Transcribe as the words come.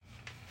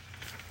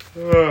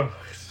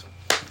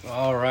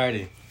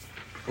Alrighty.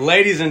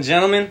 Ladies and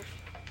gentlemen,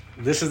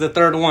 this is the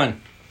third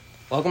one.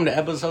 Welcome to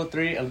episode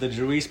 3 of the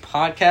Drewies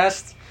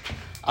podcast.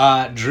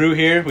 Drew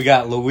here. We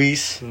got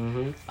Luis.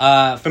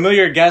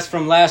 Familiar guest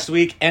from last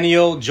week,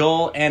 Ennio,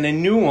 Joel, and a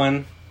new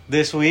one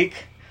this week,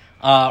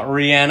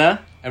 Reanna.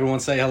 Everyone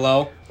say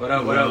hello. What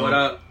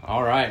up?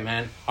 All right,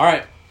 man. All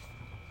right.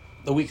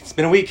 It's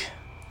been a week.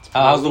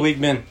 How's the week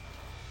been?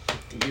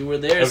 You were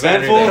there.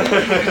 Eventful.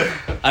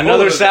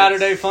 Another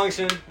Saturday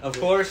function, of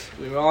course.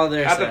 We were all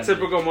there. At the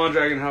typical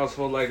Mondragon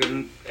household, like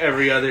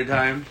every other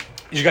time.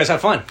 Did you guys have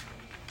fun?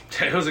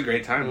 It was a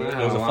great time, bro. It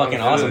was a fucking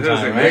awesome time. It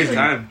was a great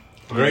time.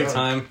 Great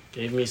time.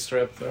 Gave me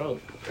strep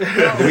throat.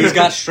 He's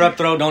got strep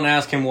throat. Don't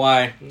ask him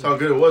why. That's how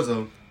good it was,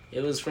 though.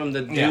 It was from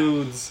the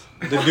dudes.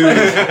 The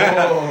dudes.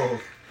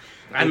 Oh.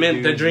 I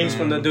meant the drinks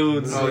from the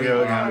dudes.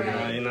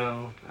 Okay. You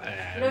know.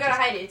 You don't gotta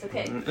hide it. It's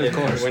okay. Of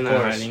course, we're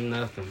not hiding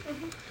nothing.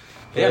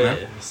 Yeah,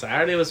 man.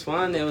 Saturday was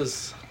fun. It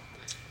was.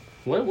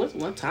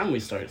 What time we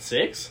started?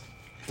 6?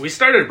 We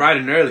started bright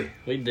and early.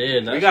 We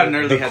did. We got an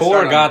early The head core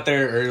start got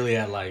there early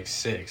at like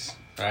 6,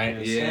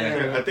 right?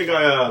 Yeah. I think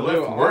I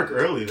left work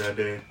early that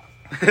day.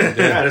 I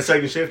had a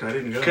second shift. I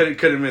didn't go.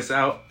 Couldn't miss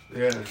out.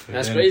 Yeah.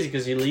 That's crazy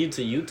because you leave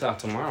to Utah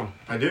tomorrow.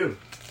 I do.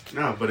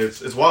 No, but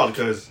it's wild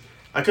because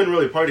I couldn't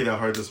really party that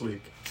hard this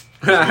week.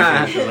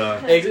 Explain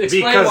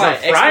because why. of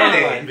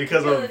Friday. Explain why.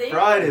 Because of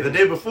Friday, the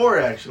day before,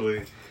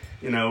 actually.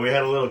 You know, we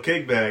had a little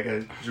kickback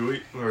at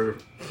Drew's.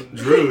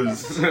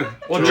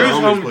 Well, Drew's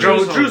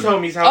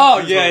homie's house. Oh,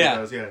 Drew's yeah.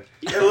 house, yeah.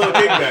 A little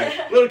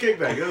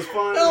kickback. It was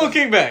fun. A little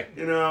kickback.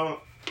 You know,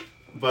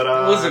 but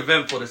It was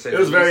eventful to say. It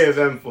was very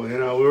eventful. You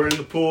know, we were in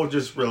the pool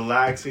just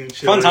relaxing,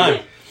 chilling. Fun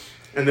time.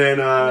 And then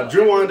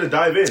Drew wanted to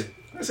dive in.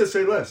 I said,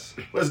 say less.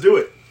 Let's do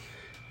it.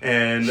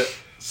 And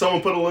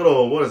someone put a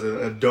little, what is it,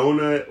 a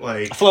donut,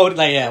 like... Float,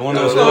 like, yeah, one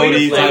of those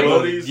floaties,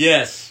 floaties.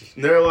 Yes.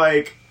 And they're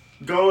like,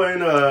 go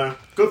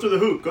through the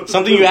hoop.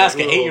 Something you ask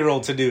an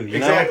 8-year-old to do, you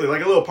exactly, know?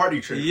 like a little party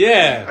trick.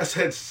 Yeah. I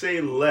said,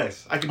 say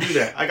less. I could do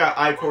that. I got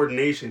eye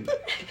coordination.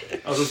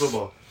 I was in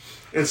football.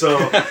 And so...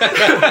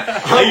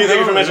 Thank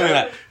you for mentioning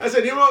that. I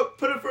said, you know what?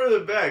 Put it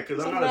further back,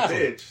 because I'm not a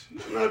bitch.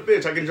 I'm not a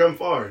bitch. I can jump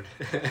far.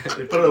 They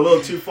put it a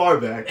little too far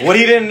back. What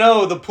he didn't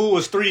know, the pool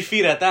was 3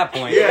 feet at that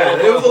point. Yeah,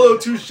 it was a little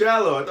too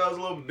shallow. I thought it was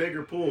a little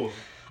bigger pool.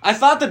 I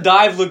thought the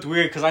dive looked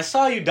weird, because I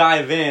saw you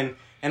dive in,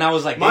 and I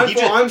was like, man, he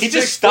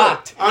just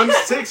stopped. I'm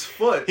 6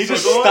 foot. He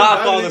just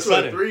stopped all of a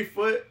sudden. A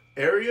 3-foot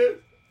area.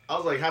 I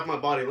was like, half my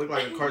body looked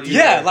like a cartoon.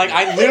 Yeah, like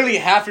I literally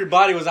half your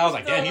body was. I was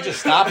like, damn, he just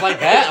stopped like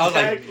that. I was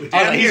like,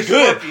 he's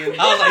good.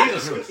 I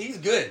was like, he's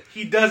good.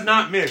 He does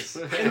not miss.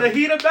 In the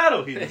heat of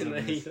battle, he doesn't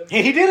miss.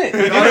 He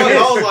didn't.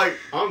 I was like,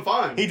 I'm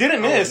fine. He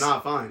didn't miss. I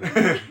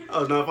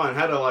was not fine.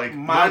 Had a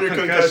minor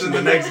concussion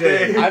the next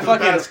day.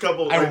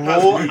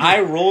 I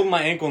rolled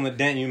my ankle in the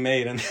dent you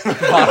made, and then the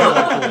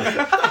bottom of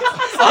the pool.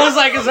 I was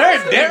like, is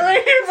there a dent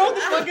right here? What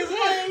the fuck is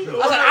that?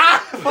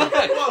 I was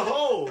like, what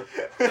hole?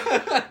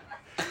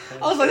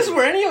 I was like, this is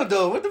where Ennio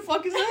though. What the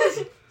fuck is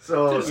this?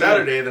 So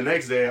Saturday, the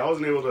next day, I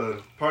wasn't able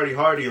to party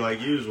hardy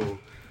like usual.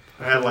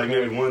 I had like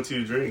maybe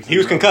 1-2 drinks. He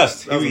was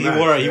concussed. He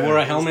wore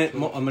a helmet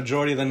a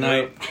majority of the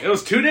night. It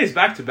was 2 days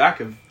back to back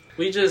of.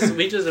 We just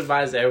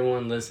advise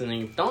everyone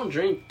listening, don't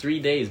drink 3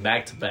 days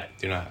back to back.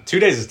 Do not. 2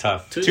 days is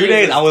tough. 2 2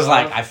 days, is I was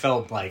tough. like, I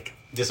felt like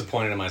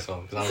disappointed in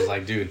myself because I was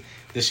like, dude,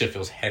 this shit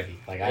feels heavy.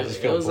 Like I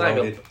just feel it was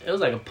bloated. it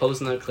was like a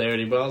post nut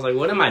clarity, bro. I was like,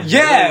 what am I doing?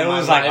 Yeah, it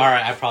was like, all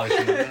right, I probably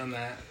shouldn't have done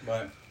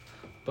that,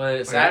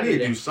 But Saturday, I need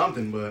to do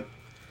something, but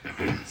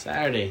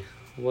Saturday.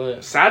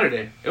 What?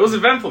 Saturday. It was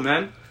eventful,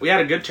 man. We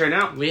had a good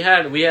turnout. We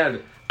had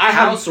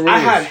house rules. I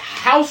had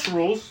house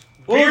rules.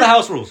 What were the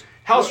house rules?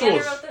 House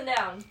rules. Wrote them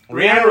down.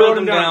 Reanna wrote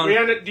them down.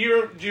 Rihanna, do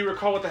you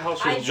recall what the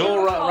house rules were?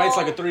 Joel writes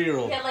like a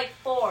 3-year-old. We had like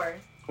 4.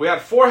 We had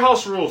 4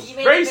 house rules.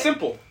 Very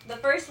simple. The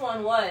first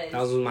one was...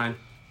 That was mine.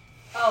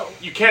 Oh.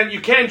 You can't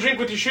drink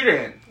with your shooter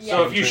hand. Yeah.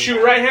 So if you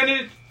shoot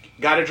right-handed,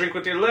 gotta drink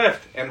with your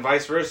left, and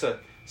vice versa.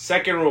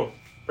 Second rule.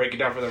 Break it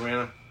down for them,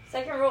 Rihanna.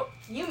 Second rule.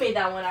 You made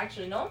that one,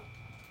 actually, no?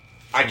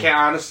 I can't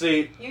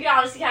honestly... You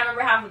honestly can't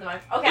remember half of them.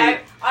 Okay.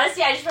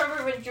 Honestly, I just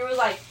remember when Drew was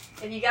like,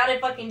 if you got a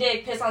fucking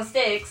dick, piss on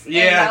sticks.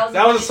 Yeah,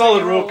 that was a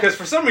solid rule, because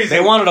for some reason...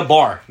 They wanted a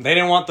bar. They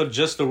didn't want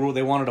just the rule.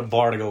 They wanted a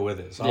bar to go with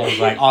it. So I was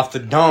like, off the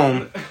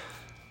dome...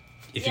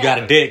 If you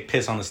got a dick,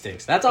 piss on the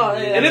sticks. That's all.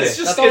 And it's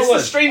just the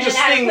strangest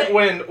thing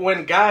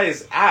when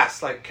guys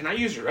ask, like, can I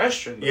use your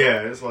restroom? Bro?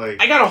 Yeah, it's like...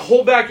 I got a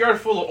whole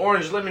backyard full of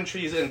orange lemon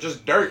trees and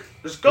just dirt.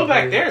 Just go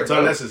back there, It's bro.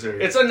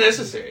 unnecessary. It's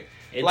unnecessary.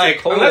 It's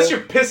like, cold. unless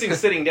you're pissing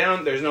sitting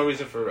down, there's no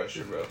reason for a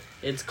restroom, bro.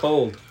 It's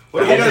cold.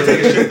 What if they gotta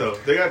take a shit, though?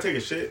 They gotta take a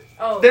shit.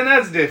 Oh. Then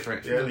that's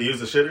different. Yeah, they use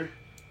the shitter?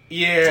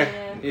 Yeah.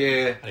 I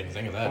didn't even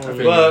think of that.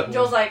 But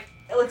Joel's like,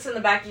 it looks in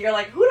the back, and you're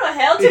like, who the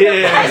hell took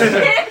that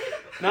shit?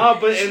 No,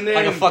 but and then...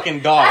 Like a fucking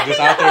dog, just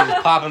out there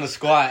just popping a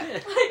squat.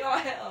 Like, oh,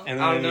 hell. And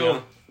then, I don't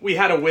know. We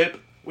had a whip.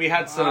 We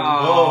had some...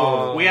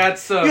 Oh. We had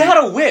some... You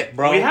had a whip,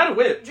 bro. We had a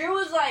whip. Drew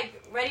was like,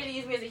 ready to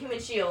use me as a human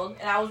shield,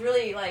 and I was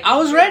really like... I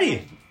was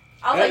ready.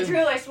 I was like,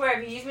 Drew, I swear,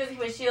 if you use me as a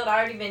human shield, I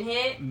already been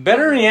hit.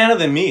 Better Reanna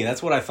than me.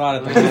 That's what I thought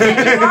at the You've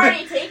time.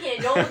 already taken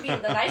Joel would be the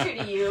nicer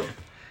to you.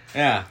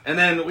 Yeah. And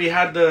then we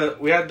had the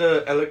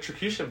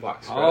electrocution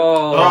box. Bro.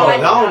 Oh,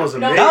 that one was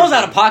amazing. That was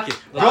out of pocket.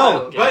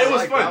 Bro, but it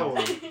was that fun.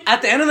 one.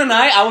 at the end of the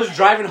night, I was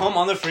driving home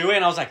on the freeway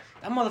and I was like,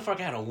 that motherfucker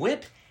had a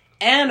whip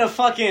and a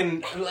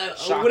fucking,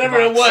 whatever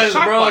it was,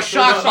 Shock bro, a box.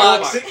 shock Shock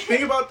box. box.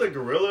 Think about the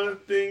gorilla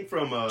thing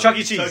from Chuck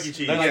E. Cheese. Chuck E.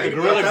 Cheese. Like the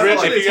gorilla That's grip,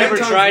 like if you 10 ever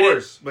times tried it.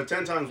 worse, but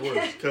 10 times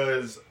worse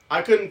because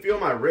I couldn't feel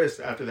my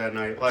wrist after that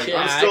night. Like Yeah,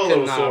 I'm still I a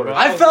little could not, sore. bro.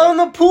 I fell in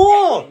the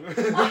pool.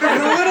 In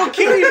a little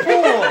kiddie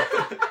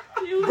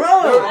pool.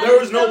 Bro. There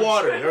was no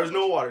water. There was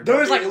no water. There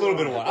was like a little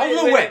bit of water. I was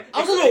a little wet. I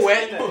was a little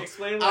wet.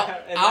 Explain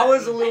I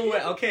was a little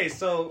wet. Okay,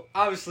 so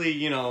obviously,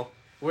 you know,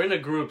 We're in a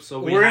group, so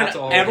we're have to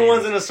all everyone's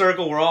hands. in a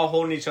circle. We're all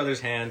holding each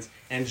other's hands,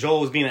 and Joel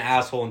was being an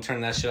asshole and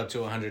turning that shit up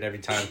to 100 every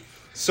time.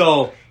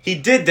 So he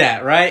did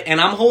that, right? And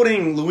I'm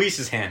holding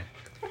Luis's hand,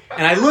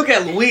 and I look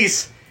at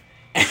Luis,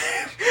 and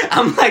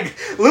I'm like,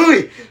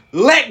 Louis,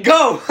 let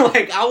go!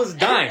 Like I was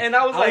dying, And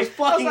I was like,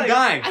 fucking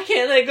dying. I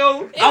can't let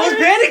go. I was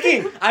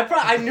panicking.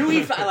 I knew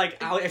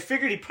I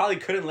figured he probably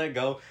couldn't let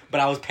go, but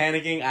I was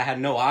panicking. I had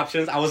no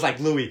options. I was like,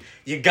 Louis,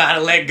 you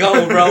gotta let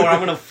go, bro, or I'm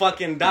gonna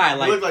fucking die. You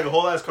Like, looked like a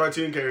whole ass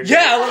cartoon character.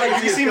 yeah, I was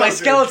like, you see my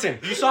Skeleton.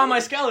 skeleton. You saw my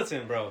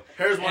skeleton, bro.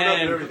 Hair's one up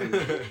and And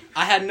everything.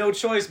 I had no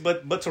choice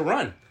but to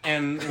run.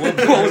 And what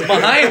was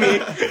behind me,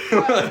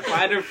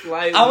 Fight or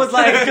flight. I was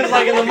like, because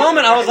like in the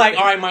moment, I was like,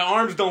 all right, my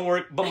arms don't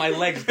work, but my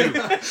legs do.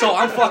 So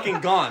I'm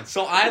fucking gone.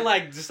 So I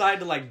like decided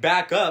to like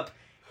back up,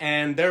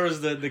 and there was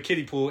the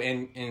kiddie pool,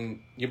 and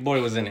your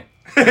boy was in it.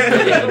 End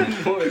of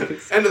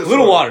the Little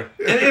story. water.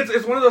 And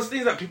it's one of those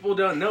things that people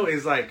don't know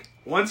is like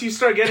once you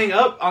start getting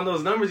up on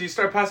those numbers, you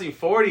start passing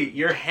 40,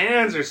 your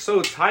hands are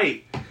so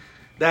tight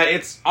that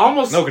it's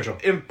almost No control.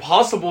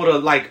 impossible to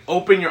like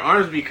open your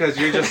arms because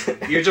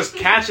you're just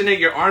catching it,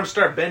 your arms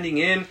start bending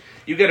in,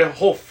 you get a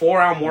whole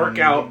 4-hour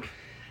workout.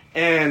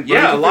 And But you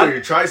yeah, can a lot feel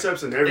your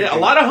triceps and everything. yeah, a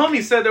lot of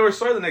homies said they were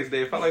sore the next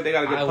day. It felt like they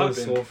got a good I was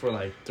pumping. sore for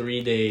like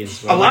 3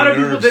 days. A Bro. lot of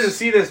nerves- people didn't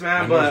see this,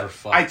 man, my nerves were but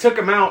fucked. I took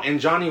him out,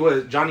 and Johnny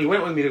went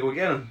with me to go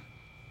get him.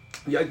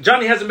 Yeah,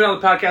 Johnny hasn't been on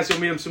the podcast;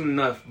 you'll meet him soon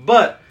enough.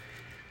 But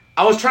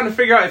I was trying to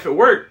figure out if it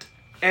worked,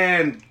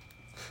 and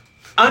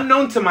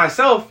unknown to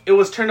myself, it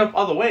was turned up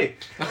all the way.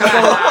 So tell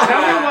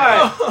me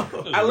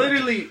why? I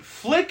literally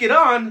flick it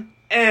on,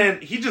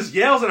 and he just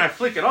yells, and I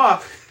flick it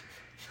off.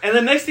 And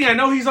the next thing I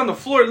know, he's on the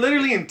floor,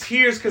 literally in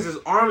tears, because his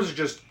arms are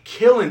just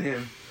killing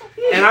him.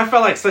 And I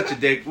felt like such a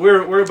dick.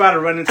 We're about to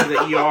run into the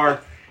ER.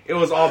 It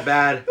was all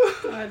bad.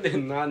 I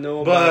did not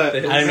know But about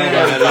this. I didn't know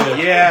about that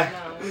either.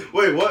 Yeah,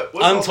 Wait, what?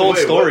 What's Untold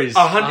wait, stories.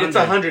 100. It's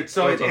 100.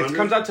 So Oh, it, it's it 100?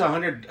 comes out to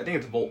 100. I think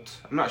it's volts.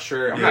 I'm not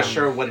sure. I'm Yeah. not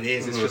sure what it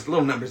is. It's just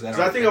little numbers that.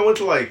 So I think I went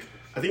to like,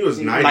 I think it was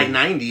 90. Like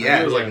 90, I think yeah.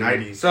 it was like Yeah.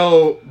 90.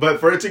 So But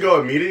for it to go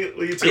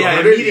immediately to yeah,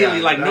 100, immediately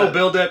yeah, like no that-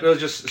 build up. It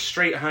was just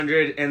straight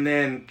 100, and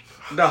then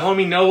the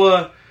homie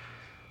Noah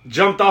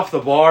jumped off the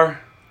bar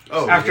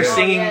Oh, after yeah.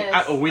 singing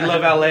yes. "We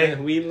Love LA."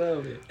 We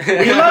love it.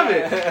 We love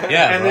it.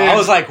 Yeah, And bro. then I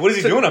was like, what is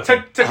he doing up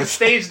there? Took a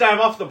stage dive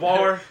off the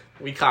bar.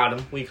 We caught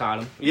him. We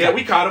caught him. Yeah,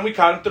 we caught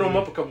him. Threw him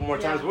up a couple more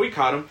times, Yeah. but we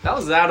caught him. That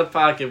was out of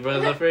pocket, bro.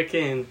 The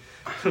freaking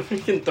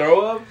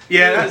throw up.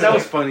 Yeah, that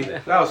was funny.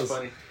 That was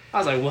funny. I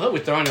was like, what? We're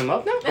throwing him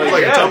up now? It was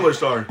like Yeah. a Tumblr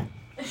star.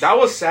 That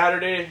was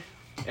Saturday,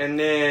 and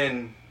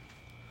then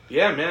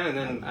yeah, man, and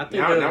then I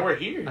think now we're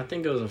here. I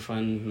think it was a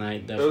fun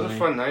night. It Definitely. was a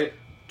fun night.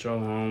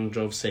 Drove home.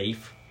 Drove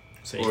safe.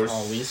 Safe course.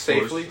 always.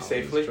 Safely, Always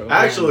safely. drove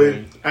Actually,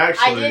 home,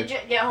 I did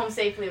get home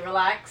safely.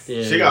 Relax.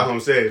 yeah. she got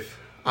home safe.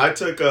 I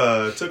took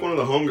one of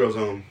the homegirls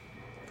home,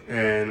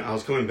 and I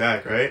was coming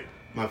back. Right,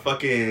 my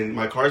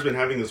car's been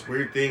having this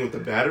weird thing with the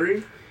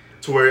battery,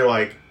 to where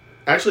like,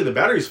 actually the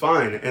battery's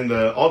fine and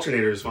the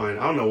alternator is fine.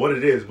 I don't know what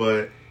it is,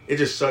 but it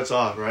just shuts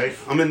off. Right,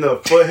 I'm in the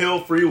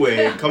Foothill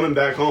Freeway coming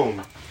back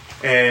home,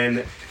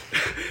 and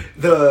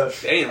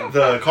Damn.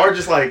 the car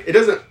just like it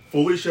doesn't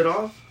fully shut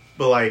off,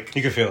 but like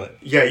You can feel it.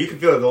 yeah, you can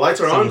feel it. The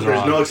lights are Something's on. There's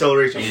wrong. no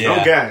acceleration, Yeah.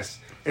 no gas,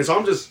 and so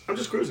I'm just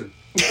cruising.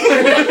 He's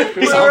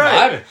All all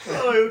right. vibing.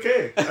 Oh,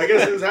 okay. I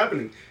guess it was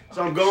happening.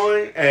 So I'm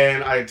going,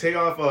 and I get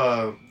off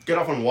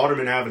on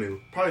Waterman Avenue.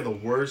 Probably the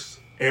worst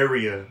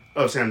area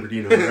of San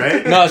Bernardino,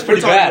 right? No, it's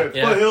pretty We're talking bad. about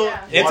Yeah. Foothill,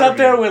 Yeah. It's Waterman. up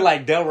there with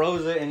like Del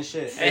Rosa and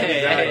shit.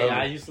 Hey,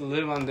 I used to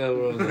live on Del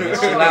Rosa.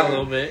 Let's chill out a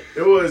little bit.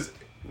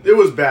 It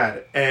was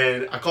bad,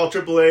 and I called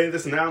AAA,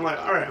 this and that. I'm like,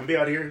 all right, I'll be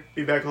out of here,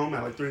 be back home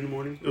at like 3 in the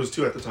morning. It was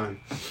 2 at the time.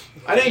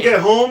 I didn't get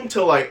home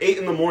till like 8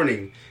 in the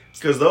morning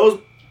because those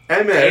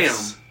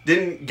MFs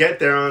didn't get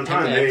there on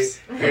time. MFs.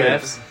 They,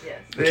 MFs. Yes.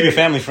 Keep it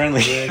family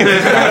friendly.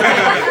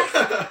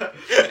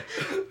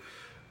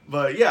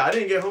 But yeah, I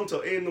didn't get home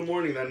till 8 in the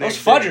morning that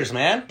Those next day. fudgers,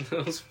 man.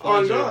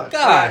 On jaw.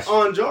 Gosh.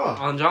 On jaw.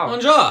 On jaw.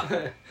 On jaw.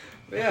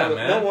 Yeah, No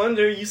man.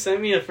 wonder you sent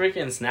me a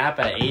freaking snap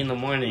at 8 in the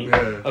morning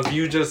Yeah. of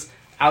you just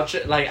out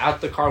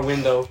the car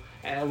window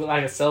and with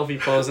like a selfie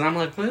pose, and I'm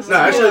like, what is No,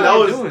 actually, what that are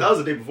you was doing?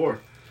 the day before.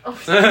 Oh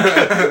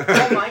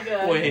my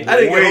god. Wait. I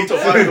didn't get home till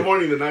 5 in the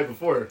morning the night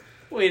before.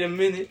 Wait a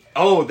minute.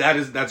 Oh,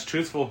 that's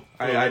truthful.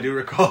 I do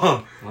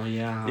recall. Oh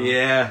yeah.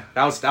 Yeah,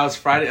 that was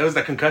Friday. It was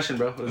the concussion,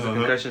 bro. It was the It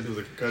concussion. was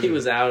a concussion. He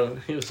was out.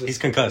 He was just. He's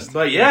concussed.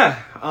 But yeah,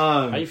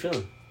 How you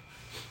feeling?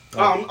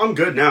 I'm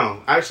good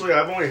now. Actually,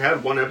 I've only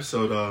had one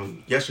episode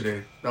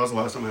yesterday. That was the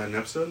last time I had an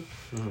episode.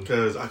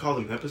 Because I call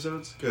them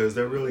episodes because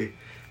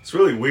it's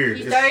really weird.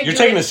 You're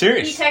taking it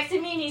serious. He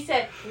texted me and he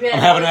said, I'm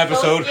having an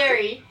episode. So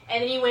scary.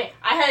 And then he went,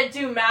 I had to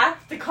do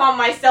math to calm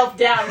myself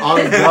down. Oh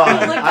God!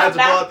 I had to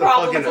pull out the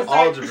problems fucking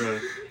algebra.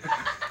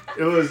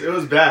 It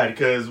was bad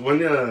because when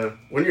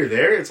you're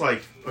there, it's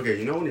like, okay,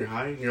 you know when you're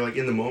high and you're like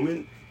in the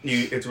moment,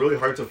 it's really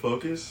hard to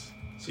focus,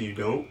 so you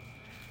don't.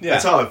 Yeah.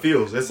 That's how it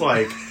feels. It's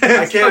like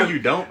I can't. You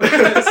don't.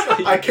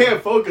 I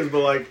can't focus,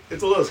 but like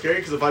it's a little scary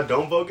because if I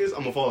don't focus,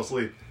 I'm gonna fall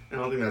asleep, and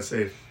I don't think that's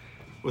safe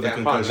with a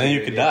concussion. Then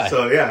you could die.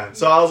 So yeah,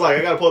 so I was like,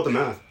 I gotta pull up the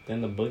math. Then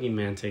the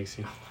boogeyman takes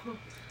you.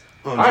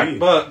 Oh, alright,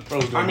 but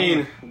I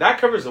mean that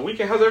covers the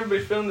weekend. How's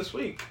everybody feeling this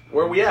week?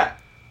 Where we at?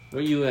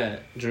 Where you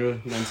at, Drew?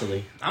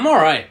 Mentally, I'm all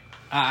right.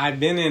 I've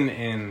been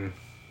in.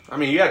 I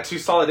mean, you had 2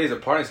 solid days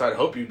of partying, so I'd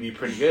hope you'd be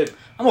pretty good.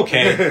 I'm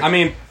okay. I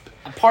mean,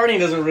 partying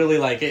doesn't really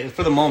like it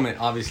for the moment.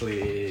 Obviously,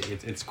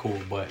 it's cool,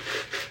 but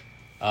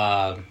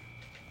yeah,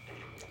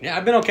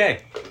 I've been okay.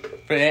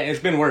 But it's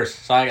been worse,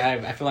 so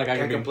I feel like I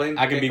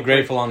can be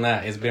grateful on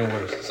that. It's been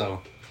worse,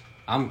 so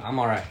I'm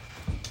all right.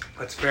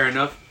 That's fair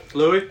enough,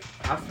 Louis.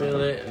 I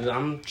feel it.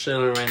 I'm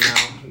chilling right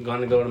now. I'm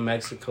gonna go to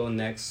Mexico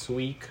next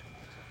week.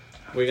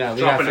 We gotta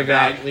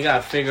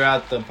figure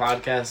out the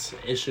podcast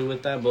issue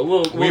with that, but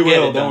we'll get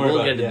it done.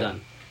 We'll get it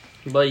done.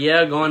 But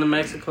yeah, going to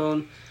Mexico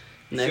next.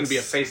 It's gonna be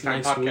a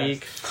FaceTime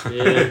podcast. Week.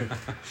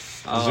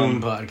 Yeah.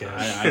 Zoom podcast.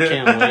 I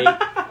can't wait. Oh my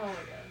God.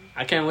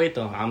 I can't wait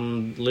though.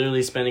 I'm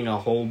literally spending a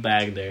whole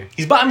bag there.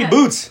 He's buying me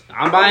boots.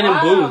 I'm buying him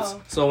boots,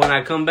 so when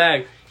I come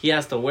back, he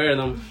has to wear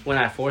them when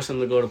I force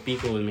him to go to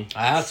Pico with me.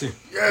 I have to.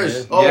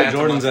 Yes. Oh, Yeah,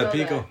 Jordan's at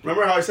Pico.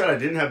 Remember how I said I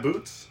didn't have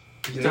boots?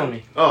 You tell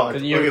me. Oh,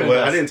 okay.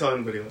 Well, I didn't tell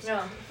anybody else.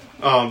 No.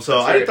 So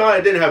I thought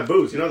I didn't have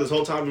boots. You know, this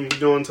whole time I've been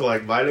going to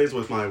like Vides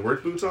with my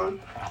work boots on.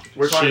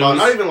 We're talking about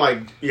not even like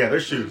they're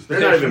shoes. They're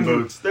not even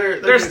boots.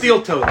 They're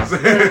steel toes.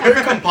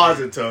 they're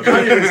composite toe.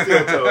 Not even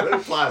steel toe. They're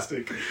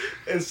plastic.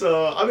 And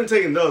so I've been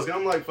taking those. And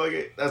I'm like, fuck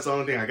it. That's the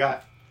only thing I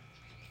got.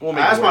 I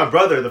asked my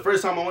brother the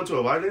first time I went to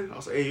a Vides. I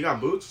was like, hey, you got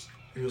boots?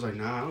 He was like,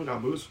 nah, I don't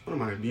got boots. What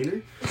am I, a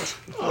beaner?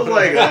 I was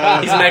like,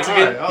 he's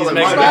Mexican. Right. I was He's like,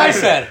 Mexican. my I bad.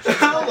 said.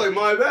 I was like,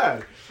 my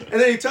bad. And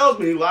then he tells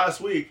me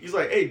last week, he's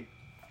like, hey,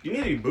 you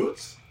need any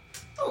boots?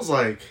 I was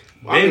like,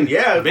 well, I mean,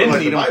 yeah, Ben but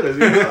like need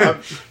the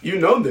Vides, you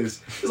know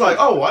this. He's like,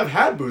 oh, I've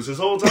had boots this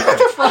whole time.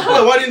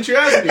 Well, why didn't you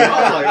ask me?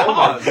 I was like, oh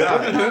my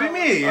God. What do you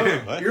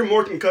mean? You're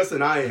more concussed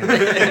than I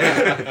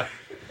am.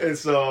 And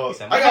so,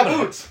 I got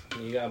boots.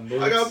 You got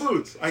boots. I got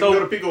boots. I So- can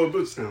go to Pico with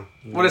boots now.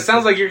 Well, it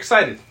sounds like you're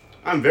excited.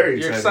 I'm very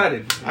You're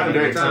excited. excited. I'm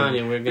very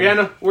excited.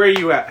 Rihanna, where are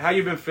you at? How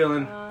you been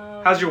feeling?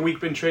 How's your week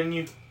been treating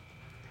you?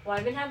 Well,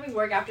 I've been having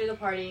work after the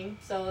partying,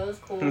 so it was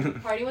cool.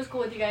 Partying was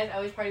cool with you guys. I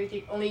always party with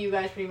you, only you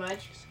guys pretty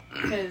much.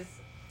 Because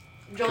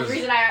Joel's the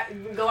reason I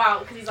go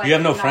out, because he's like... You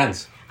have no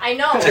friends. I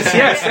know.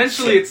 Yeah,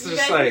 essentially it's you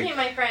just guys like... became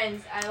my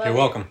friends. I love You're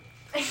welcome.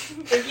 Thank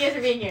you guys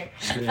for being here.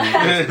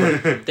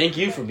 Thank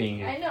you for being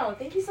here. I know.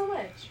 Thank you so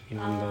much.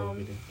 Even though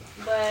we didn't.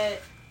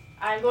 But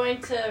I'm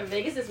going to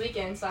Vegas this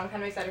weekend, so I'm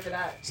kind of excited for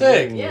that.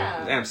 Sick.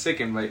 Yeah. Damn, sick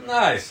invite.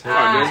 Nice.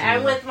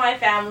 I'm with my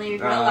family.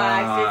 Relax.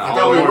 I It's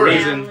thought we still were. my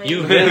family.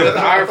 You've been with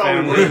our I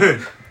thought we family.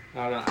 were.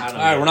 I don't All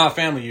right, know. we're not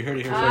family. You heard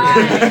it here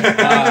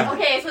first.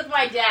 Okay, it's with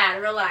my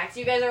dad. Relax.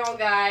 You guys are all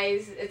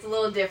guys. It's a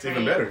little different.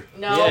 even better.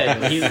 No.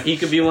 Yeah, he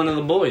could be one of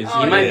the boys.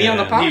 Oh, he might be on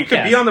the yeah. podcast. You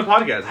could be on the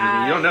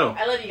podcast. You don't know.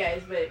 I love you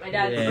guys, but my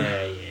dad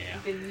Yeah.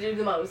 do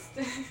the most.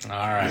 All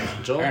right.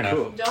 Joel, Fair enough.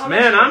 Cool. Joel, how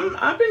Man, about you?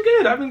 I've been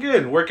good. I've been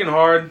good. Working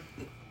hard,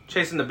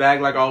 chasing the bag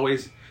like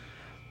always.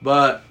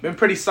 But been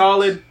pretty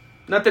solid.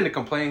 Nothing to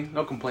complain.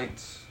 No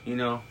complaints. You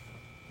know,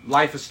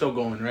 life is still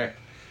going, right?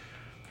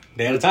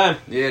 Day at a time.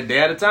 Yeah, day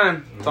at a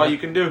time. That's all you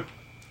can do.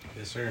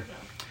 Yes, sir.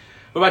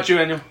 What about you,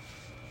 Ennio?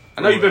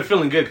 I know you've been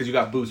feeling good because you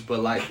got boosts,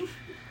 but like,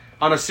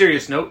 on a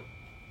serious note,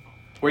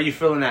 where you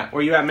feeling at?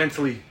 Where you at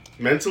mentally,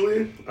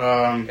 Mentally,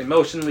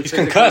 emotionally, He's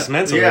physically? concussed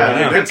mentally. yeah,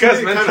 right now.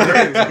 mentally it kind of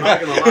hurts. I'm not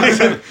gonna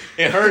lie.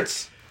 It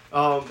hurts.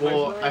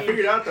 Well, I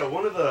figured out that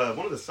one of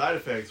the side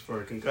effects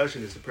for a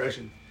concussion is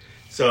depression.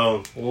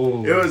 So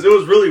Ooh. it was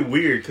really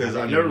weird because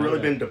I I've didn't never know really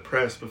that. been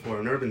depressed before.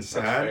 I've never been That's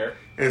sad, fair.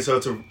 and so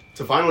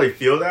to finally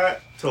feel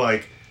that, to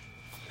like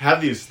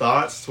have these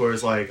thoughts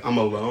towards like I'm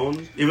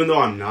alone, even though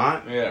I'm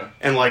not, Yeah.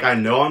 and like I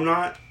know I'm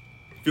not,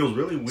 feels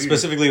really weird.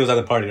 Specifically, it was at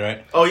the party,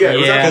 right? Oh yeah, it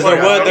was Yeah. at the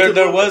Because party.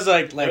 there was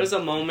like There was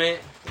a moment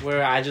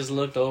where I just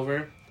looked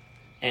over,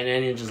 and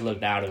then he just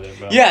looked out of it,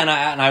 bro. yeah,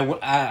 and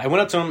I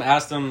went up to him,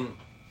 asked him,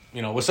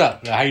 you know, what's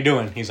up? How you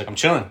doing? He's like, I'm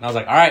chilling. And I was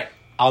like, all right,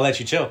 I'll let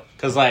you chill,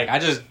 because like I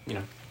just, you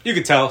know, you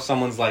could tell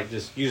someone's like you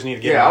just need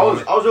to get. Yeah, in I the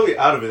was moment. really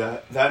out of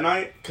it that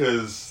night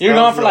because You were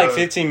gone for like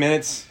 15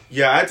 minutes.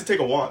 Yeah, I had to take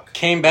a walk.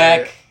 Came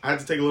back. I had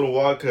to take a little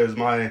walk because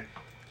like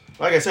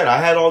I said, I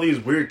had all these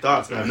weird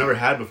thoughts that I've never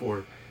had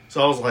before.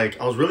 So I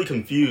was really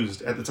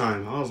confused at the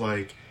time. I was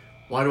like,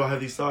 why do I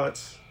have these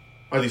thoughts?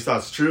 Are these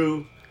thoughts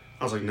true?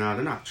 I was like, nah,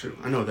 they're not true.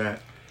 I know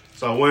that.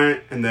 So I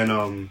went, and then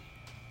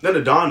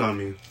it dawned on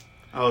me.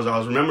 I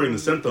was remembering the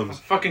symptoms.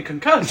 Fucking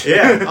concussed.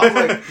 Yeah, I was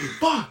like,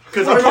 fuck.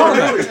 Because I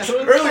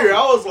remember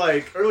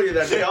earlier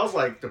that day, I was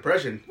like,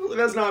 depression.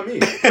 That's not me.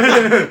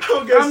 I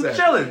don't guess I'm that.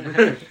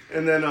 chilling.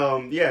 And then,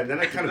 then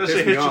I kind of This pissed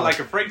shit me hit you off. like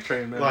a freight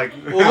train, man. Like,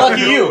 Well,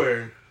 lucky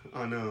you.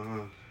 I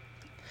know.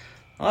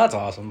 Well, that's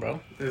awesome, bro.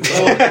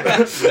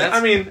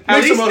 I mean,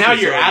 at least now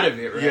you're out of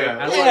it, right?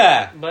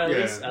 Yeah. But at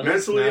least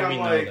mentally, now we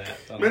I'm know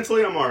like, that.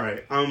 mentally, I'm all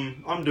right.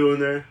 I'm doing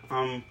there.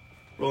 I'm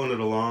rolling it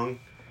along.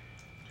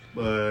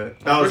 But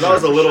that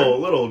was a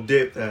little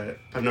dip that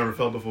I've never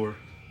felt before.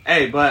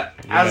 Hey, but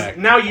as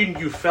now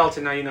you felt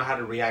it, now you know how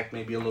to react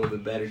maybe a little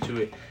bit better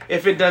to it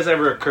if it does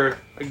ever occur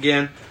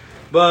again.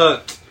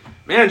 But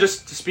man,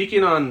 just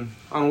speaking on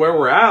where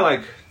we're at,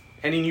 like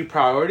any new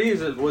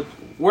priorities,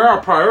 where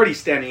are priorities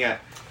standing at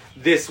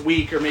this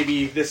week or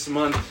maybe this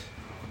month,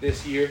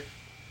 this year?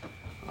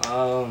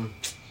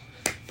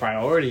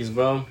 Priorities,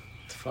 bro.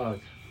 Fuck.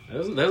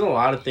 There's a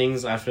lot of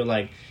things I feel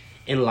like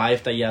in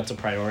life that you have to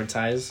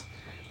prioritize.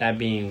 That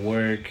being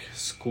work,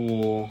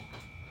 school,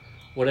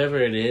 whatever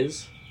it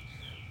is.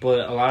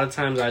 But a lot of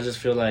times I just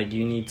feel like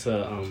you need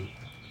to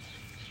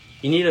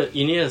you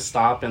need to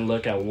stop and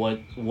look at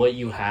what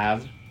you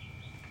have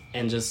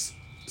and just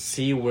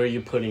see where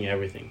you're putting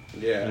everything.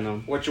 Yeah. You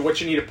know? What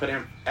you need to put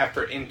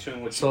effort into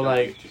and what so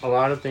like a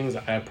lot of things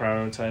I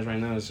prioritize right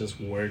now is just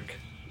work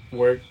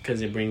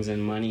because it brings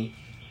in money.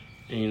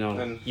 And you know,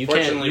 and you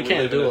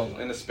can't do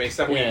in a space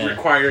that we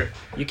require.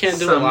 You can't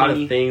do a lot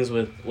of things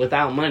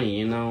without money.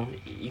 You know,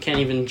 you can't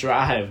even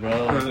drive,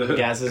 bro.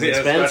 Gas is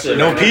expensive.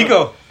 No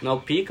Pico. No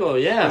Pico.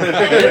 Yeah,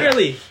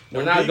 literally,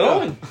 we're not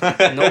going.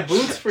 No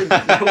boots for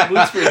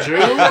Drew.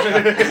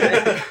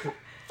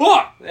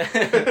 Fuck.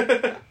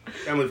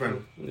 Family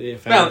friendly. Yeah,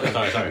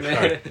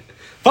 Sorry.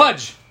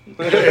 Fudge.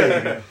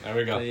 There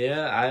we go. But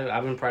yeah,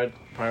 I've been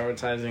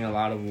prioritizing a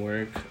lot of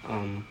work.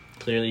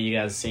 Clearly, you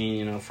guys seen,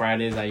 you know,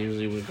 Fridays I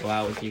usually would go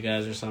out with you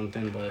guys or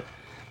something, but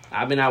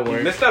I've been at work.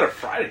 He missed out a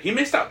Friday. He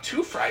missed out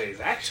 2 Fridays,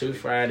 actually. 2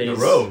 Fridays. In a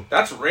row.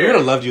 That's rare. We would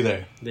have loved you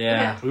there.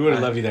 Yeah. We would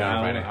have loved you there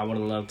on Friday. I would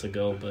have loved to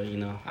go, but, you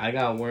know, I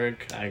got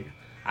work. I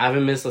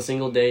haven't missed a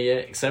single day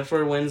yet, except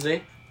for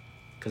Wednesday,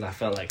 because I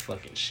felt like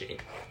fucking shit.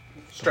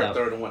 Strep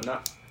throat and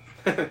whatnot.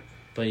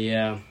 But,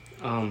 yeah.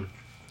 How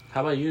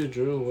about you,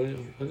 Drew?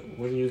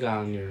 What do you got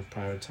on your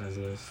prioritized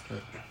list?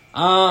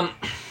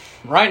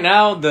 Right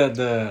now,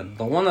 the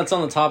one that's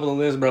on the top of the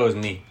list, bro, is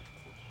me.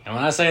 And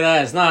when I say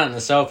that, it's not in a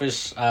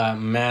selfish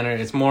manner.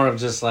 It's more of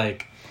just,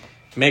 like,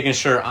 making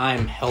sure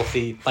I'm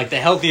healthy. Like, the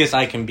healthiest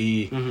I can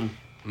be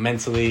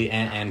mentally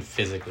and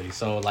physically.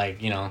 So,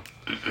 like, you know,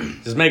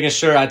 just making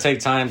sure I take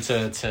time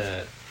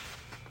to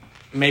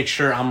make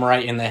sure I'm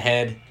right in the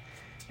head.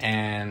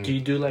 And do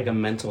you do, like, a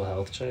mental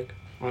health check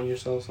on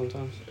yourself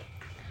sometimes?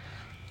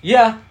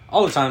 Yeah,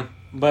 all the time.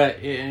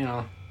 But, you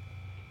know,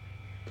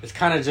 it's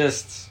kind of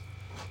just...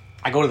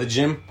 I go to the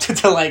gym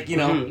to like, you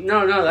know.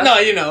 No,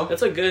 you know.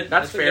 That's a good.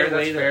 That's fair.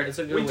 That's fair. It's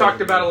a good. We talked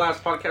about it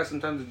last podcast.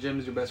 Sometimes the gym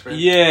is your best friend.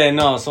 Yeah,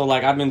 no. So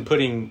like, I've been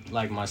putting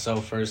like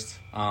myself first,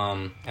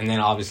 and then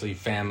obviously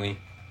family.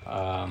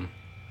 I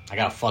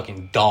got a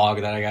fucking dog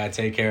that I gotta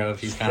take care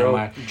of. He's kind of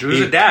my. Drew's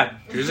a dad.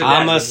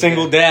 I'm a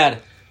single dad.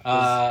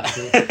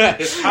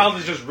 His child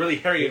is just really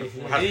hairy.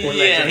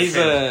 Yeah,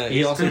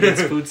 he also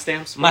gets food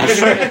stamps.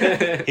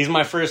 He's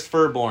my first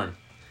firstborn.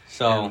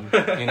 So,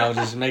 you know,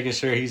 just making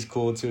sure he's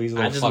cool, too. He's a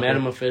little I just met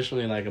him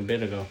officially, like, a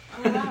bit ago.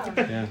 Oh, wow.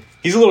 Yeah.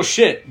 He's a little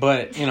shit,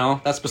 but, you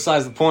know, that's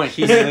besides the point.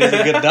 He's a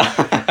good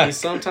dog. He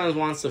sometimes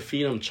wants to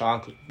feed him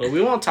chocolate. But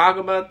we won't talk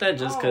about that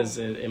just because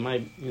it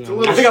might, you know. It's a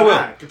little snack. I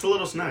will. It's a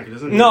little snack. It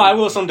doesn't. No, I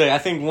will someday. I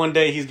think one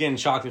day he's getting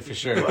chocolate for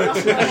sure.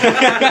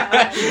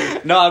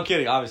 No, I'm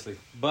kidding, obviously.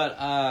 But,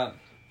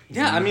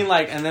 yeah, I mean,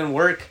 like, and then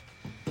work.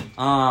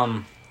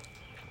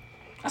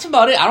 That's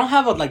about it. I don't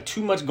have like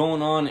too much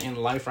going on in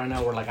life right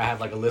now where like I have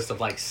like a list of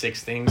like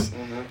 6 things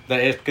that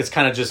it's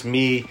kind of just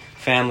me,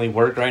 family,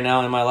 work right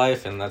now in my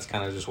life, and that's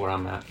kind of just where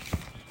I'm at.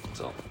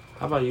 So,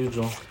 how about you,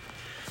 Joel?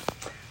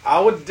 I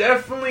would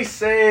definitely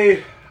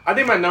say I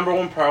think my number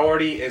one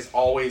priority is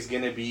always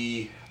going to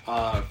be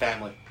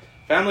family.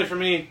 Family for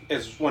me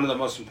is one of the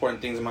most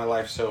important things in my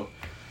life, so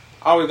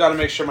I always got to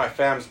make sure my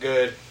fam's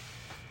good.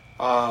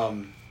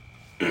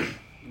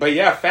 But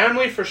yeah,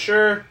 family for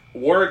sure.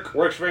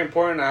 Work's very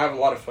important. I have a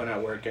lot of fun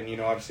at work, and you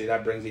know, obviously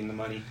that brings in the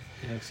money.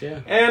 Yes,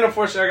 yeah. And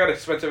unfortunately, I got an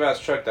expensive ass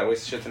truck that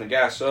wastes shit ton of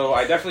gas, so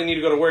I definitely need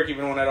to go to work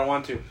even when I don't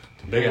want to.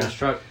 Big ass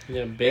truck.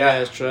 Yeah, big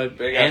ass truck.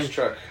 Big ass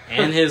truck.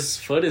 And his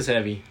foot is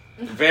heavy.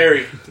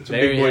 Very. It's a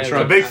big boy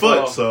truck. Big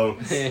foot, so.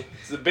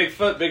 It's a big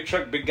foot, big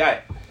truck, big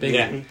guy.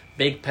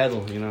 Big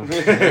pedal, you know.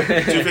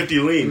 250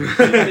 lean.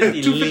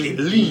 250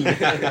 lean.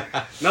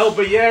 No,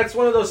 but yeah, it's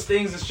one of those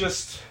things. It's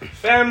just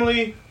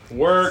family,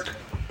 work,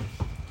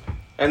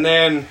 and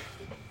then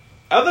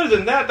other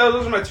than that,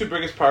 those are my 2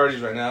 biggest priorities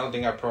right now. I don't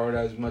think I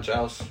prioritize much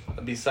else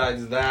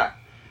besides that.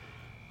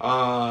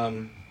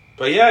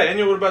 But yeah,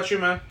 Ennio, what about you,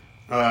 man?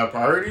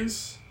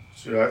 Priorities?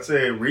 Sure, I'd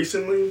say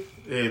recently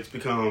it's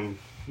become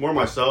more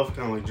myself,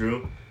 kind of like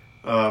Drew.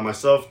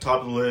 Myself,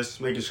 top of the list,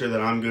 making sure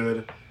that I'm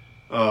good.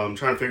 Trying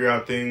to figure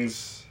out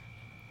things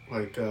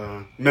like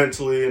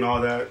mentally and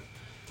all that.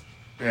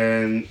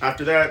 And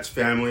after that, it's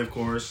family, of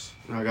course.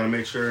 And I gotta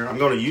make sure I'm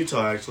going to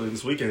Utah actually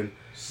this weekend.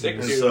 Sick,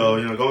 and dude. so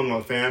going with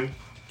my fam.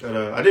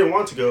 I didn't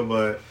want to go,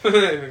 but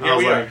here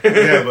we are.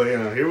 Yeah, but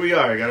here we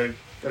are.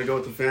 Gotta go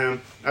with the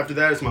fam. After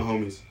that, it's my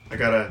homies. I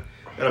gotta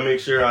make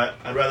sure.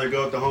 I'd rather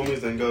go with the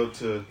homies than go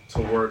to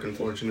work,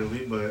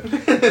 unfortunately. But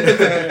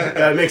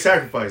gotta make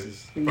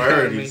sacrifices.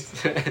 Priorities.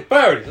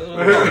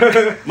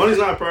 Money's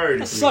not a priority.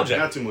 That's for me. subject.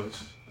 Not too much.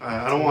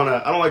 I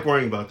don't like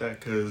worrying about that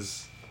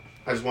because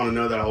I just want to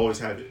know that I always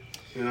have it.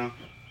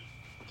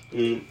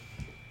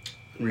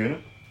 Reanna?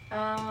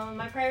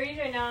 My priorities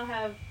right now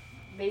have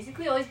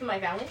basically always been my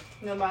family.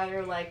 No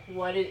matter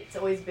what it's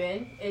always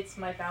been, it's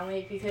my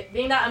family. Because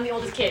being that I'm the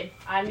oldest kid,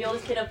 I'm the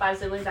oldest kid of 5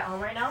 siblings at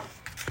home right now,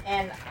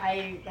 and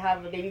I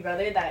have a baby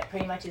brother that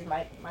pretty much is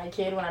my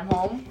kid when I'm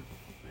home.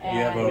 And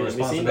you have a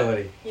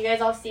responsibility. You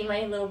guys all see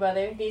my little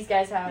brother. These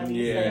guys have.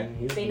 Yeah.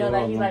 They know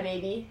that he's my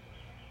baby.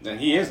 And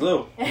he is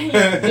little.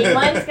 8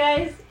 months,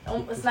 guys.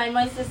 It's 9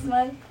 months this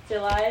month,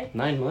 July.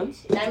 9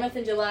 months? 9 months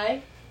in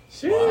July.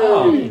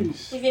 Wow.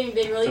 He's getting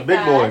big really It's a big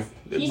fast.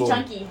 boy. He's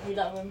chunky. We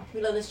love him. We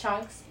love his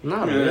chunks.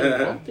 Not really. I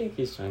don't think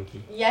he's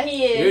chunky. Yeah,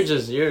 he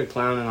is. You're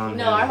clowning on him.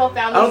 No, our whole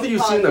family. I don't think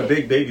you've seen a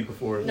big baby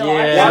before. No,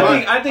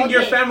 Yeah. I think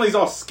your family's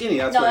all skinny.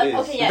 That's what it is.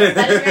 Okay, yes,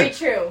 that is very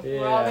true.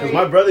 Yeah. We're all Because very.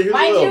 my brother, he was a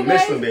Mind little you, guys,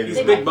 Michelin baby.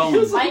 they- Big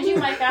bones. Mind you,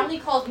 my family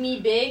calls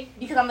me big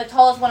because I'm the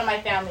tallest one in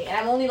my family, and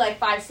I'm only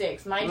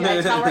 5'6". Mind you,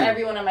 I tower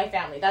everyone in my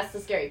family. That's the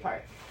scary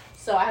part.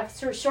 So I have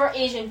short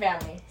Asian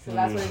family, so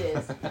that's what it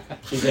is.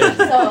 She's Asian.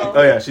 So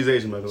Oh yeah, she's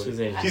Asian by the way. She's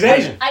Asian. She's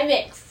Asian. I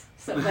mix.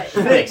 So, but that's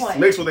Mixed. the point.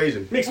 Mixed with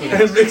Asian. Mixed with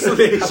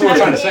That's what we're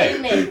trying to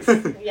Asian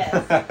say. mix.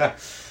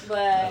 Yes.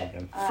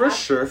 But For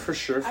sure.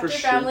 after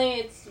family,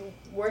 it's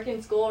work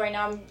and school. Right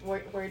now, I'm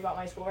worried about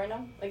my school right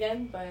now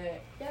again.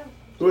 But yeah,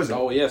 Who is it?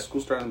 Oh yeah,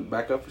 school's starting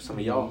back up for some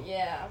of y'all.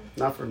 yeah.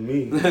 Not for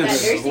me. That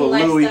nursing Little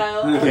Louis.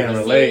 lifestyle. Can't I don't see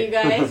relate. you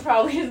guys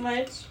probably as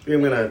much.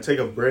 I'm gonna take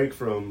a break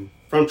from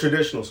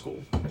traditional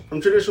school.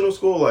 From traditional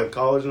school, like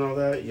college and all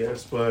that,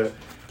 yes, but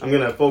I'm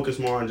gonna focus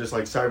more on just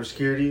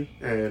cybersecurity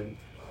and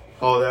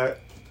all that.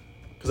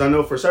 Because I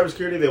know for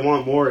cybersecurity, they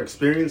want more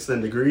experience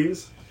than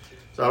degrees.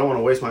 So I don't want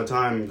to waste my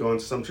time going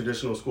to some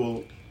traditional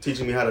school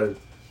teaching me how to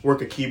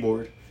work a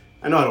keyboard.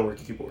 I know how to work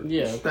a keyboard.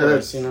 Yeah, of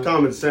That's course,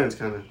 common sense,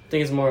 kind of. I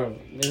think it's more,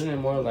 isn't it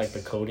more like the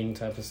coding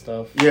type of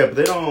stuff? Yeah, but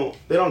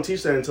they don't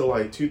teach that until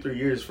 2-3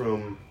 years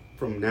from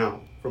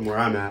now, from where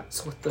I'm at.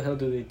 So what the hell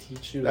do they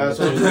teach you? That's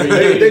what I'm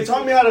saying. They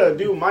taught me how to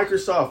do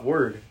Microsoft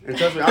Word, and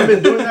trust me, I've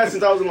been doing that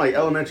since I was in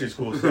elementary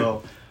school.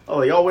 So,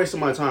 y'all wasting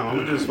my time. I'm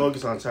gonna just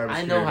focus on cybersecurity.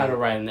 I know how to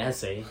write an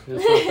essay.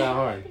 It's not that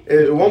hard.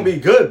 It won't be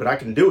good, but I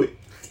can do it.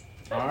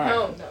 All right.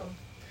 No.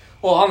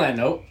 Well, on that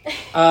note,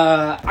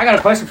 I got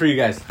a question for you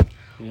guys.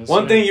 Yes,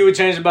 One sir. thing you would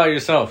change about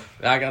yourself.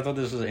 I thought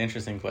this was an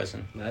interesting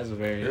question. That's a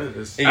very.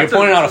 You're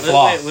pointing out a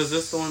flaw. Wait, was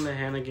this the one that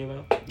Hannah gave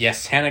out?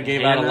 Yes, Hannah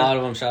gave out a lot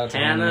of them. Shout out to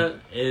Hannah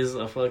is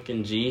a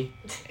fucking G.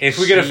 If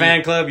we get a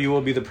fan club, you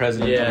will be the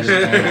president. Yeah, of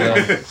this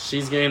fan club.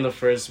 she's getting the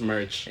first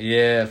merch.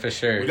 Yeah, for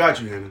sure. We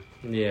got you, Hannah.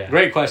 Yeah.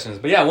 Great questions.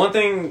 But yeah, one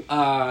thing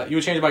you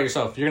would change about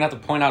yourself, you're going to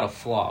have to point out a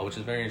flaw, which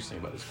is very interesting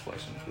about this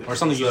question. Or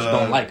something you just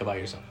don't like about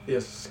yourself.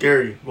 Yes,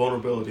 scary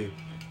vulnerability.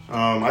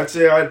 I'd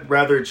say I'd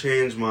rather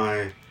change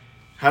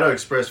how to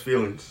express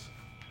feelings.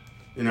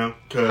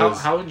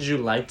 Because How would you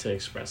like to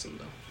express them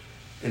though?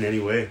 in any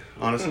way,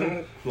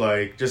 honestly,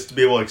 just to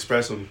be able to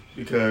express them.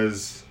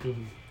 Because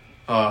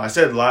I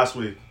said last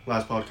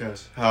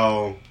podcast,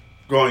 how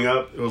growing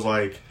up it was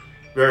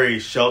very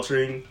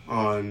sheltering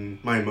on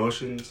my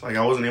emotions. I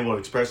wasn't able to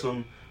express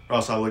them, or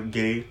else I looked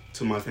gay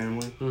to my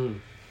family. Mm-hmm.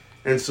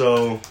 And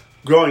so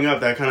growing up,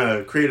 that kind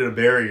of created a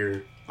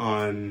barrier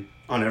on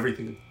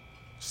everything.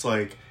 It's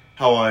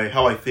how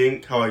I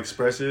think, how I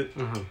express it.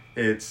 Uh-huh.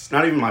 It's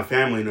not even my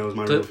family knows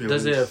my real feelings.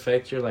 Does it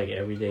affect your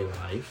everyday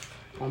life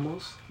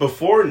almost?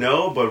 Before,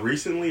 no, but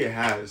recently it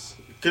has.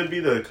 It could be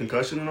the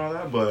concussion and all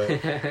that,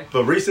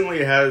 but recently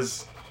it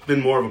has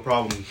been more of a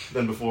problem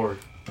than before.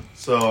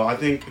 So I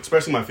think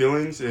expressing my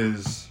feelings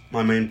is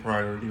my main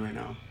priority right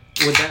now.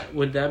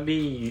 Would that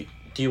be?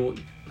 Do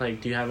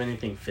you have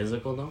anything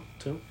physical though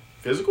too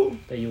Physical?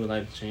 that you would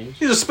like to change?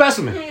 He's a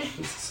specimen.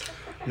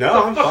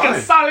 No, I'm Fucking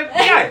fine. solid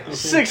guy.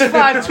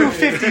 6'5",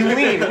 250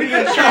 lean. What are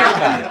you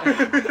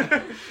talking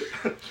about?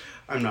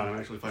 I'm not. I'm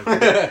actually fine.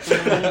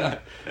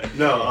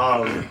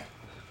 No,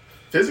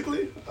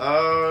 physically?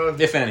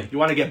 If any. You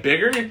want to get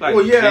bigger?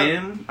 Well, yeah.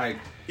 Gym?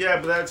 Yeah,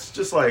 but that's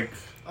just I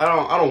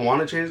don't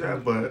want to change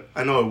that, but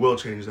I know it will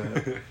change that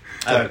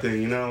type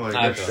thing.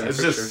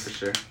 It's just for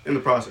sure. in the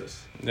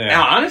process. Yeah.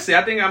 Now, honestly,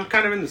 I think I'm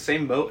kind of in the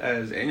same boat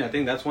as Ennio. I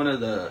think that's one of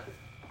the...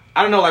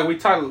 I don't know, we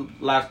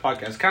talked last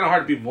podcast. It's kind of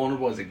hard to be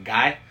vulnerable as a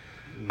guy.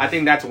 I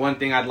think that's one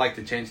thing I'd like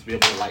to change, to be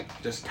able to,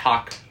 just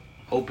talk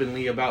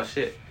openly about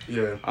shit.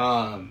 Yeah.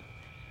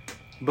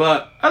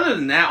 But other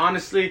than that,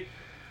 honestly,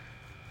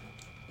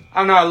 I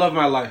don't know. I love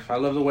my life. I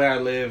love the way I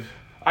live.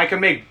 I can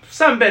make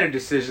some better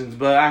decisions,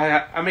 but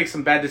I make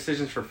some bad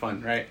decisions for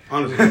fun, right?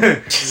 Honestly.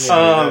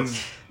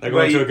 They're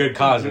going to a good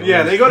cause. Man.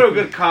 Yeah, they go to a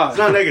good cause. It's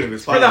not negative.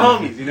 It's for the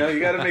positive. homies, you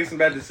got to make some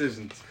bad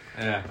decisions.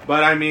 Yeah.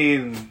 But I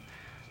mean,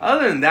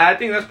 Other than that, I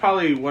think that's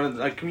probably one of the,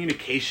 like,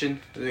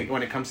 communication. I think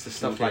when it comes to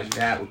stuff like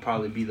that would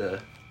probably be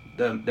the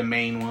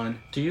main one.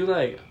 Do you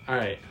like? All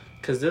right,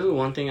 because this is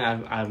one thing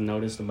I've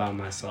noticed about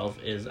myself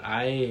is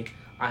I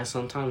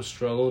sometimes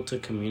struggle to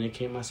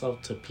communicate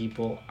myself to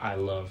people I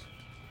love,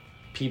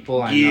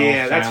 people I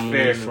know,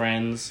 family,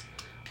 friends.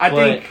 I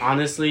think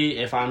honestly,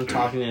 if I'm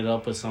talking it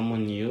up with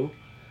someone new,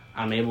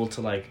 I'm able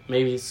to like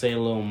maybe say a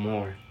little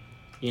more.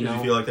 You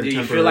know,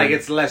 you feel like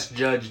it's less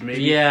judged,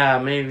 maybe. Yeah,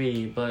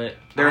 maybe, but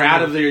they're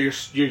out of your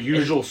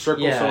usual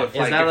circle. Yeah, so if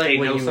is that like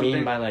what you something,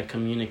 mean by like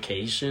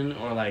communication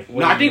or like?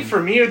 No, I think for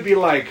me it would be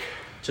like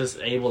just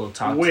able to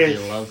talk to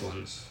your loved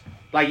ones.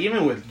 Like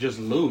even with just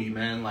Louis,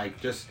 man, like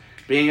just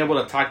being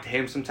able to talk to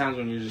him sometimes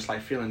when you're just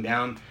like feeling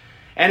down,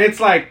 and it's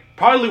like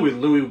probably with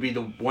Louis would be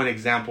the one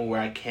example where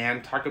I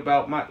can talk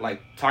about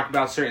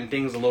certain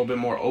things a little bit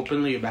more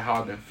openly about how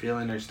I've been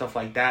feeling or stuff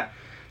like that.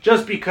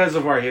 Just because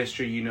of our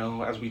history, you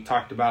know, as we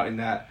talked about in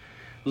that.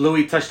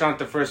 Louis touched on it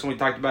the first one. We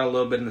talked about it a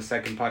little bit in the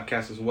second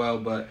podcast as well.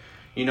 But,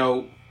 you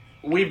know,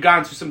 we've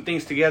gone through some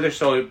things together,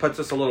 so it puts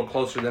us a little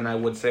closer than I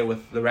would say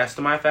with the rest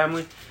of my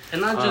family.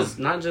 And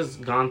not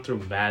just gone through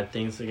bad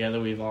things together.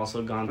 We've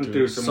also gone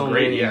through so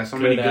many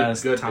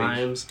good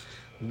times.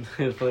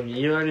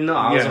 You already know.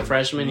 I was a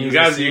freshman. You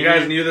guys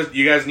knew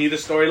the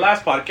story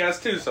last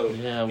podcast too. So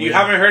if you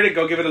haven't heard it,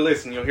 go give it a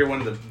listen. You'll hear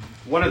one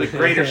of the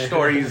greater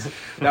stories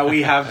that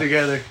we have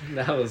together.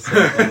 That was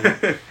so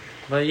funny.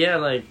 But yeah,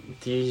 like,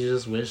 do you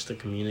just wish to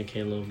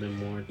communicate a little bit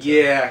more?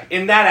 Yeah,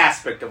 in that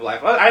aspect of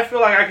life. I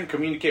feel like I can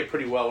communicate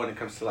pretty well when it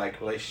comes to, like,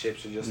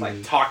 relationships and just,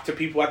 like, talk to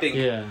people. I think...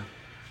 Yeah.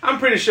 I'm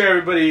pretty sure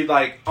everybody,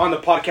 like, on the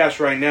podcast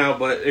right now,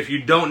 but if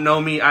you don't know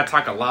me, I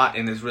talk a lot,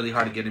 and it's really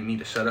hard to get me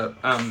to shut up.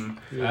 I'm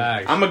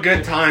a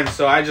good time,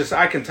 so I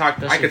can talk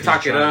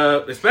it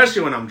up,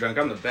 especially when I'm drunk.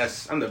 I'm the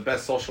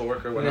best social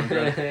worker when I'm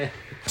drunk.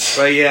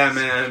 But yeah,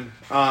 man.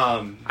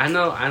 I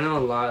know a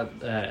lot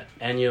that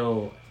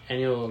Ennio,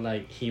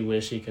 like, he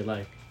wish he could,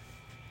 like...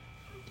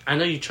 I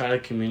know you try to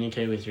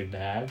communicate with your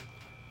dad.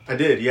 I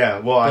did, yeah.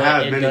 Well, I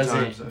have many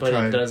times. But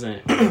it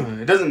doesn't.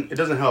 It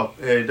doesn't help.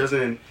 It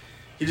doesn't...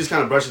 He just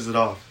kind of brushes it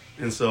off.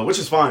 And so, which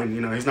is fine.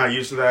 You know, he's not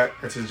used to that.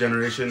 That's his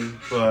generation.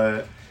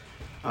 But,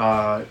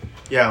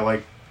 yeah,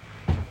 like,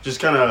 just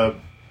kind of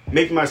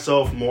making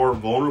myself more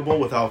vulnerable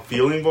without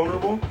feeling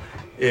vulnerable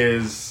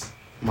is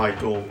my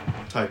goal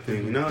type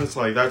thing. You know, it's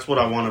like, that's what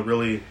I want to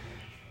really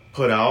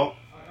put out.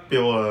 Be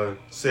able to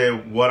say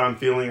what I'm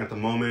feeling at the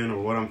moment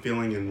or what I'm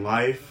feeling in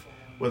life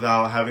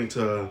without having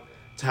to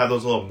have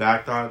those little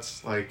back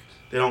thoughts. Like,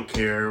 they don't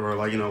care or,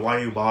 like, you know, why are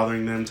you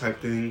bothering them type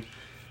thing.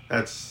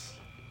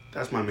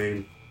 That's my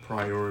main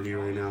priority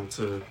right now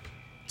to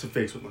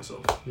fix with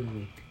myself.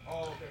 Mm-hmm.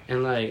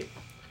 And, like,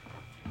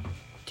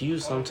 do you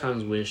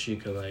sometimes wish you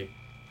could, like,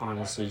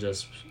 honestly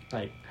just,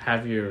 like,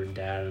 have your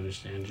dad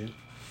understand you?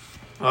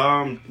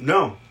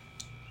 No,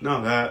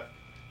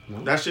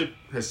 that ship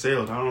has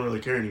sailed. I don't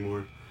really care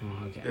anymore.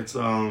 Oh, okay. It's,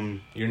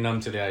 You're numb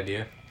to the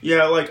idea?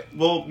 Yeah, like,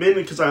 well,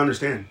 mainly because I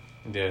understand.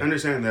 Yeah. I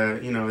understand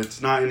that, you know,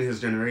 it's not in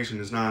his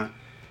generation. I'm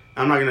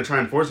not going to try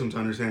and force him to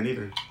understand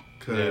either.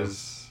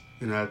 Because...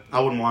 You know, I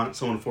wouldn't want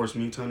someone to force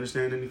me to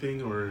understand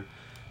anything, or,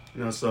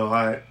 you know. So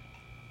I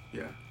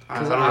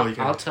don't really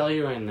care. I'll tell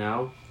you right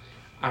now,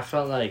 I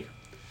felt like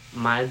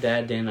my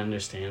dad didn't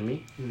understand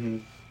me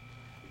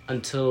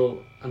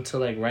until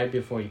like right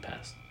before he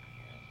passed.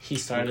 He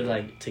started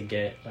like to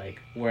get like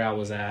where I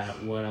was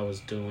at, what I was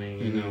doing,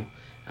 you know,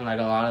 and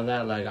like a lot of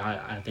that, like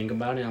I think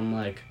about it, I'm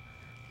like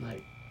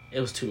it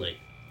was too late.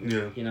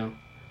 Yeah. You know,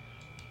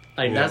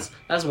 like that's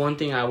one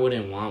thing I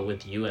wouldn't want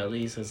with you at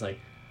least. Is like.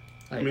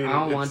 Like, I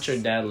don't want your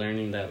dad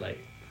learning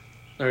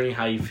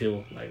how you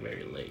feel, like,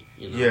 very late,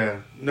 you know? Yeah.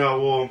 No,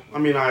 well, I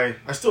mean, I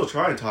still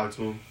try and talk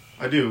to him.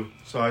 I do.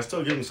 So I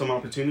still give him some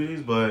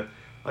opportunities, but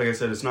like I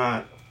said, it's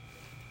not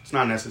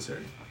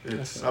necessary.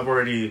 I've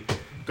already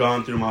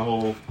gone through my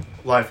whole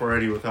life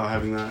already without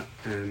having that,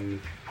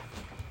 and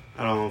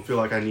I don't feel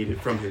like I need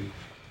it from him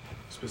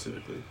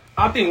specifically.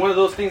 I think one of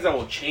those things that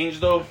will change,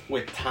 though,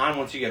 with time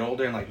once you get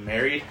older and, like,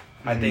 married,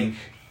 I think...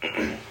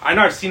 I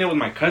know I've seen it with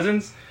my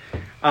cousins.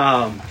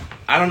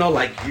 I don't know,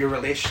 like, your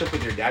relationship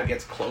with your dad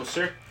gets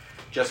closer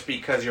just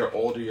because you're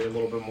older, you're a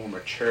little bit more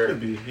mature.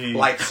 Could be.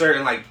 Like,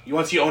 certain, like,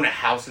 once you own a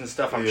house and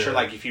stuff, I'm sure,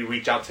 like, if you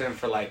reach out to him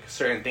for, like,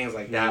 certain things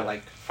like that,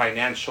 like,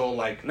 financial,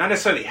 like, not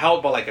necessarily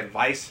help, but, like,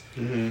 advice.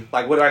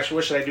 Like, what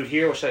should I do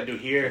here? What should I do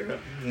here? Yeah.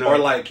 No. Or,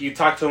 like, you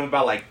talk to him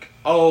about, like,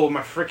 oh,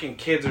 my freaking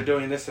kids are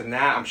doing this and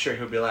that. I'm sure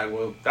he'll be like,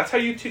 well, that's how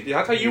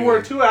you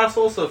were too,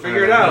 asshole, so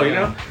figure it out, you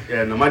know?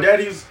 Yeah, no, my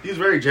dad, he's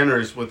very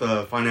generous with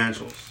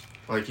financials.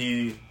 Like,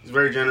 he's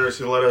very generous.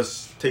 He'll let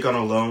us take on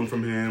a loan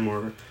from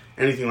him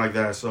anything like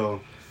that. So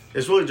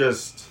it's really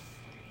just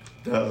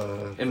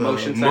the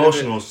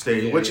emotional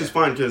state, which is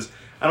fine because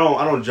I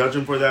don't judge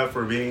him for that,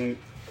 for being,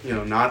 you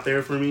know, not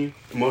there for me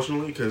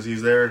emotionally, because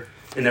he's there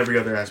in every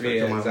other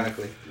aspect of my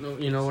life.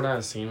 You know what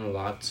I've seen a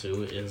lot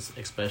too is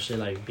especially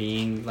like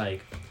being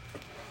like.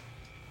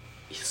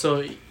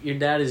 So your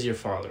dad is your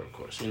father, of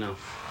course, you know,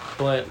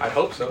 but I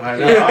hope so. I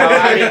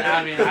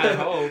mean, I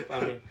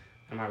hope.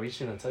 Am I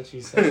reaching a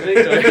touchy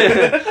subject?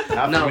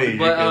 No, me,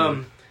 but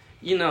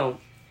you know,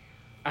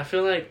 I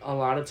feel like a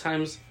lot of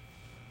times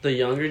the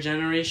younger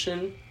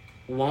generation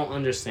won't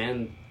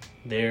understand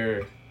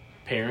their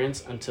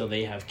parents until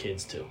they have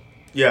kids too.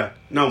 Yeah,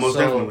 no, most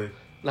definitely.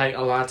 Like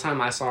a lot of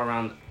time I saw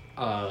around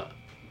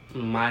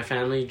my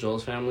family,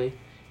 Joel's family,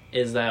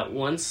 is that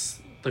once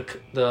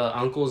the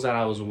uncles that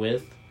I was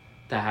with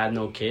that had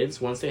no kids,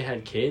 once they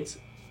had kids,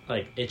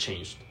 like it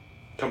changed.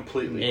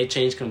 Completely. It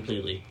changed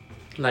completely.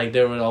 Like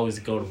they would always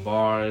go to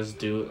bars,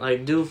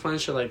 do fun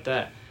shit like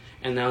that.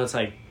 And now it's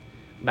like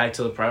back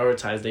to the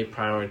prioritize. They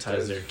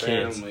prioritize their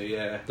kids.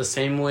 Yeah. The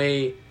same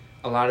way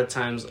a lot of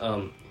times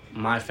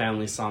my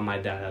family saw my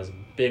dad as a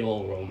big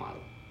old role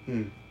model.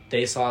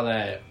 They saw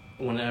that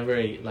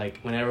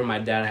whenever my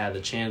dad had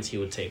the chance, he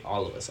would take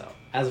all of us out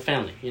as a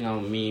family. You know,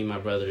 me, my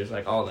brothers,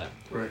 like all that.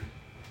 Right.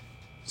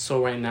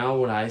 So right now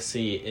what I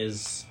see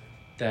is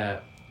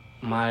that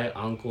my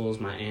uncles,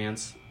 my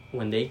aunts,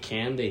 when they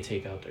can, they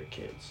take out their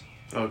kids.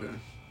 Okay.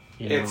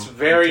 You know? It's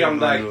very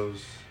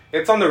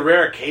it's on the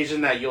rare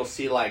occasion that you'll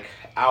see like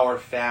our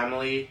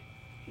family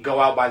go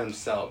out by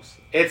themselves.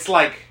 It's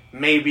like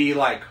maybe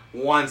like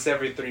once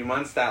every 3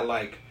 months that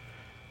like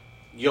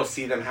you'll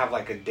see them have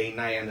like a date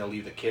night and they'll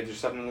leave the kids or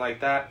something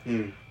like that.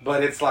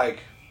 But it's like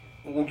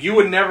you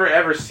would never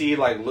ever see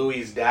like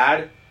Louis'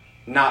 dad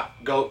not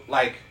go,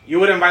 like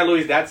you would invite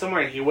Louis' dad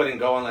somewhere and he wouldn't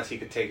go unless he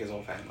could take his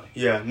whole family.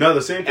 Yeah, no,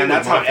 the same thing. And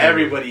that's with my how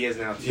family. everybody is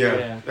now too.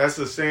 Yeah, that's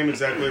the same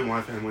exactly with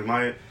my family.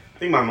 I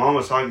think my mom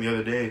was talking the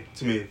other day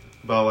to me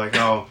about like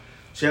how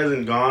she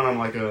hasn't gone on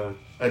like a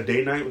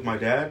date night with my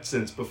dad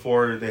since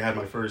before they had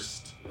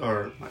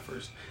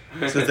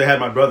since they had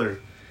my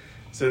brother.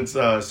 So it's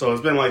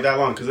been like that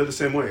long because they're the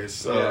same way.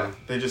 It's,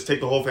 they just take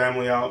the whole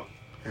family out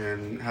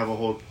and have a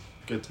whole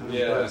good time.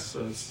 Yeah.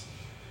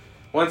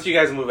 Once you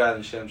guys move out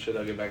and shit, I'm sure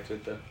they'll get back to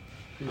it though.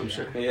 I'm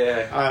sure.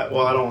 Yeah. I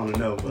don't want to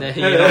know, but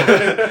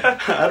Yeah.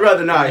 I'd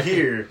rather not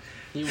hear.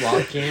 You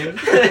walk in.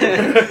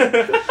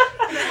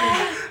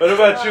 What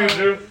about you,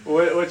 Drew?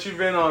 What you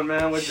been on,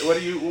 man?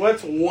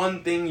 What's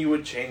one thing you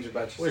would change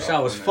about yourself? Wish I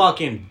was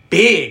fucking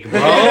big,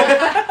 bro.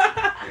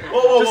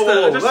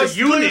 Whoa. Just Let's a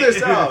unit. clear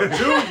this out.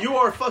 Drew, you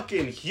are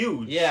fucking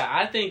huge. Yeah,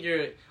 I think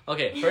you're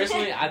okay.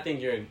 Personally, I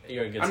think you're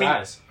a good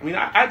size.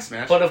 I'd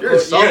smash. But of You're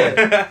course, solid.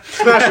 yeah.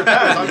 Smash your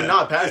pass. I'm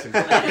not passing.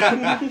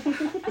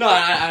 No,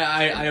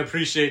 I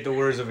appreciate the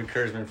words of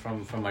encouragement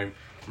from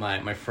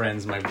my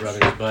friends, my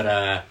brothers,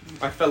 but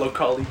my fellow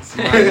colleagues,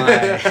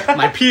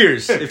 my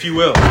peers, if you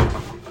will.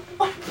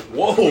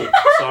 Whoa,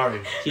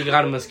 sorry. He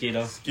got a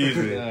mosquito. Excuse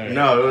me. Right.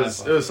 No, it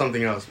was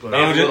something else. But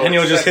And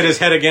he'll just hit his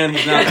head again.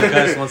 He's not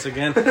concussed once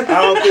again.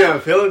 I don't think I'm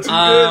feeling too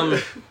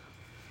good.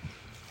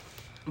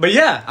 But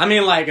yeah, I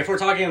mean, like, if we're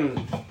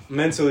talking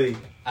mentally,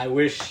 I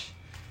wish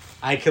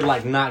I could,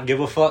 like, not give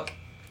a fuck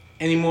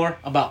anymore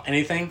about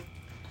anything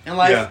in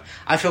life. Yeah.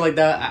 I feel like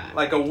that.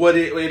 like a what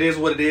it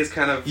is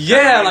kind of.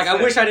 Yeah, like, I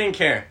wish I didn't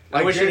care.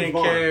 Like I wish James I didn't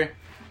Bond. care.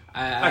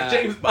 Like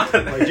James Bond.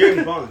 Like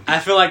James Bond. I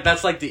feel like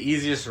that's, like, the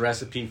easiest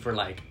recipe for,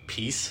 like,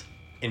 peace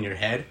in your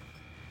head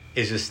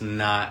is just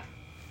not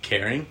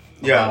caring.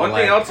 Yeah. One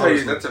thing I'll tell you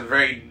is honestly. that's a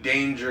very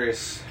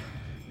dangerous.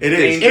 It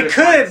is. It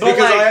could, but because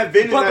like, I have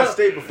been in but, that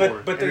state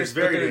before. But and it's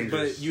very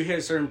dangerous. But you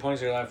hit certain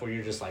points in your life where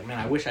you're just like, man,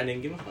 I wish I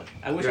didn't give a fuck.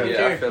 I wish I Yeah,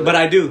 didn't I care, feel but it.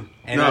 I do,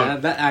 and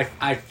No.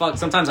 I fuck.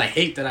 Sometimes I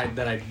hate that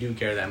I do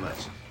care that much.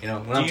 You know,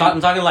 when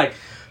I'm talking like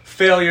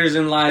failures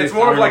in life, It's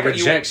more of like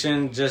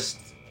rejection, just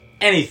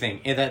anything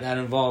that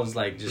involves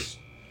like just.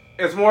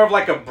 It's more of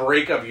like a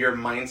break of your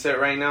mindset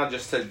right now,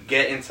 just to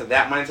get into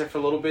that mindset for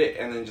a little bit,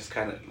 and then just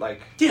kind of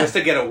like just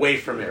to get away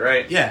from it,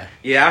 right? Yeah.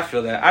 Yeah, I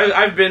feel that.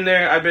 I've been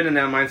there. I've been in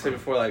that mindset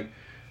before. Like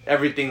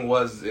everything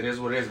it is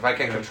what it is. If I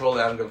can't control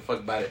it, I don't give a fuck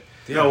about it.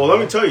 Yeah, well, let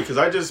me tell you, because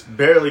I just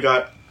barely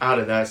got out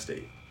of that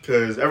state.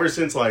 Because ever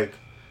since, like,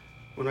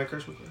 when I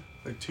crashed my car?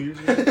 Like 2 years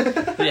ago?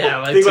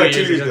 Yeah, I think like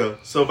 2 years ago.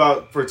 So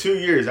for 2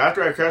 years,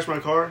 after I crashed my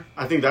car,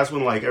 I think that's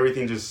when, like,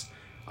 everything just,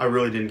 I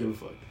really didn't give a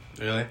fuck.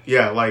 Really?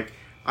 Yeah, like,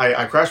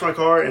 I crashed my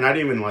car, and I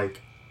didn't even, like,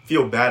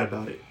 feel bad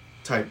about it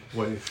type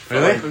way.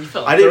 Really? Like,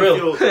 I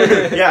didn't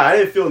feel, yeah, I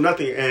didn't feel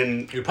nothing.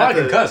 And You're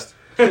probably concussed.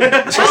 No,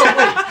 at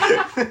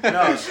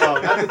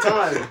the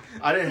time,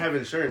 I didn't have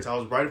insurance. I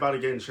was right about to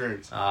get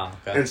insurance. Ah,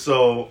 okay. And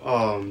so,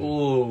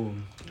 Ooh,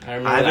 I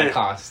remember that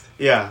cost.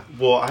 yeah,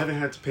 well, I haven't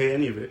had to pay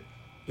any of it,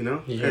 you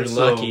know? You're and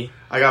lucky. So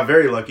I got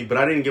very lucky, but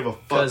I didn't give a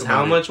fuck. Because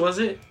how much was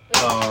it?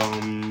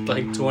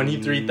 Like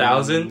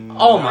 23,000.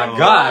 Oh my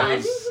God. It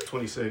was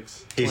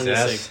 26. He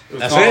says. 26.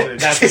 That's all- it.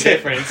 That's the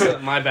difference.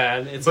 My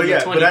bad. It's But in yeah,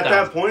 the but at 20,000.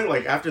 that point,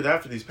 like after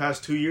that, for these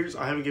past 2 years,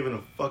 I haven't given a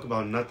fuck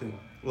about nothing.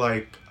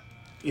 Like,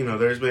 you know,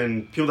 there's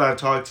been people that I've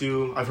talked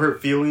to, I've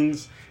hurt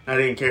feelings, and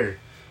I didn't care.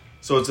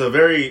 So it's a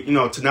very, you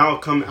know, to now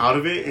come out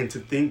of it and to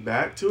think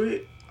back to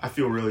it, I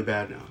feel really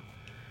bad now.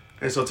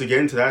 And so to get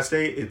into that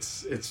state,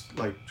 it's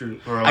like,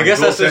 I guess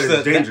that's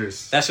just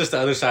dangerous. That's just the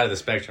other side of the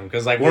spectrum.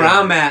 Because like where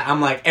I'm at, I'm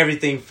like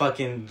everything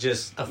fucking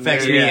just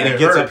affects me and it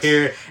gets up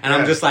here, and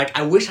I'm just like,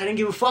 I wish I didn't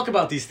give a fuck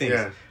about these things.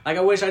 Yeah. Like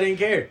I wish I didn't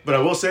care. But I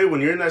will say,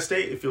 when you're in that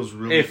state, it feels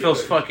really. It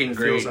feels fucking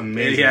great. It feels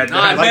amazing. Yeah, no,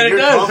 I bet it does.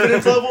 Your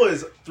confidence level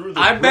is through the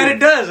I roof. bet it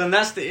does, and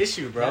that's the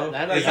issue, bro.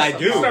 I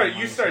do.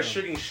 You start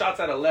shooting shots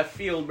out of left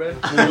field, bro.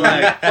 You're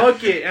like,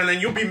 fuck it, and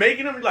then you'll be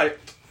making them like,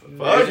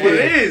 fuck what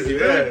it is,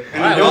 yeah.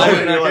 And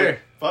you're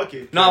like, fuck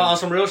it. No, on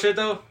some real shit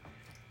though,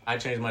 I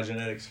changed my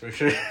genetics for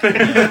sure.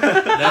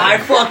 I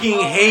fucking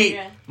hate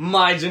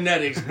my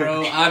genetics,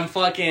 bro. I'm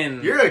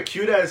fucking. You're a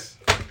cute ass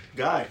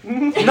guy.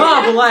 No,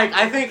 but like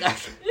I think,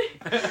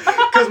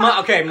 because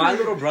my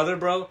little brother,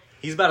 bro,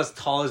 he's about as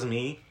tall as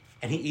me,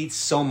 and he eats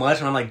so much,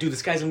 and I'm like, dude,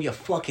 this guy's gonna be a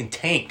fucking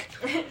tank.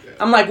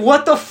 I'm like,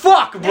 what the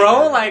fuck,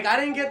 bro? Like I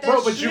didn't get that.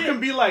 Bro, but shit. you can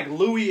be like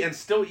Louis and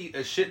still eat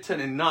a shit ton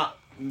and not.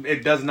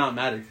 It does not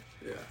matter.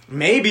 Yeah.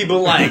 Maybe, but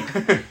like.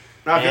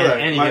 I feel that.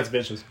 And he gets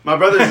bitches. My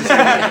brother's the same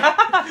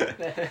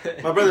way.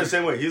 My brother's the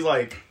same way.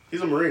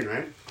 He's a Marine,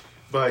 right?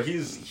 But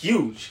he's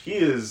huge. He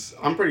is,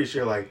 I'm pretty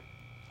sure, like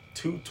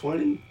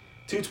 220,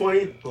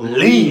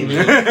 lean.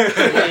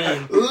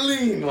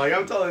 Lean. Like,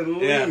 I'm telling you,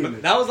 lean. Yeah,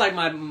 but that was like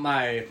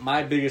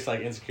my biggest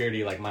like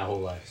insecurity like my whole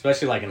life,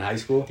 especially like in high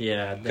school.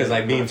 Yeah, because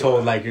like being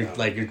told like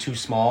you're too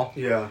small.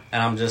 Yeah,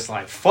 and I'm just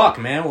like, fuck,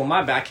 man. Well,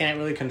 my back can't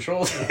really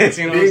control this.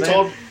 You know being what I'm saying?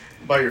 told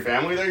by your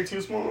family that you're too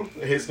small,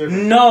 it hits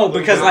different. No,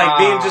 because like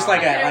being just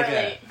like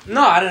a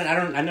no,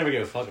 I never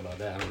give a fuck about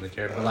that. I don't really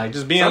care. But like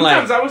just being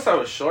sometimes I wish I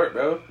was short,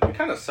 bro. It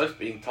kind of sucks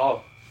being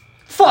tall.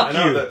 Fuck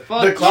you. The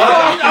clouds. The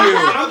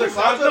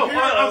clouds up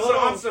here.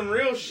 On some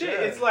real shit.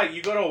 Yeah. It's like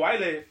you go to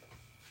Wiley.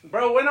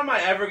 Bro, when am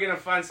I ever going to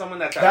find someone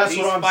that's at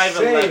least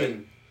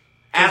 5'11"?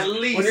 At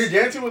least. When you're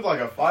dancing with like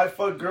a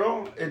 5-foot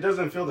girl, it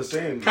doesn't feel the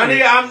same.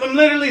 I'm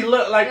literally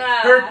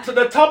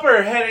the top of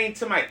her head ain't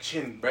to my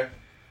chin, bro.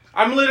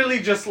 I'm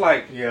literally just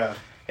like, yeah,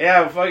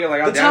 fuck it,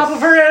 like the top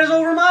of her head is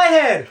over my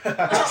head. No,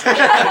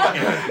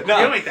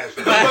 you ain't that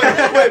shit.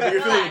 Wait, but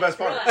you're feeling the best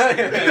part.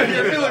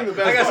 You're feeling the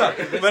best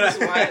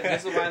part.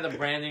 This is why the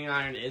branding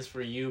iron is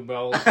for you,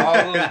 bro.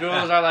 All those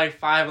girls are like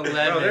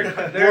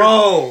 5'11".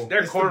 Bro,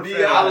 they're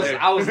cornfed.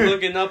 I was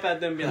looking up at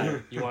them, be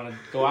like, "You want to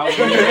go out with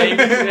me,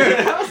 baby?"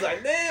 I was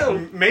like,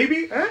 "Damn,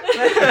 maybe."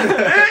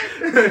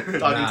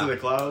 Talking to the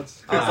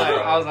clouds.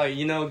 I was like,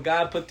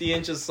 God put the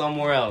inches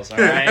somewhere else. All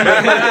right.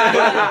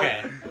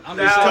 Okay.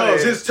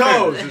 His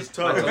toes.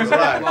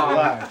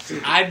 Relax.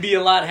 I'd be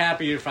a lot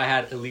happier if I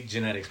had elite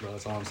genetics, bro.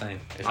 That's all I'm saying.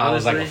 If I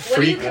was like a freak.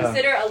 What do you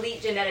consider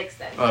elite genetics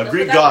then?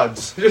 Greek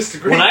gods.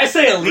 When I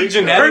say elite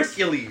genetics,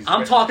 Hercules,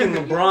 I'm talking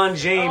LeBron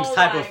James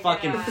type of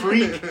fucking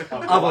freak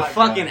of a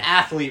fucking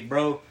athlete,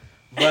 bro.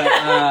 But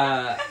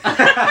oh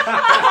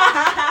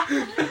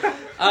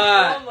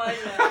my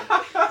god.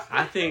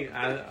 I think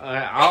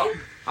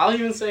I'll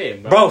even say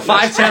it, bro.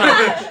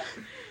 5'10".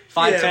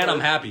 5'10",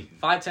 I'm happy.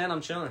 5'10",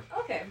 I'm chilling.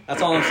 Okay.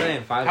 That's all I'm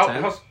saying.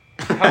 5'10".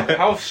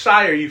 How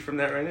shy are you from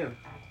that right now?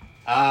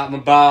 I'm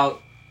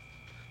about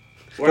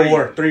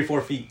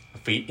 3-4 feet.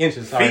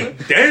 Inches, sorry.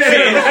 Feet?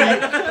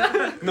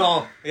 Damn!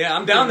 No, yeah,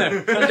 I'm down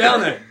there.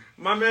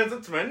 My man's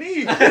up to my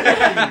knee.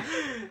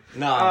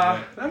 No,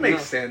 that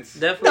makes sense.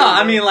 Definitely. No,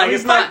 I mean, like,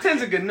 it's not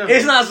 5'10's a good number.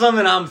 It's not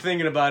something I'm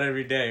thinking about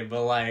every day,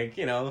 but like,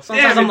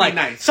 sometimes I'm like,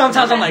 nice.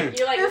 Sometimes I'm like,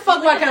 you're like, the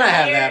fuck, why can't I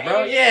have that,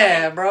 bro?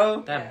 Yeah,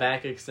 bro. That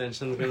back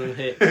extension's gonna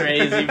hit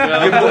crazy,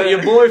 bro.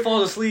 Your boy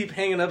falls asleep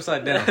hanging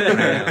upside down.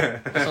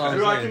 That's all I'm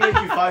Dude, I can make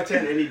you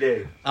 5'10" any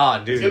day. Oh,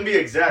 dude. It's gonna be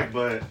exact,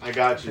 but I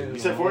got you. You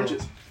said 4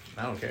 inches?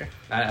 I don't care.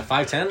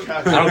 5'10"?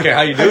 I don't care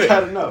how you do it. I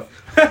got enough.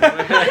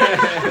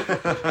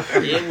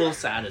 It will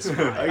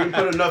satisfy. I can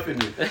put enough in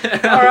you.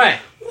 All right,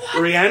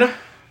 Rihanna,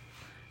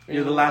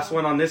 you're the last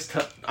one on this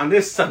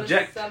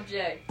subject.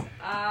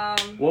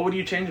 What would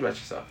you change about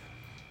yourself?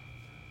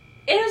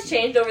 It has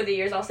changed over the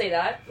years. I'll say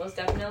that most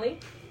definitely.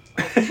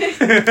 But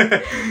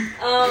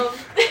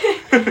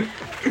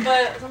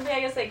something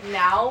I guess like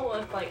now,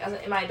 with like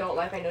in my adult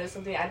life, I noticed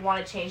something I'd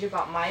want to change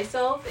about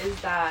myself is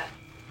that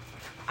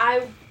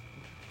I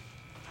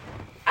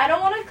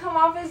don't want to come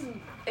off as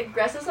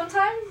aggressive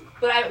sometimes,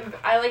 but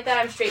I like that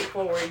I'm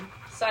straightforward.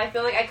 So I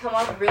feel like I come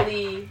off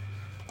really.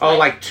 Oh,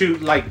 too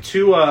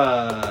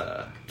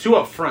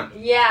upfront.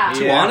 Yeah.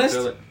 Too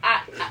honest?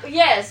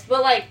 Yes,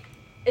 but like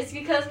it's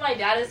because my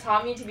dad has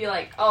taught me to be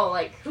like, oh,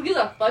 like who gives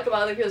a fuck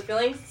about other people's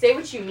feelings? Say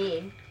what you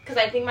mean. Because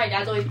I think my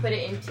dad's always put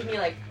it into me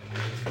like,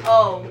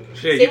 oh,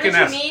 say what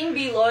you mean,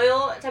 be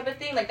loyal type of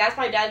thing. Like that's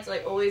my dad's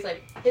like always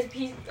like his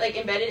piece like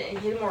embedded in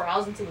his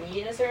morals into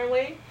me in a certain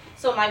way.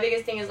 So my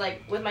biggest thing is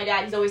like with my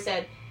dad, he's always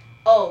said,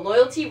 oh,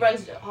 loyalty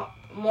runs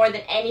more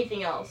than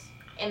anything else.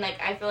 And like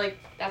I feel like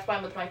that's why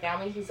I'm with my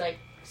family. He's like,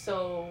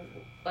 so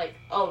like,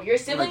 oh, your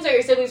siblings are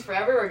your siblings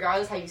forever,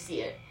 regardless how you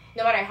see it.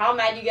 No matter how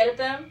mad you get at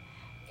them,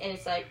 and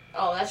it's like,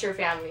 oh, that's your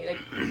family. Like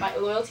my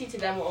loyalty to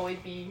them will always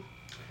be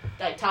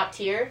like top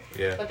tier.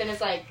 Yeah. But then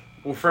it's like,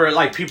 well, for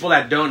like people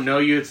that don't know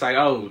you, it's like,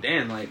 oh,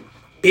 damn, like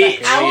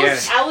bitch.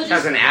 I was just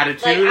has an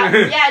attitude.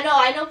 Like, I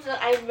know.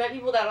 I've met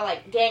people that are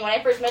like, dang. When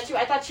I first met you,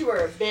 I thought you were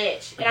a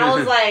bitch, and I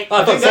was like,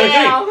 I thought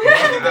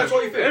damn. That's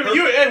what you think.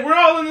 And we're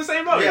all in the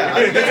same boat. Yeah,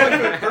 I think that's why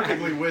you fit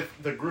perfectly with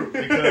the group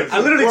because I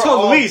literally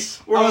told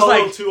Luis, we're I was all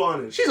like, too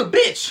honest. she's a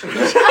bitch.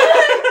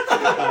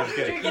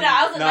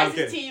 I was the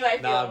nicest to you. I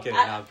feel. No, I'm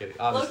kidding.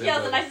 Loki, I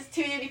was the nicest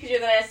to you because you're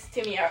the nicest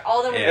to me. All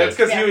of them. Yeah. It's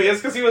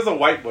because he was a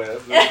white boy.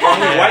 That's the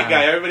only white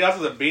guy. Everybody else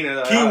was a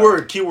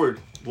beaner. Keyword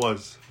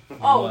was.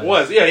 Oh,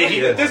 was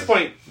at this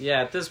point.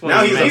 Yeah, at this point.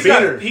 Now he's a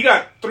beaner. He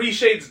got 3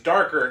 shades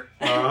darker.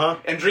 Uh-huh.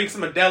 And drinks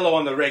Modelo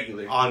on the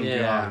regular.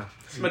 Yeah.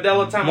 It's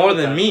Modelo time. More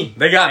than me.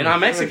 They got me. And I'm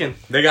Mexican.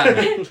 They got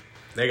me.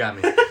 They got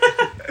me.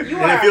 You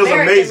And are it feels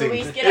American, amazing.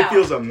 Luis. Get It out.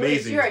 feels Luis,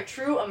 amazing. you're a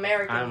true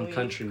American. I'm Luis.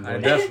 country boy. I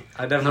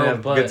definitely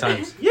have good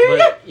times.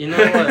 But you know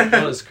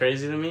what was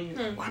crazy to me?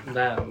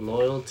 That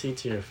loyalty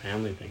to your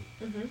family thing.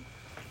 Mm-hmm.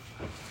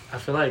 I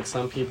feel like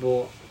some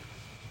people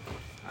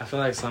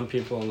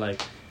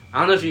like, I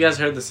don't know if you guys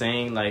heard the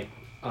saying like,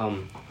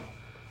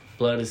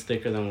 blood is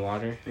thicker than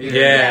water.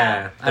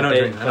 Yeah. I know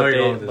where you're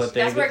going with this.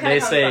 That's where it kinda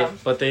comes from.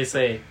 But they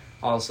say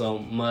also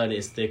mud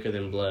is thicker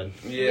than blood.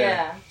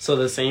 Yeah. So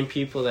the same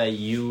people that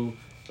you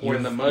were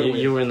in the mud with.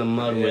 You were in the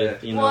mud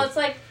with, you know. Well, it's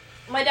like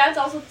my dad's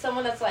also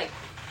someone that's like,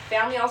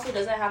 family also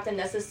doesn't have to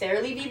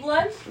necessarily be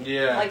blood.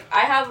 Yeah. Like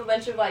I have a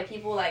bunch of like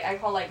people like I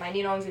call like my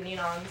ninongs and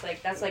ninongs.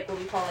 Like that's like what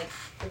we call like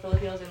the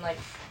Filipinos, and like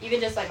even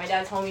just like my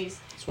dad's homies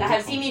that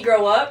have seen me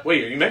grow up.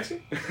 Wait, are you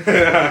Mexican?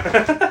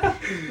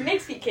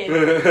 Mixed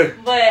kid.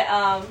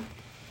 But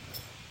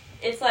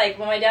it's like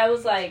when my dad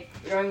was like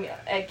growing,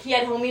 like he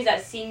had homies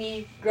that see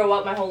me grow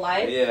up my whole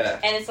life. Yeah.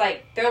 And it's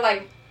like they're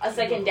like a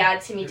second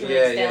dad to me to an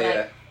extent.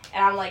 Like,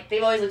 and I'm like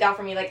they've always looked out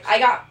for me. Like I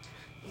got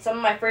some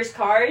of my first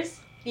cars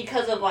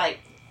because of like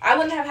I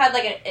wouldn't have had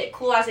like a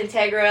cool ass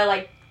Integra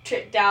like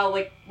tripped out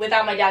like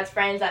without my dad's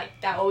friends that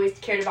always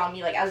cared about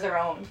me like as their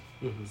own.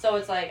 Mm-hmm. So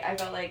it's like I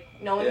felt like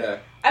no one. Yeah.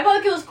 I felt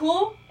like it was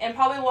cool, and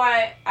probably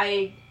why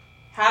I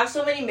have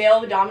so many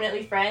male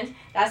dominantly friends.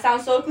 That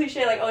sounds so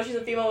cliche, like oh she's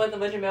a female with a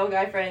bunch of male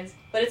guy friends.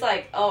 But it's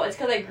like oh it's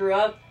because I grew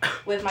up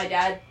with my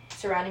dad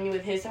surrounding me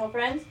with his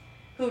friends,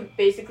 who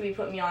basically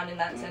put me on in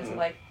that sense of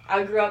like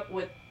I grew up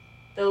with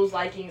those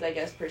likings I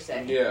guess per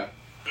se. Yeah,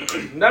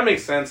 that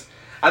makes sense.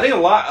 I think a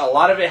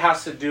lot of it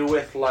has to do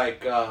with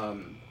like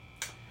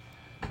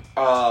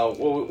what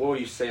would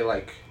you say,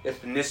 like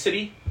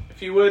ethnicity,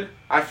 if you would.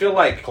 I feel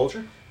like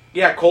Culture?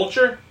 Yeah,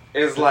 culture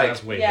is like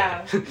That's way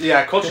Yeah. better.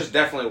 yeah, culture's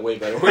definitely a way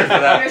better word for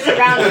that. Your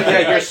surroundings. Yeah,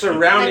 your like,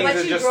 surroundings like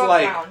what are you just grew up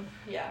like around.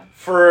 Yeah.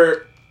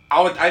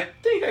 I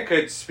think I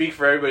could speak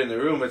for everybody in the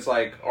room. It's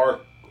like our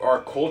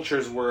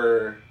cultures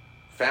were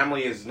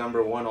family is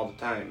number one all the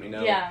time, you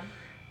know? Yeah.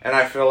 And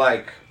I feel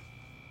like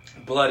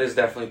blood is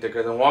definitely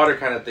thicker than water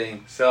kind of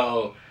thing.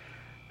 So,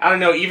 I don't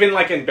know, even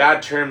like in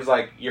bad terms,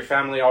 like your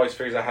family always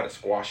figures out how to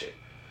squash it.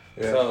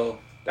 Yeah. So,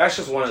 that's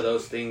just one of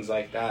those things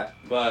like that.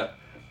 But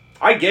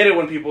I get it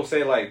when people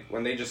say like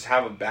when they just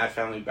have a bad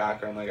family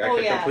background. Like I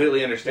can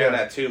completely understand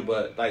that too.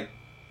 But like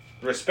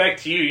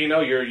respect to you, you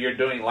know, you're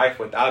doing life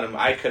without him.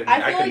 I could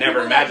like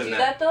never imagine do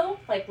that though.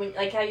 Like when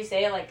like how you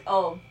say it, like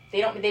oh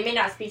they may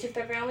not speak to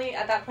their family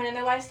at that point in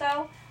their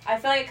lifestyle. I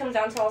feel like it comes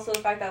down to also the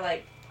fact that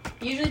like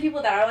usually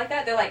people that are like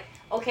that, they're like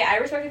okay, I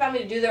respect your family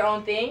to do their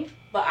own thing,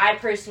 but I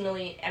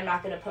personally am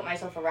not gonna put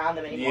myself around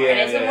them anymore. Yeah,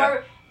 and it's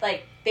more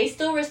like they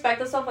still respect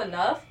themselves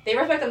enough. They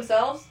respect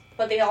themselves.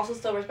 But they also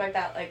still respect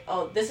that, like,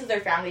 oh, this is their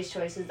family's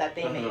choices that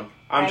they make.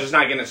 I'm just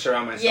not going to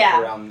surround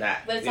myself around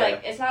that. But it's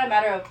like, it's not a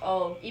matter of,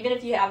 oh, even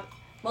if you have,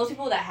 most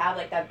people that have,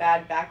 like, that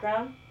bad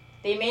background,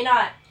 they may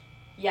not,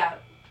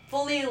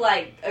 fully,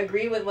 like,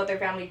 agree with what their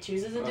family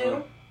chooses to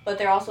do, but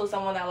they're also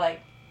someone that, like,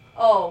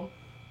 oh,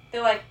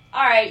 they're like,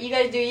 all right, you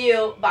guys do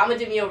you, but I'm going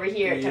to do me over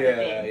here type of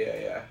thing.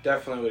 Yeah.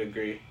 Definitely would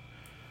agree.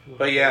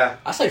 But yeah.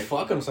 I say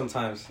fuck them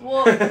sometimes.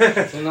 Well,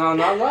 no,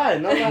 not right.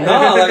 No,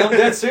 like I'm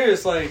dead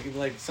serious. Like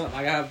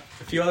I have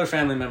a few other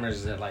family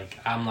members that like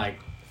I'm like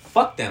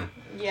fuck them.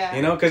 Yeah.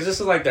 You know, because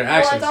this is like their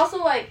actions. Well, it's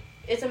also like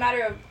it's a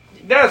matter of.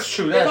 That's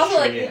true. There's also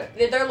like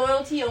their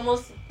loyalty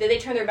almost. Did they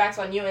turn their backs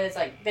on you? And it's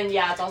like then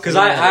it's also because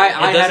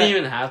it doesn't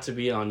even have to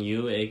be on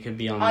you. It could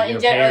be on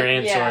your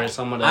parents or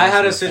someone else. I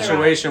had a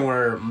situation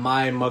where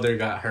my mother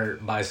got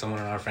hurt by someone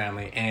in our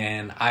family,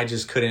 and I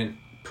just couldn't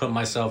put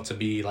myself to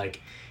be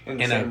like.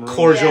 In a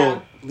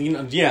cordial,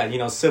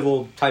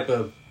 civil type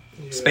of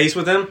space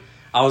with them.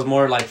 I was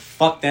more like,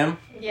 fuck them.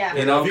 Yeah.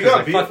 You know, if you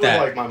got beef with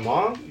like my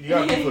mom, you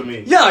got beef with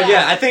me.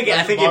 Yeah. I think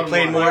it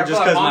played more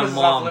just because my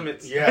mom.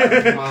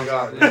 Yeah, my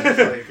God.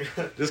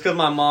 Just because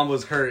my mom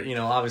was hurt, you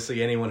know,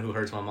 obviously anyone who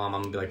hurts my mom,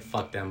 I'm gonna be like,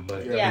 fuck them.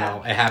 But you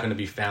know, it happened to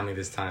be family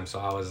this time, so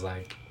I was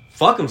like,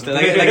 fuck them. Still,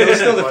 like it was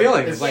still the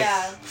feeling. It's like,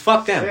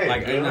 fuck them. Same,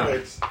 like you know,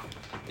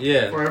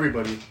 for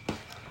everybody.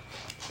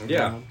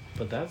 Yeah,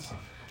 but that's.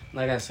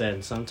 Like I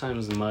said,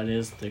 sometimes mud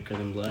is thicker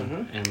than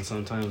blood, and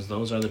sometimes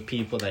those are the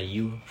people that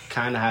you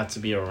kind of have to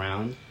be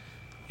around.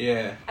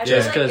 Yeah.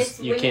 Just because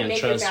you can't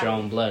trust your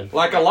own blood.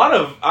 Like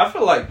I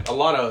feel like a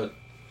lot of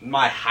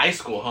my high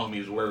school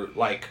homies were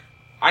like,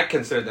 I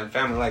consider them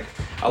family. Like,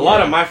 A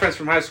lot of my friends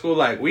from high school,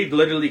 like, we'd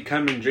literally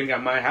come and drink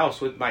at my house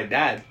with my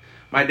dad.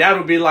 My dad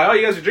would be like, "Oh,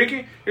 you guys are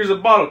drinking? Here's a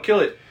bottle, kill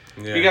it.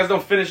 Yeah. If you guys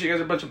don't finish, you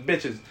guys are a bunch of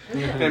bitches."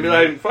 And I'd be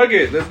like, "Fuck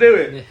it, let's do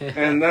it."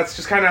 And that's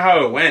just kind of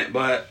how it went.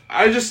 But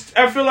I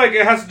feel like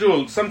it has to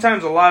do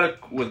sometimes a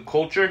lot with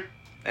culture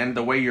and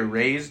the way you're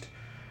raised.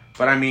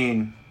 But I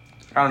mean,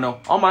 I don't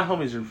know. All my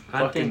homies are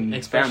fucking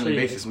family,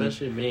 basically.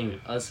 Especially being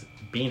us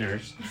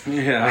beaners.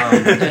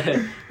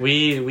 Yeah.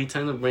 We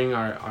tend to bring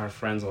our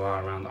friends a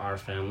lot around our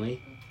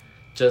family,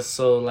 just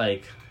so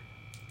like,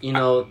 you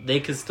know, they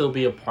could still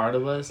be a part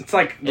of us. It's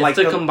like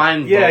to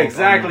combine. Yeah, both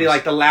exactly. almost.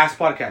 Like the last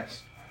podcast,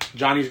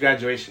 Johnny's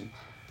graduation.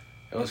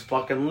 It was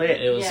fucking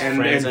lit. It was and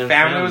friends and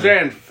family was there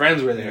and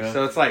friends were there. Yeah.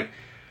 So it's like,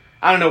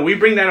 I don't know. We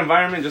bring that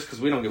environment just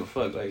because we don't give a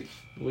fuck. Like,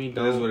 We it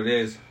don't. is what it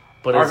is.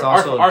 But it's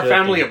also our a good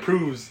family thing.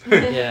 approves.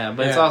 Yeah,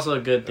 but it's also a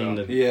good thing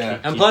to. Yeah.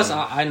 And plus,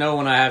 I know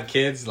when I have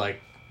kids,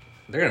 like,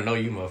 they're gonna know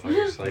you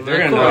motherfuckers. Like,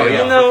 they're Of gonna know course. you.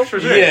 You know, for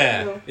sure.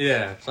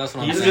 Yeah. So that's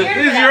what I'm He's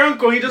saying. He's your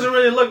uncle. He doesn't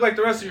really look like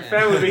the rest of your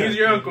family, but he's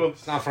your uncle.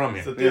 It's not from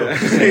It's the here. deal.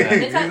 Yeah.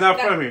 It's He's not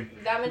from here.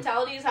 That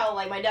mentality is how,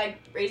 like, my dad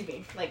raised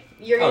me. Like,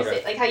 you're gonna Okay.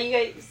 say, like, how you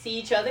guys see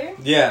each other.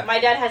 Yeah. My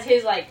dad has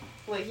his, like,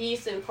 what he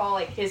used to call,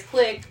 like, his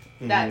clique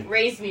that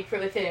raised me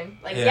with him.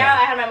 Like, yeah,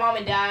 I had my mom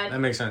and dad That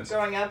makes sense.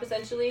 growing up,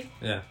 essentially.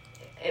 Yeah.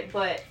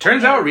 But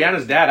Turns out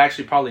Rihanna's dad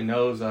actually probably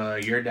knows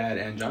your dad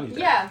and Johnny's dad.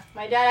 yeah,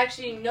 my dad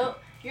actually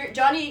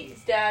Johnny's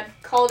dad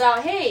called out,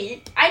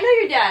 "Hey, I know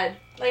your dad.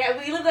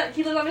 Like, he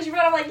lives on Mission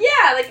Road." I'm like,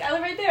 "Yeah, like, I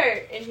live right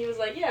there." And he was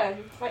like, "Yeah."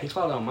 He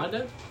called out my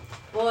dad.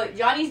 Well,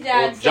 Johnny's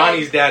dad.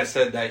 Johnny's dad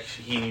said that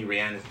he knew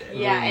Rihanna's dad.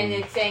 Yeah, and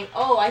it's saying,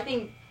 "Oh, I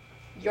think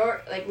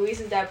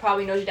Luis's dad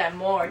probably knows your dad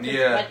more."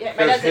 Yeah, my because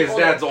dad's, his like,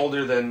 dad's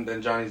older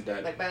than Johnny's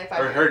dad. Like, by like 5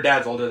 Or years. her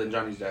dad's older than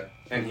Johnny's dad.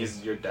 And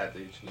he's your dad's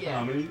age. Yeah.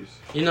 How many years?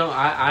 You know,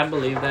 I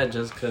believe that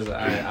just because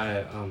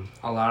I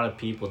a lot of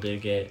people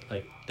did get,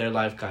 like, their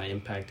life got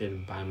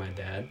impacted by my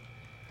dad.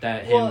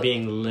 That him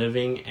being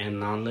living and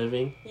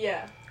non-living.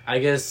 Yeah. I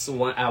guess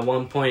at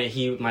one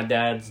point my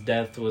dad's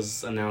death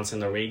was announced on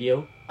the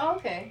radio. Oh,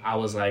 okay. I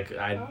was like,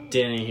 I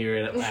didn't hear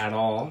it at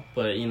all,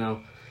 but you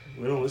know.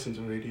 We don't listen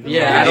to radio.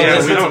 Yeah, I don't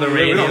listen to the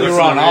radio. We were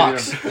on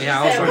Ox.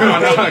 Yeah, I was Said on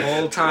what? Ox the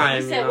whole time.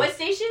 You You said know? what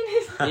station?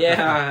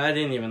 Yeah, I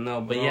didn't even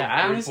know, but Well, yeah,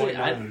 I honestly,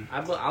 3.9.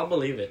 I'll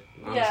believe it.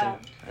 Honestly. Yeah. It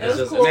It's was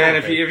just- cool. Man,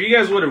 if you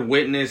guys would have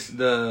witnessed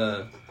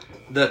the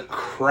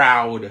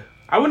crowd,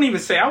 I wouldn't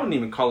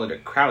even call it a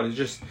crowd. It's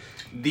just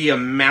the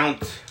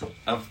amount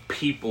of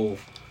people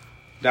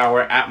that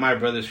were at my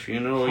brother's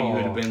funeral. You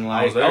would have been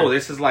I was like, there. "Oh,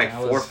 this is like I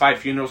 4 or was- 5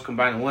 funerals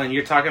combined in one."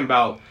 You're talking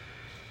about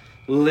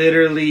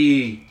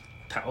literally.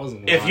 That was a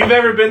If lot you've of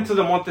ever been people.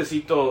 to the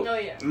Montecito Oh,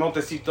 yeah.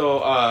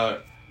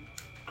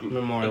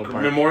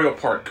 Memorial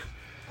Park,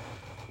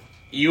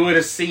 you would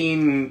have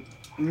seen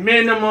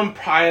minimum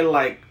probably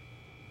like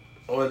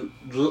on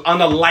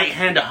the light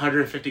hand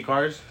 150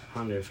 cars.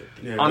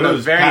 150. Yeah, On it the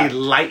was very packed.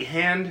 light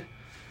hand,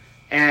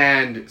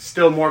 and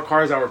still more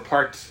cars that were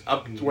parked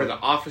up to where the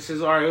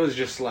offices are. It was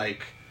just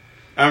like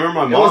I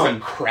remember my it was a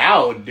mom.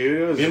 crowd,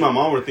 dude. It was, Me and my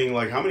mom were thinking,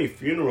 like, how many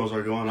funerals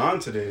are going on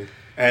today?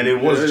 And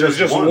it was just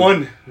just one.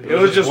 one. It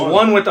was just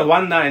one with the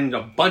Wanda and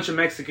a bunch of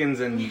Mexicans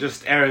and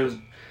just it was,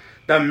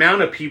 the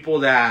amount of people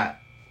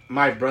that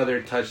my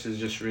brother touched is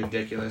just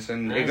ridiculous,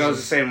 and it goes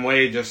the same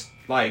way. Just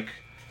like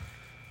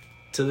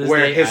To this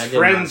where day, his I did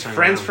not turn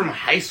friends around. from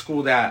high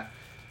school that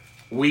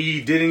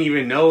we didn't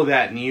even know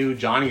that knew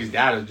Johnny's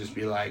dad would just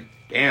be like,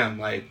 "Damn,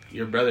 like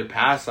your brother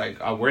passed, like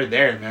we're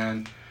there,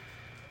 man."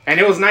 And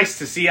it was nice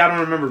to see. I don't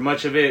remember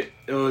much of it.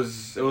 It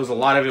was a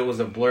lot of it was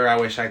a blur. I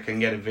wish I can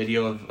get a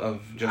video of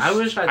just. I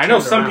wish I know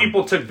turned some around.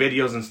 people took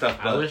videos and stuff.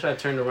 But I wish I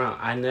turned around.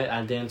 I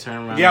didn't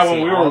turn around. yeah, to when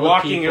see we all were the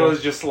walking, it people.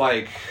 was just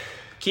like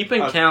Keep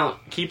in count.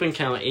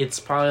 It's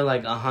probably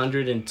like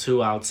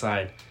 102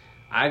 outside.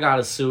 I got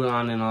a suit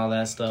on and all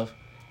that stuff,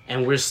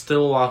 and we're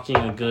still walking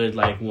a good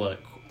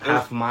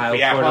half mile,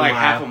 yeah, quarter probably like mile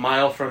half a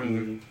mile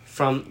from.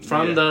 from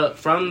Yeah.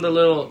 the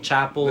little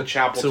chapel, The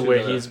chapel to to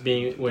where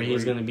the-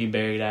 he's gonna be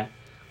buried at.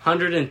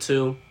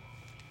 102.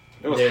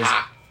 It was There's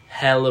hot.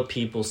 hella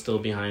people still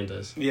behind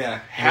us. Yeah,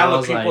 And I hella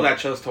was people like- that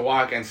chose to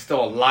walk, and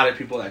still a lot of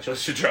people that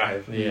chose to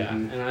drive. Yeah,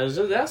 and I was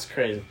just, that's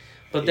crazy.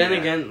 But then Yeah.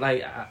 again,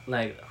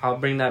 like I'll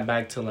bring that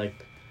back to like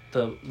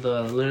the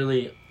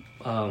literally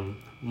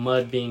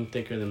mud being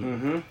thicker than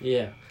Mm-hmm.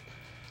 yeah.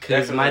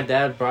 Because Definitely. my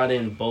dad brought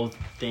in both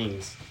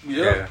things,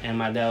 Yeah. and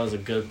my dad was a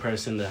good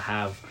person to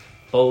have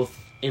both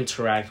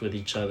interact with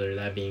each other.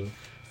 That being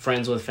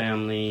friends with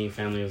family,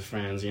 family with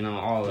friends,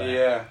 all that.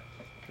 Yeah.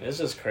 It's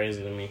just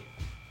crazy to me.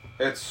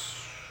 It's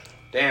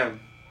damn.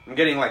 I'm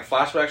getting like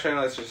flashbacks right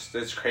now.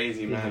 It's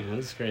crazy, man. Yeah,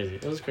 it's crazy.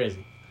 It was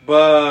crazy.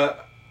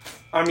 But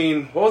I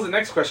mean, what was the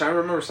next question? I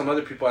remember some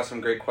other people asked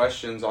some great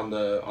questions on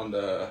the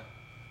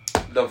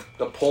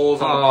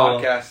polls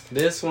on the podcast.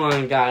 This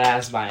one got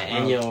asked by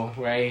Ennio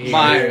right here.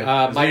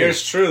 By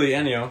yours truly,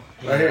 Ennio,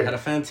 Right here. had a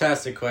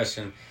fantastic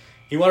question.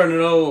 He wanted to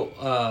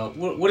know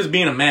what is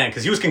being a man,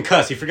 because he was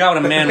concussed. He forgot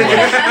what a man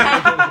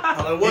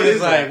was. What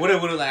is like, that? what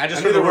like? I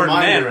just heard the word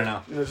man right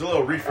now. There's a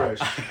little refresh.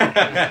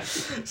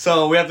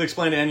 So we have to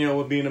explain to Ennio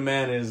what being a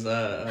man is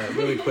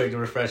really quick to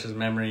refresh his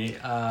memory.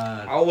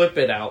 I'll whip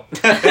it out.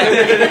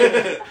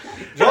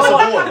 Joel,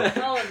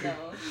 Oh no.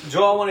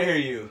 Joel, I want to hear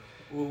you.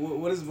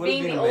 What is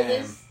Being being the a man?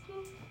 oldest.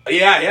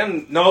 Yeah,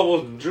 and no,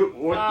 well, Drew,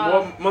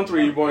 what month were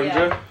you born,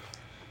 yeah. Drew?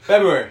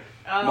 February.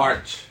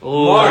 March.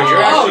 Ooh. March.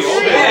 You're actually Oh,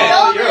 older.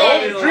 shit. You're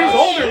older. Drew's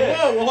older. Shit.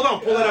 Whoa, well, hold on,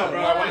 pull it up, bro.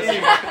 I want to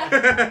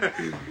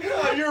see.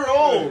 Yeah, you're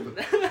old.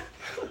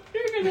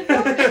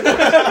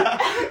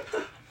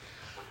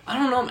 I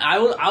don't know.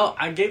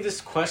 I gave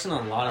this question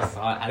a lot of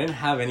thought. I didn't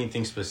have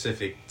anything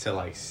specific to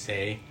like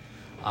say.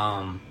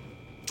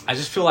 I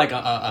just feel like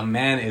a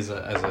man is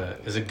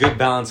a good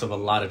balance of a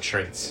lot of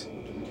traits,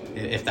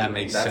 if that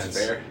makes That's sense.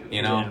 fair.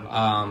 You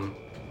know,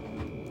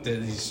 Yeah.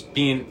 he's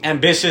being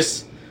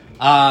ambitious.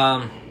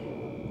 You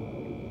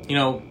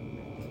know,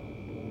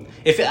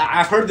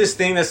 I've heard this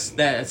thing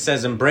that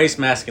says embrace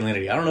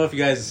masculinity. I don't know if you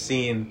guys have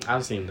seen.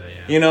 I've seen that, yeah.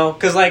 You know,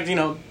 because like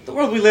the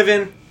world we live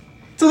in,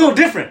 it's a little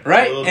different,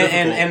 right? A little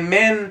And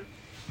men,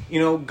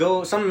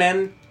 some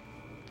men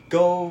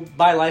go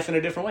by life in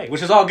a different way,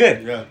 which is all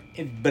good. Yeah.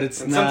 But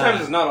it's And not.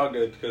 sometimes it's not all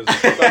good because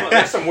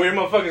there's some weird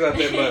motherfuckers out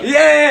there, but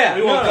Yeah.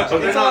 We won't touch on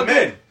it's that. all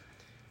good.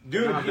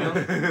 dude,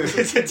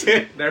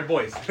 Dude, they're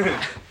boys. do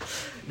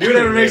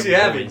whatever makes you Yeah,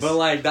 happy. boys. But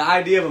like the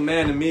idea of a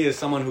man to me is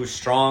someone who's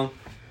strong,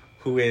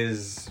 who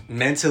is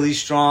mentally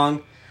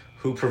strong,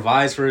 who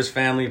provides for his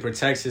family,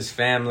 protects his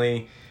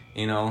family.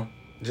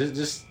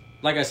 Just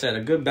like I said,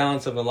 a good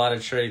balance of a lot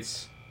of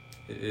traits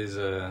is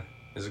a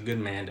good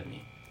man to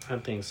me. I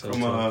think so.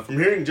 From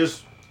hearing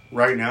just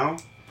right now,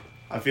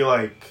 I feel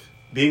like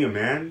being a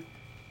man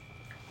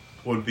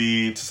would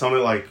be, to sum it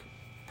like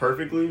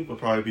perfectly, would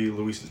probably be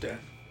Luis's dad.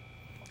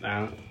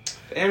 Damn,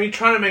 you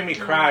trying to make me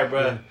cry,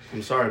 bro.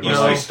 I'm sorry, but You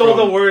like, stole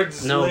the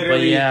words No, but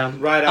literally yeah.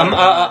 right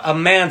out. A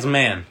man's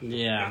man.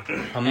 Yeah.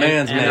 A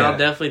man's and man. I'll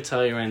definitely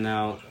tell you right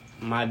now,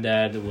 my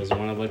dad was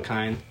one of a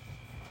kind.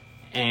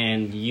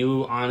 And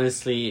you,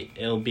 honestly,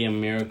 it'll be a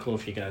miracle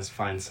if you guys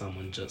find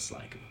someone just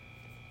like him.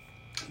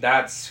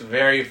 That's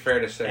very fair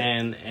to say.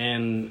 And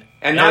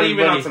not even on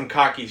everybody- some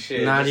cocky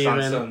shit. Not just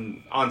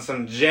even- on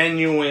some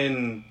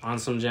genuine. on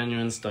some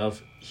genuine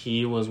stuff.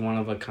 He was one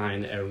of a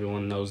kind.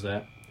 Everyone knows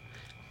that.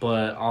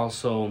 But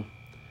also,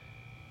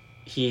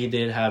 he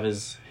did have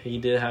his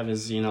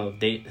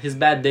his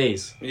bad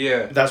days.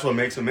 Yeah. that's what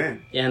makes a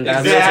man. And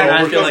that's Exactly. and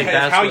I feel like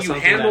that's how what you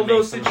something handle that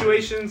those makes him.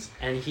 situations.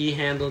 And he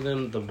handled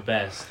them the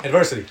best.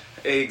 Adversity.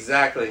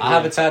 Exactly. I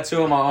have a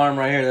tattoo on my arm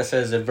right here that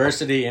says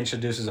adversity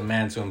introduces a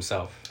man to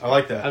himself. I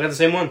like that. I got the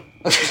same one.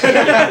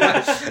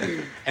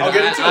 And I'll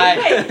get it too.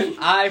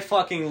 I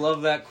fucking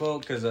love that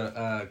quote because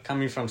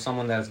coming from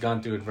someone that's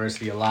gone through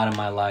adversity a lot in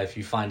my life,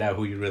 you find out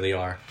who you really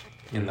are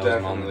in those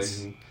Definitely.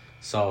 moments.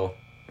 So,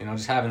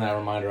 just having that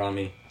reminder on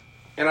me.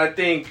 And I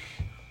think,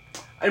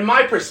 in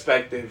my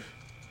perspective,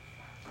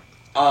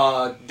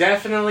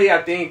 definitely,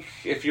 I think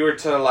if you were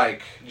to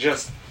like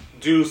just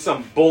do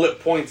some bullet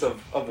points of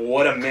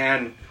what a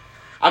man,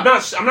 I'm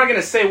not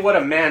gonna say what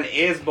a man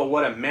is, but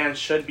what a man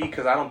should be,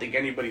 because I don't think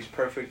anybody's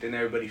perfect and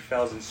everybody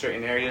fails in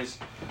certain areas.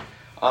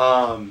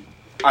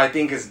 I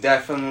think it's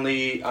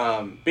definitely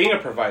being a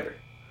provider,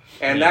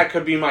 and that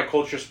could be my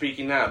culture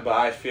speaking that. But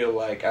I feel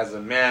like as a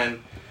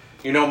man,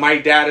 my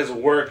dad has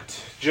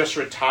worked, just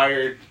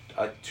retired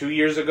 2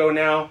 years ago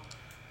now.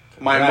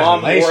 My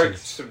mom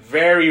works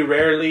very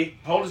rarely.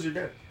 How old is your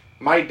dad?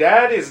 My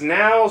dad is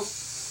now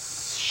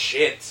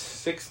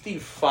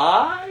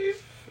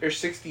 65 or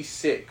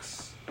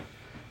 66.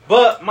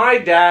 But my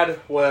dad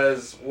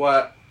was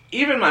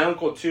even my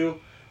uncle too,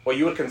 what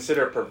you would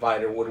consider a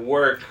provider, would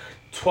work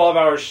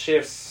 12-hour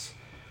shifts,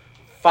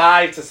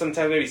 5 to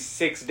sometimes maybe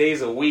 6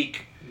 days a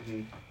week,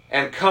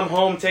 and come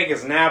home, take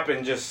his nap,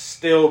 and just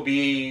still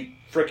be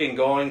freaking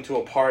going to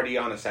a party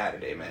on a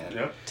Saturday, man.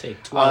 Yep.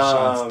 Take 12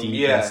 shots deep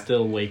yeah. and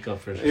still wake up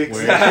for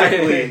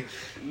Exactly.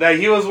 Like,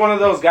 he was one of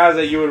those guys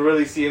that you would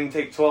really see him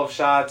take 12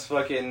 shots,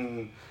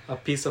 fucking a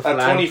piece of a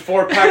flan.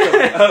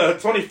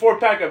 24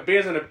 pack of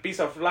beers and a piece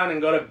of flan, and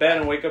go to bed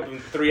and wake up in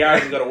 3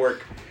 hours and go to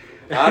work.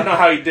 I don't know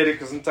how he did it,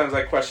 because sometimes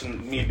I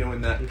question me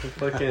doing that.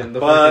 But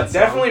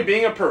definitely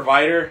being a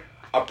provider,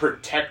 a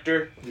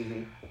protector.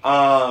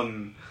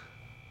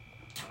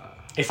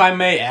 If I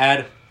may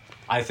add,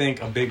 I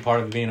think a big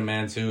part of being a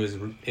man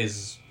too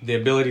is the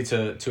ability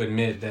to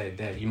admit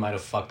that you might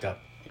have fucked up.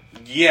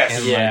 Yes.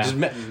 And Yeah.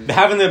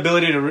 having the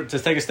ability to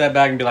take a step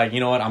back and be like, you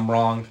know what, I'm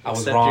wrong. I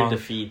was Accept wrong. your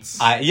defeats.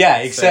 And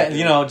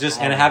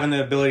having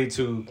the ability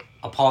to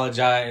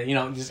apologize.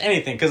 Just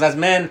anything. Because as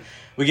men,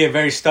 we get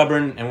very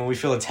stubborn, and when we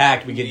feel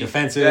attacked, we get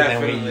defensive,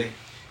 Definitely.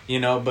 and we,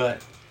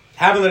 But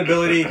having the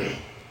ability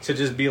to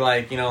just be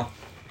like, I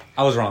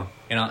was wrong,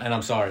 and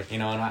I'm sorry,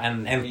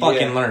 and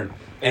fucking learn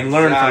and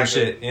learn from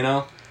shit,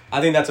 I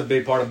think that's a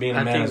big part of being a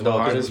I man think as the well.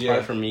 'cause hardest it's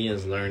part for me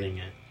is learning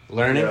it.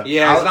 learning.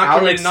 Yeah, it's I'll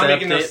not accept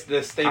making it.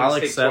 the same I'll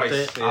mistake accept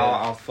twice. it. Yeah.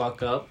 I'll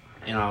fuck up,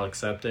 and I'll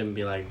accept it and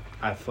be like,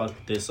 I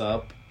fucked this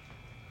up.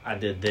 I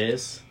did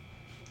this.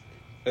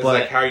 It's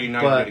like, how are you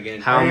not going to do it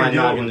again? How am I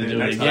not going to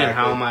do it again?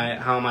 How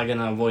am I going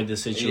to avoid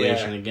this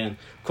situation again?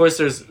 Of course,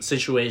 there's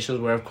situations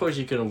where, of course,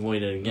 you could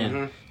avoid it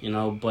again,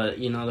 but,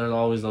 there's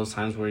always those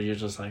times where you're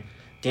just like,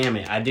 damn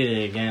it, I did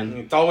it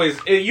again.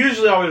 It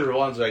usually always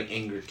revolves like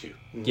anger, too.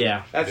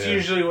 Yeah. That's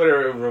usually what it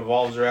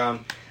revolves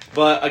around.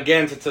 But,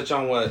 again, to touch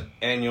on what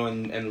Ennio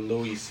and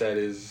Louis said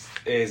is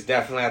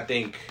definitely, I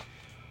think,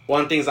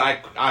 one of the things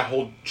I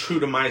hold true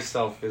to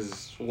myself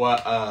is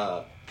what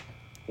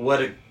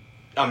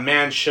a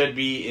man should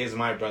be is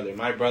my brother.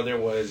 My brother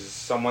was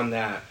someone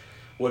that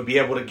would be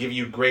able to give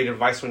you great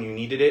advice when you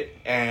needed it,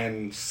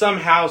 and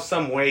somehow,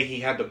 some way, he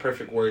had the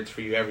perfect words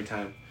for you every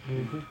time.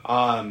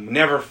 Mm-hmm.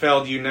 Never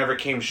failed you, never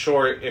came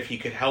short. If he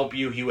could help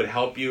you, he would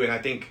help you. And I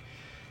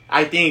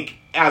think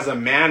as a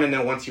man, and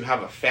then once you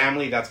have a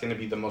family, that's going to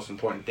be the most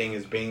important thing,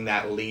 is being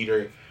that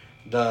leader,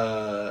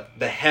 the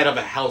head of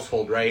a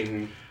household, right?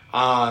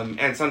 Mm-hmm.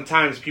 And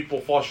sometimes people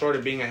fall short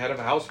of being a head of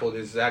a household.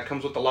 That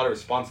comes with a lot of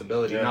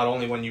responsibility, not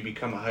only when you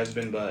become a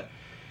husband, but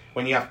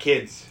when you have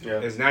kids.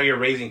 Because now you're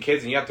raising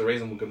kids, and you have to raise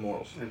them with good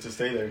morals. And to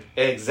stay there.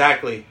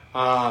 Exactly.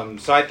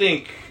 So I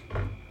think,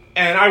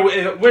 and I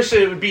wish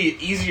it would be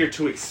easier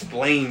to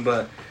explain,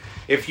 but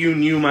if you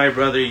knew my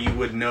brother, you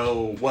would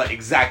know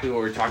exactly what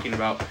we're talking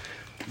about.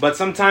 But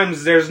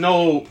sometimes there's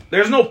no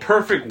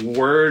perfect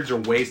words or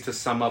ways to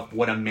sum up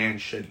what a man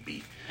should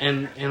be.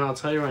 And I'll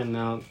tell you right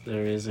now,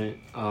 there isn't.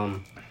 I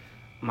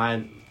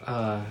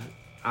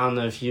don't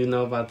know if you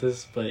know about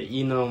this, but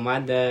my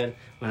dad,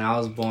 when I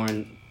was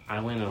born, I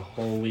went a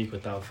whole week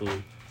without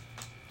food.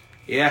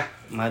 Yeah.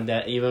 My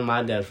dad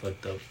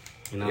fucked up,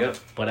 Yep.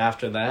 But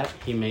after that,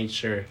 he made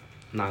sure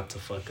not to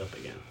fuck up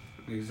again.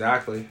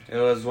 Exactly. It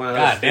was one of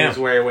those things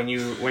where when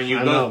you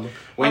go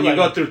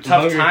through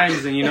tough hungry.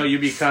 times and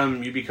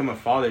you become a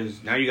father.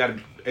 Now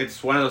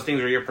it's one of those things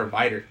where you're a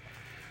provider.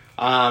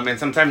 And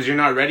sometimes you're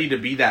not ready to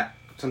be that.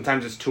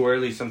 Sometimes it's too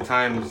early.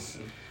 Sometimes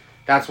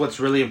that's what's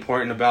really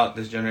important about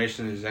this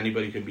generation is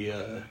anybody can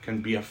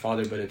be a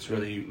father, but it's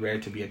really rare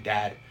to be a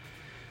dad.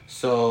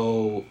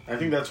 So I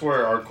think that's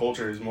where our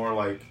culture is more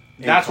like.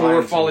 That's where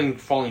we're falling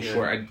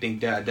short. I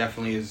think that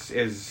definitely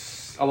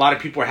is a lot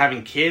of people are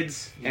having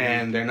kids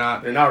and they're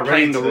not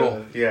playing the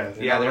role. Yeah,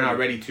 they're not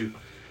ready to.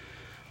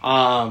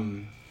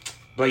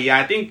 But yeah,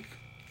 I think.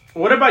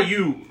 What about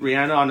you,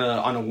 Reanna,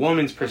 on a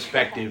woman's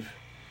perspective?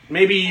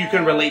 Maybe you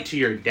can relate to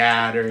your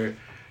dad or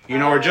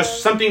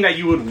just something that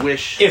you would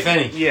wish. If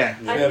any. Yeah.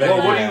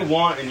 Well, what do you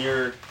want in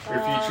your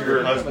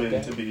future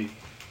husband to be?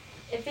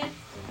 If it's,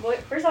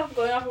 first off,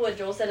 going off of what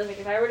Joel said, is like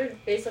if I were to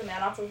base a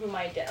man off of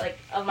my dad,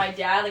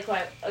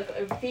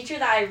 a feature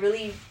that I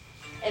really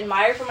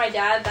admire from my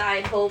dad that I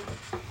hope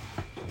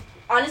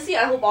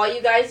all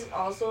you guys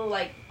also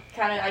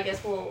kind of, I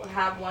guess, will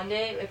have one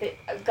day. If it,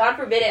 God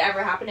forbid it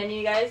ever happened to any of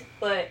you guys,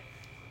 but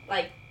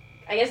I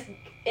guess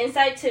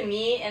insight to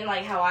me and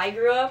how I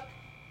grew up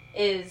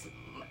is,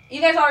 you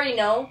guys already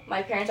know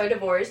my parents are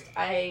divorced.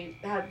 I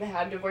have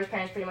had divorced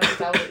parents pretty much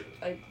since I was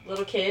a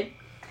little kid.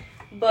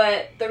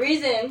 But the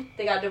reason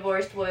they got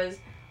divorced was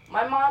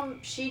my mom,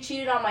 she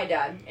cheated on my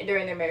dad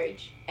during their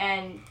marriage.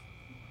 And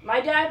my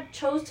dad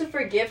chose to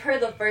forgive her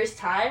the first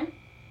time.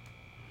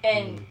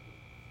 And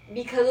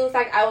because of the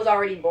fact I was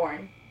already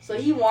born. So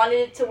he wanted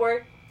it to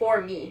work for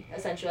me,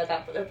 essentially,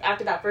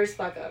 after that first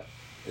fuck up.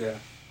 Yeah.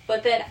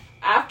 But then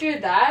after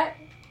that,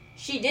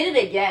 she did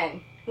it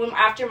again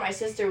after my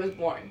sister was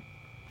born.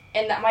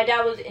 And that my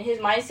dad his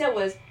mindset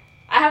was,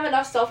 I have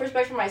enough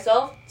self-respect for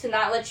myself to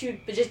not let you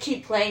just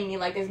keep playing me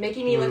like this,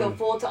 making me look a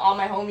fool to all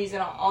my homies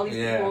and all these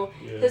people.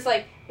 Because,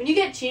 when you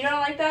get cheated on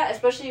like that,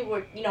 especially,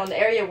 in the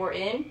area we're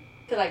in,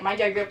 because, my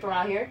dad grew up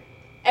around here,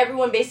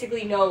 everyone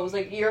basically knows,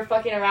 you're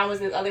fucking around with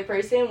this other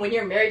person when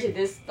you're married to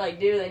this,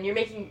 dude, and you're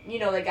making,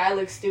 the guy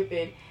look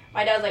stupid.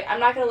 My dad was like, I'm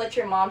not going to let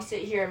your mom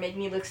sit here and make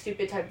me look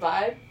stupid type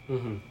vibe.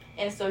 Mm-hmm.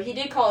 And so he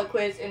did call it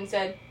quits and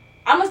said,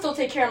 I'm going to still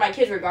take care of my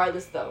kids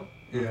regardless, though.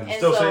 Yeah, and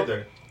still sit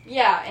there.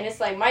 Yeah, and it's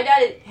my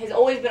dad has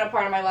always been a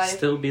part of my life.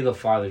 Still be the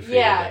father figure.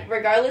 Yeah,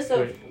 regardless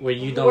of where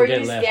you don't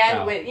get left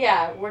out.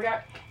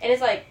 And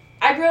it's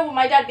I grew up with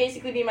my dad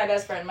basically being my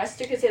best friend. My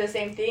sister could say the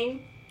same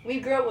thing. We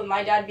grew up with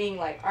my dad being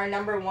our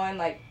number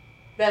one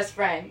best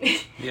friend.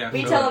 Yeah,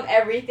 we tell him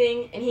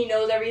everything, and he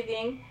knows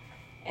everything,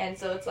 and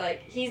so it's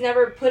he's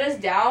never put us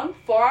down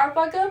for our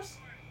fuck ups,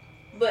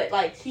 but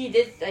he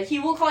did. He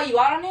will call you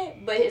out on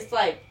it, but it's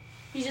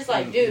he's just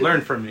dude,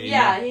 learn from me.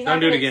 Yeah, he's not don't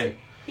do it again.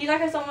 He's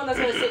not someone that's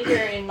gonna sit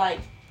here and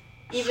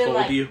even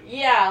scold you.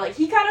 Yeah,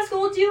 he kind of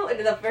scolds you, and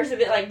then the first of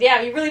it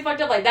damn, you really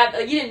fucked up like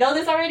that. You didn't know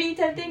this already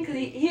type thing, because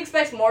he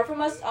expects more from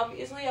us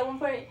obviously at one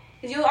point,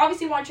 because you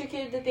obviously want your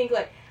kid to think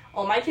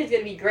oh, my kid's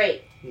gonna be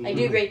great,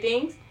 do great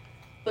things,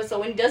 but so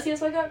when he does see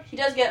us fuck up, he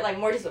does get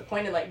more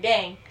disappointed,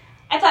 dang,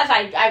 I thought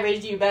I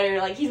raised you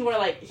better. He's more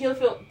he'll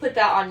put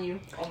that on you.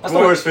 That's the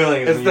worst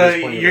feeling.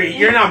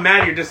 You're not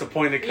mad. You're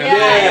disappointed. Yeah,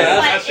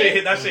 that shit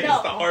hits the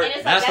heart.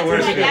 And that's the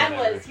worst my feeling. dad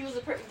was. He was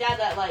a dad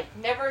that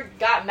never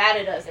got mad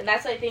at us, and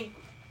that's I think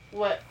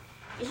what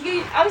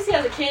he obviously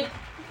as a kid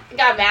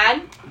got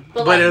mad,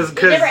 But like, it was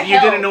because you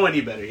held. didn't know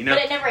any better, you know?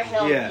 But it never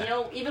held. Yeah. You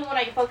know, even when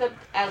I fucked up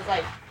as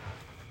like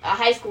a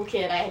high school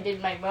kid, I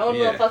did like my own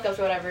little fuck ups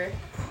or whatever.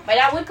 My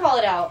dad would call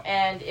it out,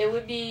 and it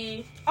would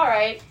be all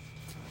right.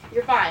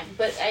 You're fine.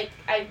 But I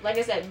like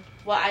I said,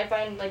 what I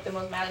find like the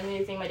most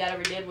manly thing my dad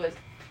ever did was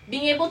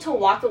being able to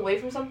walk away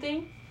from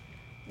something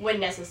when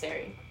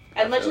necessary.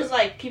 As much as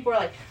like people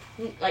are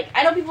like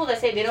I know people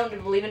that say they don't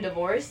believe in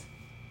divorce,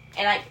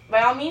 and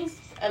by all means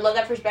I love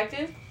that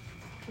perspective,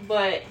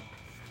 but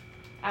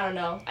I don't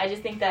know. I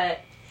just think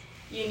that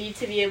you need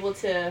to be able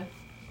to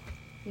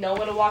know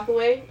when to walk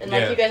away, and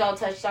like you guys all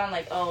touched on,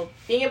 like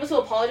being able to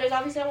apologize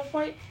obviously at one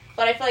point.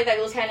 But I feel like that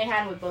goes hand in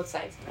hand with both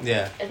sides.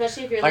 Yeah.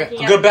 Especially if you're like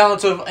looking a good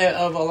balance of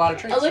a lot of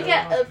traits.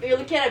 If you're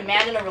looking at a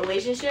man in a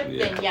relationship,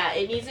 then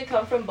it needs to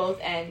come from both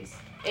ends.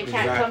 It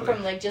can't come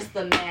from like just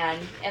the man,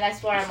 and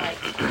that's why I'm like,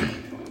 I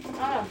don't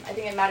know. I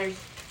think it matters.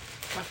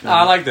 No,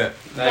 I like that.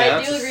 But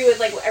I do agree with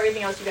like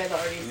everything else you guys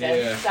already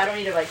said, so I don't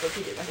need to like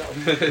repeat it myself.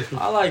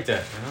 I like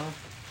that. You know,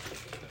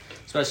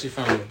 especially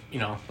from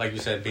like you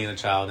said, being a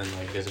child and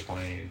like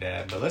disappointing your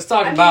dad. But let's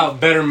talk about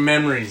better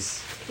memories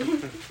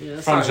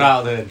from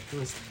childhood.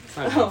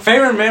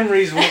 Favorite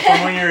memories from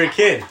when you were a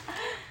kid.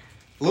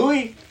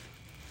 Louis,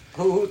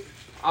 who?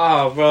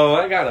 Oh, bro,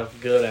 I got a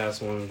good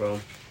ass one, bro.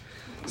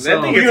 So,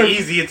 I think it's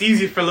easy. It's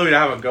easy for Louis to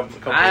have a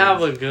couple. I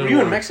have a good one. Were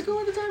you in Mexico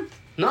at the time?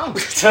 No.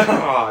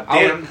 Oh,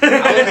 damn.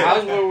 I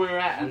was where we were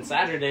at on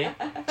Saturday.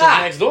 Just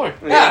next door.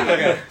 Yeah.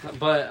 Okay.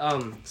 But,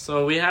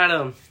 so we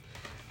had,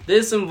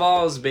 this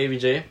involves Baby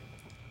J.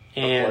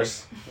 And,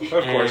 of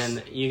course.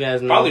 And you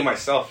guys know. Probably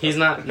myself. He's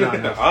not. No.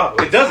 Oh,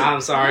 it doesn't.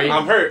 I'm sorry.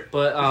 I'm hurt.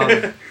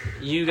 But,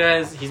 you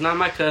guys, he's not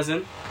my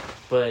cousin,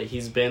 but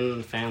he's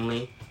been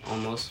family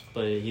almost.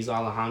 But he's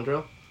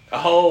Alejandro.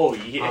 Oh,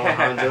 yeah.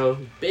 Alejandro.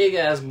 Big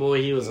ass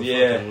boy. He was a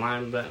fucking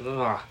linebacker.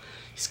 Oh,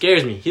 he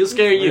scares me. He'll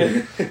scare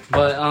you.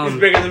 But, he's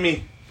bigger than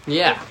me.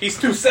 Yeah. He's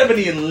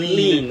 270 and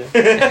lean.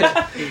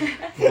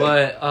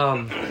 But,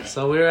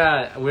 so we're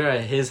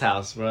at his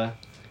house, bruh.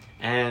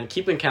 And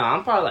keep in count,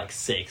 I'm probably like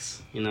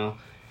 6,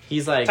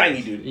 He's like...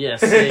 Tiny dude. Yeah,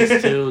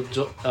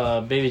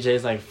 6'2". Baby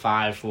J's like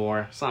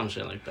 5'4", some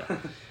shit like that.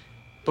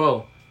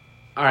 Bro,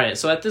 alright,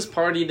 so at this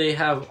party, they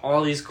have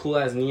all these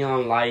cool-ass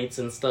neon lights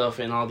and stuff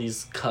and all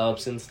these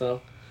cups and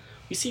stuff.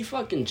 We see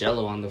fucking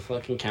Jell-O on the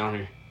fucking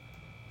counter.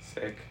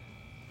 Sick.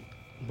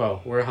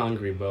 Bro, we're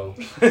hungry, bro.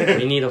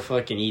 We need to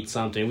fucking eat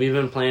something. We've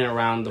been playing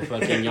around the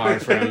fucking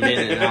yard for a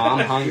minute now.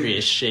 I'm hungry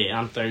as shit.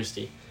 I'm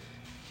thirsty.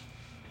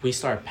 We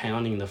start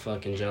pounding the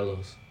fucking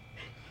Jell-Os.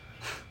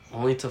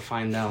 Only to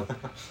find out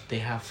they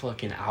have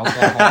fucking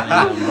alcohol in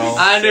them, bro.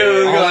 I knew it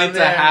was Only going to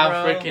there, have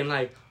bro. freaking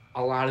like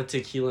a lot of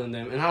tequila in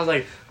them. And I was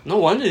like, no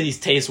wonder these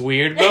taste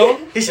weird, bro.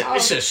 He said,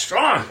 "This is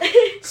strong."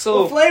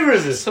 So what flavor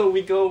is this? So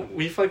we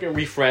fucking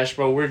refresh,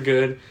 bro. We're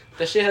good.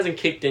 That shit hasn't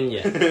kicked in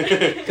yet.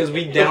 Because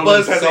we downed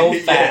them so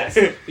fast.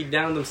 We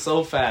downed them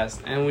so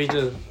fast. And we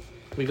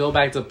go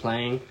back to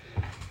playing.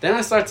 Then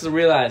I start to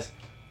realize,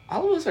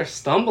 all of us are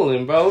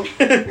stumbling, bro.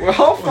 We're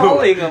all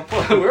falling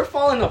apart. We're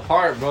falling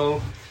apart,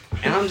 bro.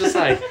 And I'm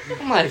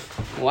like,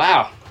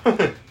 wow.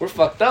 We're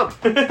fucked up.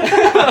 Not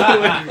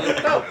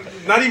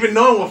even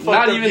knowing what fucked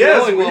Not up. even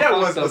knowing what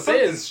fucked up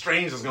something is.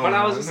 strange is going on. But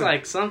I was just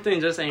like, something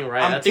just ain't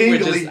right. I'm I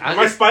think tingly.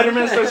 My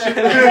Spider-Man starts.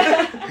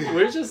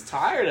 We're just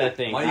tired, I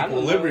think. My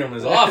equilibrium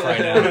is off right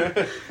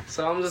now.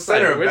 So I'm just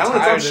Center like, of we're balance,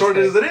 tired I'm short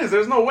as it is.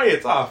 There's no way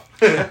it's off.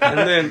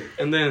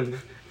 and then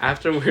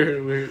after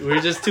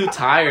we're just too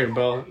tired,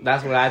 bro.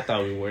 That's what I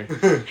thought we were.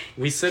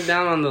 We sit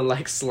down on the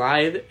like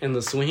slide and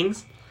the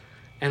swings,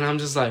 and I'm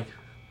just like,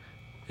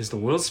 is the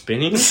world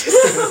spinning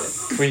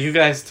for you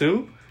guys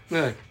too? And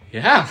they're like,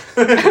 yeah.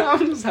 And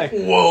I'm just like,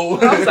 whoa.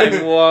 I was like,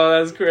 whoa,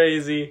 that's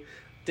crazy.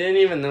 Didn't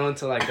even know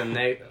until like the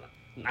next.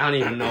 I don't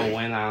even know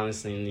when I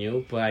honestly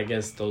knew, but I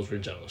guess those were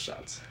Jell-O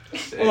shots.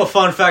 Well,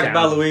 fun fact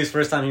about Luis: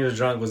 first time he was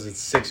drunk was at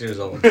 6 years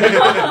old.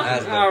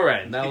 All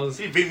right, that was.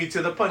 He beat me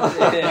to the punch.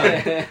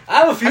 I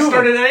have a few. I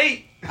started at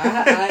 8.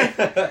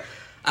 I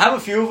have a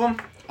few of them.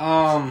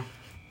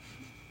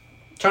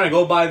 Trying to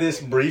go by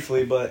this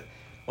briefly, but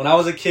when I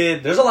was a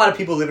kid, there's a lot of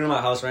people living in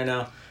my house right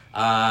now.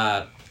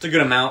 It's a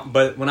good amount,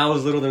 but when I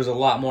was little, there's a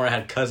lot more. I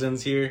had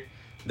cousins here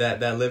that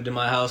lived in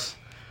my house,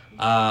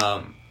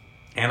 and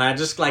I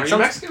just like Are you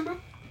Mexican, bro?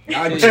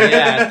 Yeah,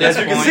 as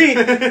you can see,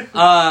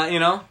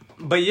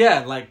 But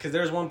yeah, like, because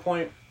there's one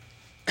point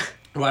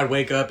where I'd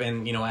wake up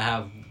and I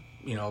have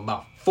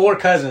about 4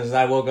 cousins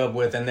that I woke up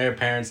with and their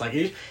parents. Like,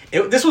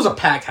 this was a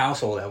packed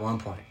household at one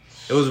point.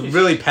 It was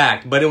really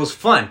packed, but it was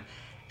fun.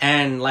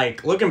 And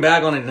like looking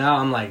back on it now,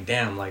 I'm like,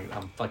 damn, like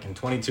I'm fucking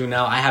 22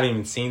 now. I haven't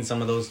even seen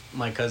some of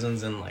my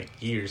cousins in like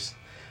years.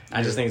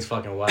 I just think it's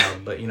fucking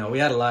wild. But we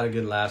had a lot of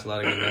good laughs, a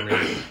lot of good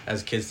memories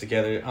as kids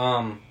together.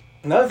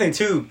 Another thing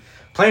too,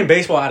 playing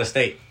baseball out of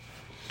state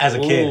as a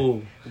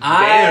kid.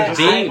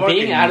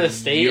 Being out of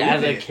state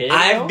as a kid.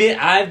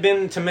 I've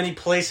been to many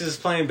places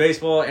playing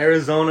baseball.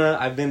 Arizona.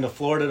 I've been to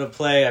Florida to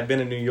play. I've been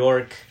to New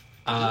York.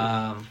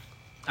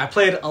 I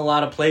played a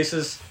lot of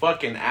places.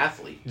 Fucking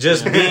athlete.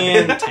 Just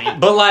being,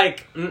 but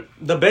like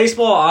the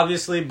baseball,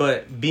 obviously,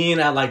 but being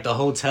at like the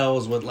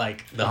hotels with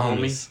like the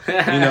homies,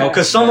 you know,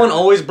 because someone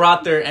always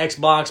brought their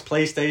Xbox,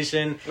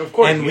 PlayStation, of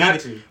course,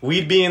 and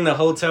we'd be in the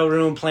hotel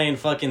room playing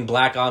fucking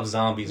Black Ops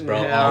Zombies,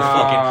 bro.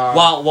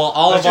 While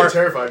all of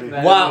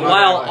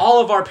our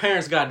all of our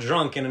parents got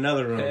drunk in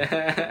another room,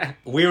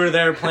 we were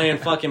there playing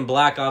fucking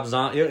Black Ops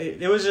Zombies.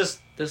 It was just.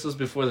 This was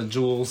before the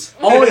jewels.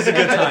 Always a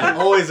good time.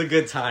 Always a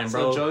good time,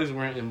 bro. So drugs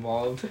weren't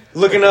involved.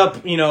 Looking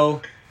up, you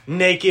know,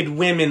 naked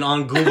women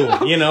on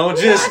Google, you know,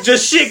 just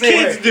shit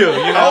kids do, you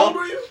know. How old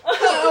were you?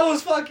 I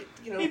was fucking,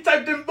 you know. He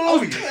typed in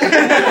boobies.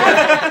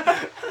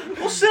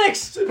 Well,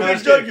 6.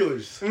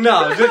 Jugulars.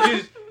 No,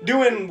 just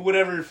doing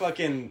whatever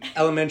fucking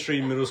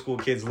elementary, middle school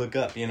kids look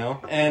up, you know.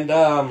 And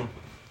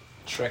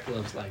Shrek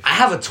loves life. I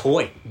have a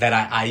toy that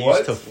I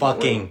used to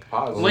fucking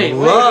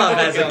love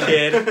as a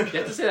kid. You have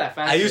to say that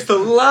faster. I used to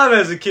love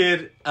as a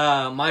kid.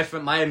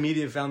 My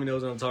immediate family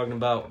knows what I'm talking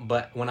about.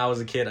 But when I was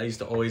a kid, I used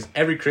to always,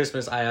 every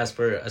Christmas, I asked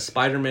for a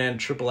Spider-Man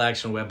triple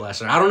action web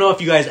blaster. I don't know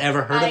if you guys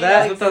ever heard of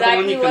that. Know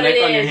exactly what it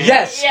is.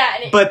 Yes.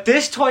 Yeah, but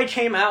this toy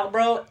came out,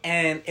 bro,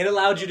 and it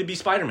allowed you to be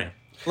Spider-Man.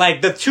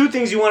 Like, the two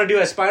things you want to do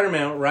as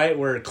Spider-Man, right,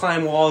 were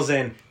climb walls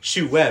and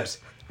shoot webs.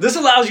 This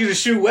allows you to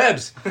shoot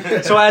webs.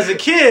 So as a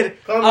kid,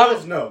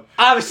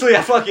 obviously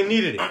I fucking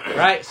needed it,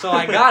 right? So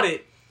I got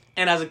it,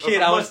 and as a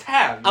kid, I was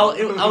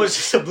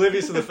just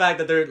oblivious to the fact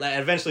that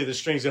eventually the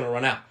string's gonna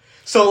run out.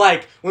 So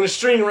like when the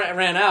string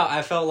ran out,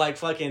 I felt like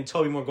fucking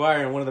Tobey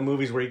Maguire in one of the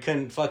movies where he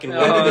couldn't fucking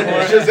web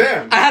anymore.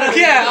 Shazam.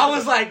 I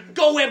was like,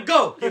 go web,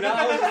 go. You know,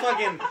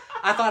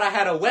 I thought I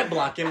had a web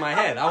block in my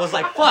head. I was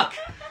like, fuck,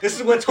 this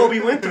is what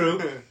Tobey went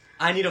through.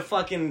 I need to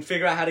fucking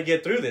figure out how to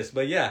get through this.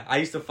 But yeah, I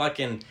used to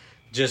fucking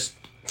just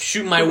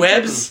shoot my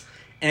webs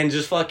and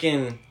just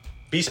fucking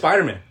be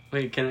Spider-Man.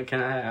 Wait, can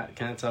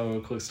I tell a real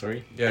quick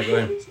story? Yeah, go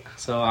ahead.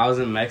 So I was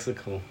in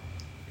Mexico,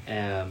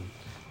 and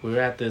we were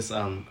at this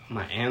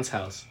my aunt's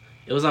house.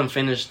 It was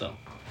unfinished though,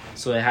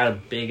 so it had a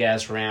big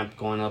ass ramp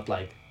going up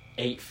like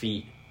 8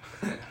 feet.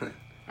 All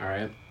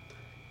right,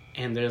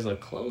 and there's a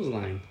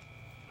clothesline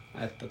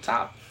at the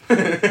top.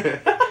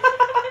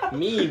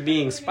 Me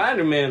being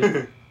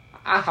Spider-Man,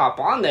 I hop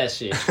on that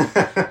shit.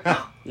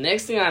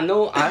 Next thing I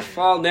know, I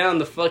fall down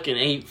the fucking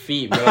 8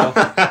 feet, bro.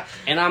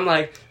 And I'm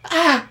like,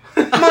 my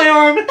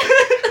arm.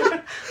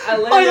 I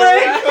lay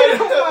there.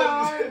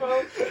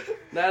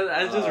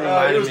 That just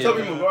reminded me.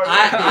 Tobey Maguire.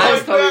 I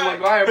was Tobey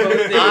Maguire, bro.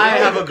 I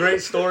have a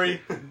great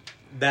story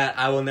that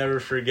I will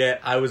never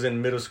forget. I was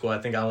in middle school. I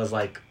think I was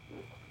like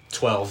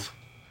 12,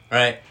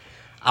 right?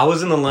 I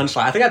was in the lunch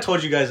line. I think I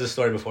told you guys this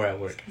story before at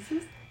work.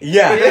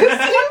 Yeah.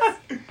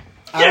 Yes.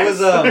 I was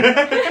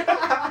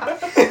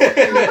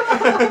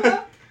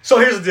So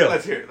here's the deal.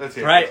 Let's hear it.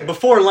 Right?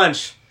 Before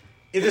lunch,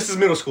 this is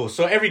middle school,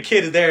 so every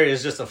kid there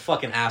is just a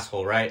fucking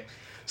asshole, right?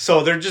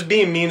 So they're just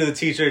being mean to the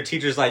teacher.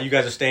 Teacher's like, you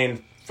guys are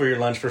staying for your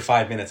lunch for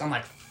 5 minutes. I'm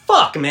like,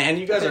 fuck, man,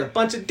 you guys are a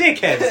bunch of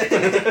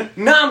dickheads.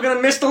 Now I'm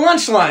gonna miss the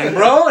lunch line,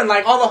 bro. And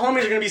like all the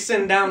homies are gonna be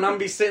sitting down, and I'm gonna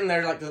be sitting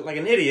there like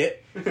an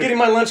idiot, getting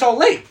my lunch all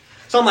late.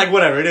 So I'm like,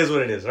 whatever, it is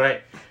what it is,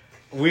 right?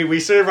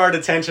 We serve our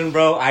detention,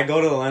 bro. I go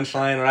to the lunch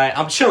line, right?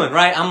 I'm chilling,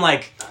 right? I'm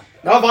like...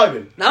 Not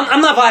vibing. I'm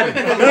not vibing.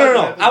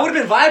 No. I would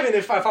have been vibing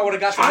if I would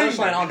have got to the lunch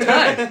line on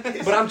time.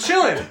 But I'm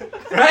chilling,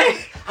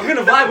 right? I'm going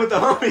to vibe with the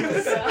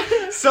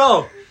homies.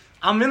 So,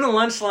 I'm in the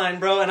lunch line,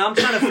 bro, and I'm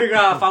trying to figure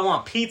out if I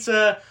want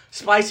pizza,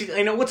 spicy,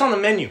 you know, what's on the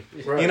menu?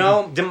 Right. You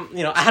know,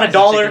 I had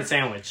 $1. Chicken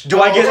sandwich. Do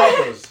I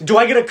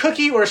get a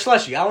cookie or a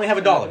slushie? I only have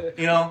 $1.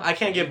 You know, I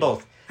can't get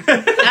both.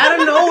 Out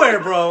of nowhere,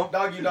 bro.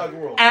 Doggy dog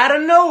world. Out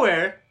of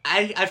nowhere,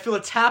 I feel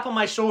a tap on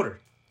my shoulder.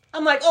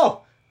 I'm like,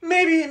 oh,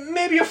 maybe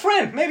a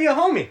friend, maybe a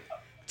homie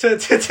to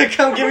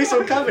come give me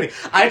some company.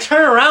 I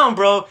turn around,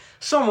 bro,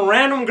 some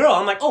random girl.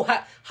 I'm like, oh,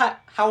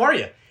 how are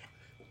you?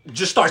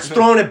 Just starts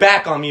throwing it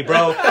back on me,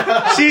 bro.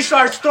 She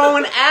starts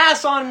throwing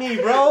ass on me,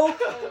 bro.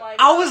 Oh,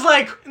 I was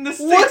like, in the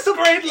sixth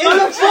grade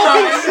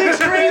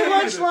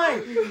lunch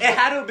line. It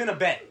had to have been a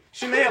bet.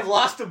 She may have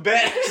lost a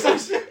bet or some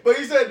shit. But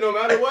you said no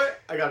matter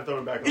what, I gotta throw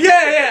him back on.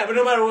 Yeah, but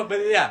no matter what,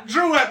 but yeah.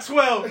 Drew at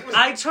 12.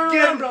 I turn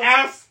around, bro.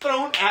 Ass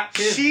thrown at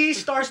him. She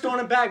starts throwing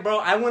it back, bro.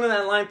 I went in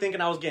that line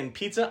thinking I was getting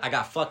pizza. I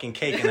got fucking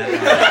cake in that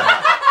line.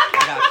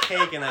 I got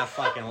cake in that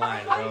fucking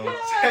line, bro.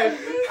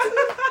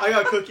 I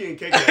got cookie and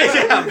cake.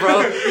 Yeah,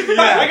 bro.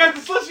 Yeah. I got the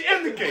slushy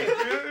and the cake.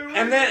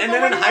 And then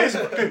in high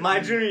school,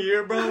 my junior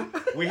year, bro,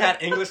 we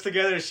had English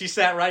together. She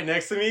sat right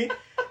next to me,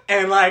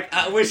 and like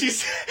when I was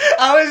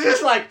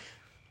just like,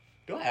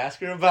 do I ask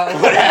her about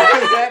what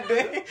happened that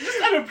day?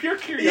 Just out of pure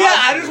curiosity. Yeah,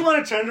 I just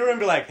want to turn to her and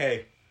be like,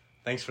 hey,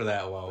 thanks for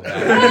that. Well,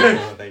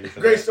 thank you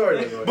for Great that.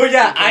 story. But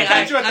yeah, I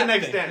catch you at the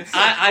next dance.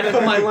 I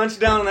put my lunch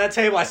down on that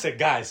table. I said,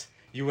 guys,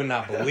 you would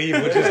not believe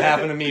what just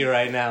happened to me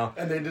right now.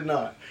 And they did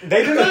not.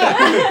 They did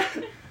not.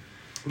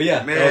 But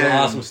yeah, Man. that was an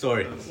awesome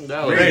story.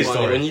 That was Great funny.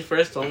 story. When you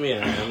first told me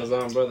on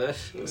Amazon, bro, that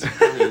shit was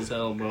funny as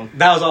hell, bro.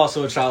 That was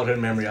also a childhood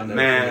memory. I'll never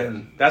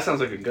Man, that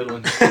sounds like a good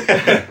one.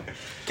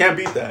 Can't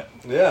beat that.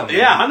 forget. Yeah, man.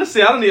 Yeah,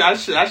 honestly, I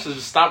should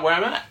just stop where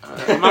I'm at.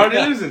 I'm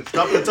already losing.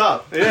 Top of the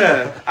top.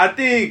 Yeah, I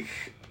think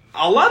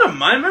a lot of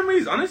my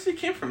memories honestly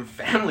came from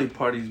family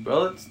parties,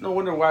 bro. It's no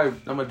wonder why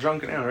I'm a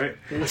drunk now, right?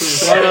 But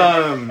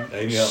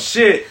There you go.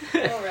 shit,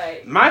 All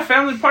right. my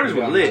family parties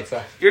were Yeah, lit.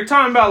 outside. You're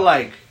talking about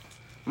like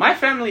my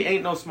family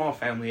ain't no small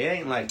family. It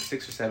ain't like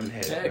 6 or 7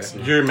 heads. bro.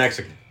 Excellent. You're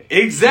Mexican.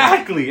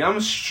 Exactly, I'm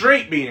a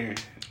straight beaner. He's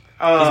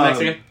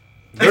Mexican.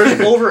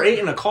 There's over 8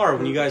 in a car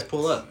when you guys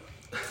pull up.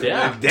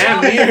 Yeah.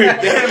 Damn near.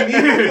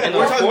 And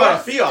We're of talking about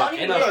a course- Fiat.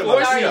 And of a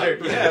course four-seater.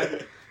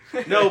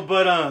 Yeah. No,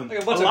 but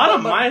Like a lot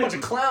of my bunch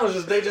of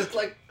clowns, they just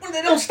like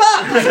they don't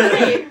stop.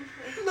 Wait,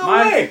 No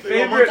my way. it's a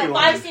favorite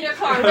 5-seater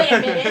car. Wait a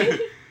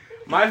minute.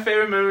 my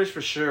favorite memories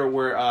for sure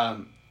were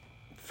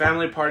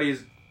family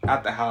parties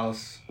at the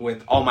house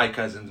with all my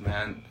cousins,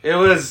 man. It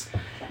was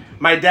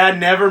my dad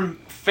never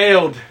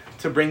failed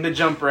to bring the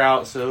jumper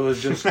out, so it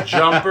was just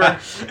jumper.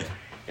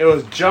 It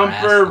was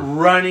jumper,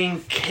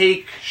 running,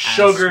 cake,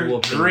 sugar,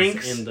 whoopings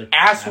drinks, in the-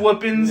 ass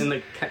whoopings. In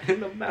the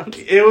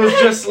mountain. It was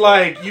just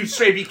like you'd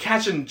straight be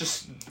catching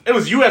it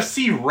was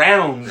UFC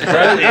rounds,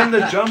 bro, in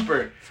the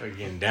jumper. Start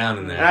getting down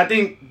in And there. I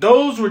think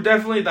those were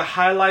definitely the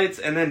highlights,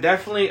 and then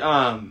definitely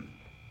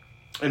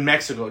in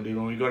Mexico, dude,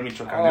 when we go to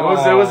Michoacan. It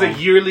was a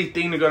yearly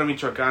thing to go to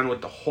Michoacan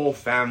with the whole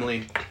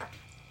family.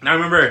 And I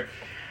remember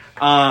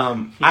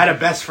I had a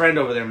best friend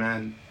over there,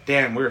 man.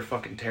 Damn, we were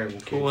fucking terrible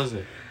kids. Who was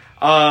it?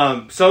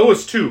 So it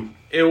was 2.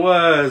 It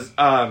was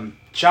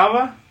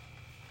Chava.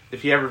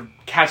 If he ever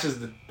catches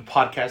the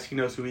podcast, he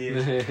knows who he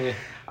is.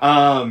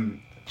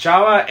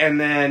 Chava, and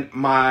then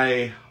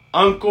my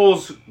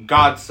uncle's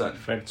godson,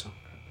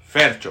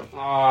 Fercho.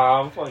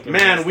 Aw, fucking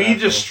Man, we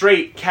just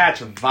straight catch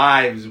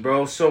vibes,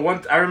 bro. So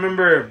once I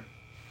remember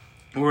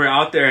we were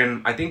out there,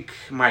 and I think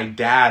my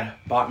dad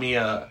bought me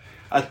a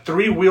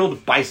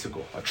 3-wheeled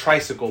bicycle, a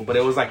tricycle, but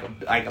it was like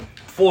a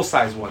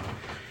full-size one.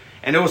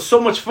 And it was so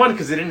much fun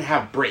because it didn't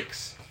have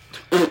brakes.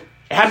 It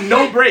had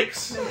no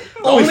brakes.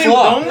 The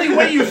only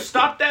way you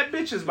stop that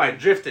bitch is by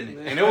drifting it.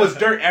 And it was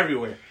dirt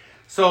everywhere.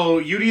 So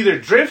you'd either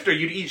drift or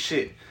you'd eat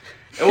shit.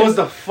 It was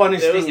the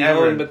funnest There was thing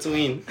no ever. in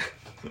between.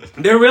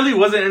 There really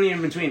wasn't any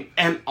in between.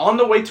 And on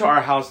the way to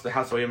our house, the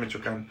house that we have in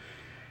Michoacan,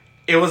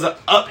 it was an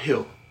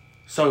uphill.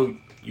 So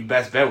you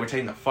best bet we're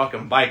taking the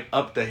fucking bike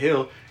up the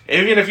hill.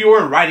 Even if you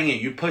weren't riding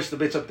it, you push the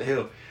bitch up the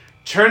hill.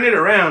 Turn it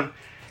around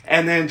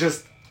and then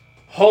just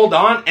hold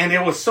on. And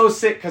it was so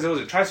sick because it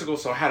was a tricycle,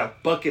 so it had a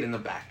bucket in the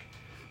back.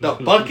 The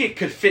bucket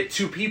could fit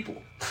 2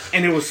 people.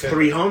 And it was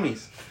 3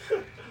 homies.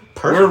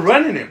 We're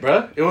running it,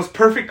 bro. It was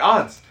perfect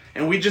odds.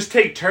 And we just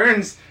take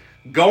turns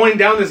going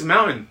down this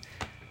mountain.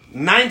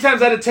 9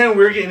 times out of 10,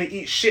 we were getting to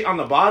eat shit on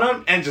the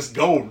bottom and just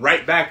go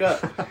right back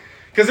up.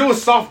 Because it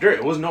was soft dirt.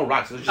 It was no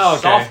rocks. It was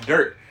just soft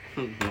dirt.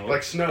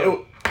 Like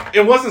snow.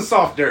 It wasn't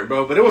soft dirt,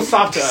 bro, but it was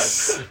soft to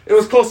us. It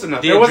was close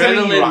enough. The There wasn't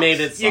any adrenaline rocks. made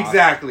it soft.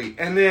 Exactly.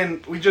 And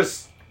then we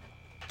just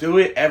do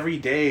it every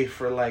day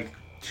for like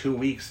 2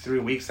 weeks, 3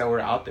 weeks that we're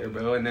out there,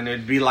 bro. And then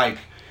it'd be like,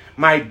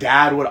 my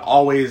dad would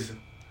always...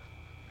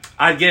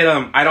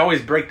 I'd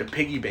always break the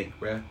piggy bank,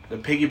 bro. The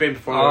piggy bank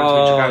before we went to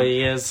Michoacan.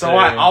 Yes, So sir.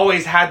 I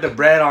always had the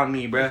bread on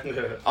me, bro.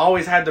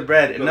 Always had the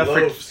bread.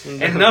 loaves.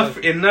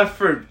 Enough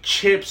for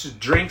chips,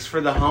 drinks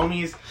for the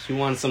homies. You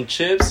want some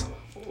chips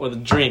or the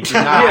drink? Nah,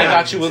 Yeah. I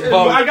got you with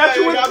both. I got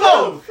you with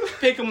both.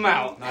 Pick them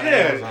out.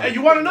 Yeah. Hey,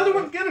 you want another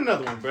one? Get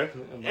another one, bro.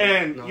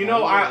 And No, you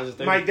know, I was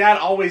my dad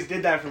always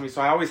did that for me. So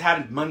I always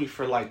had money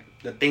for like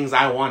the things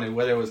I wanted,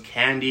 whether it was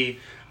candy,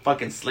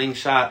 fucking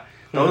slingshot.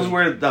 Those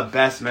were the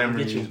best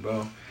memories,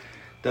 bro.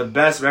 The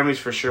best memories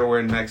for sure were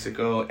in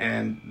Mexico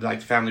and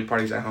like family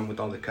parties at home with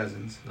all the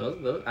cousins.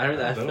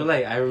 I feel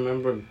like I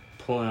remember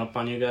pulling up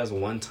on you guys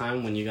one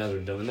time when you guys were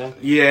doing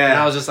that. Yeah. And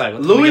I was just like,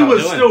 what the Louis fuck y'all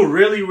was doing? still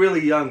really,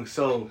 really young.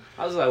 So,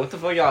 I was like, what the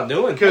fuck y'all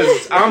doing?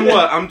 because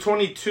I'm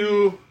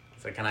 22,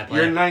 So can I play?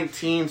 you're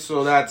 19,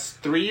 so that's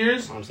 3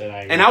 years. I'm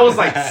saying And I was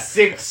like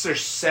 6 or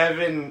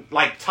 7,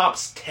 like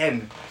tops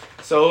 10.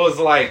 So it was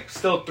like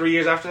still 3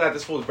 years after that.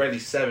 This fool was barely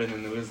 7,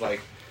 and it was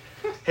like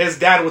his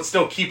dad would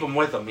still keep him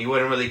with him. He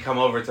wouldn't really come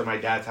over to my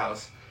dad's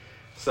house.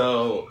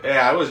 So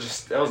yeah, that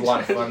was a lot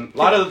of fun. A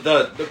lot of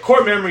the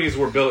core memories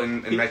were built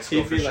in Mexico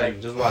He'd for be sure.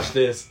 like, just watch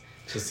this.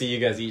 To see you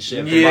guys eat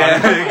shit. Yeah,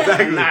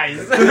 exactly.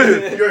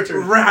 Nice. Your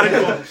turn.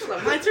 Radical.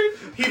 My turn?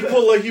 He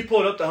pulled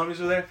up. The homies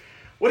were there.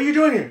 What are you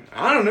doing here?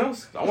 I don't know.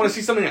 I want to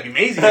see something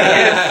amazing. I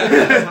guess.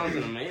 That sounds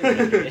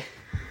amazing.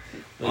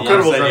 Well,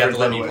 Incredibles you said you have reference, to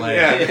let by me the way. play.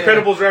 Yeah,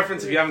 Incredibles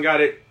reference. If you haven't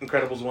got it,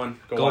 Incredibles 1.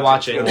 Go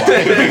watch it.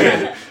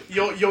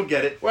 You'll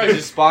get it. We're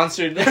just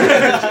sponsored.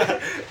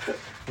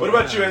 What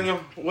about you, Ennio?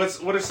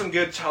 What are some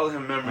good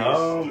childhood memories?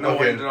 No,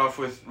 okay. we ended off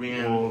with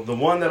Reanna. Well, the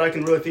one that I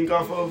can really think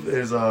off of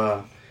is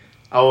I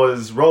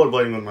was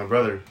rollerblading with my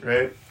brother,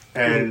 right?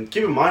 And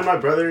keep in mind, my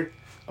brother,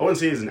 I wouldn't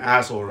say he's an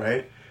asshole,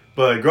 right?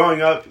 But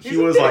growing up, he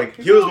was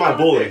my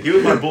bully. He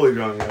was my bully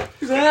growing up.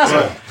 He's an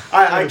asshole.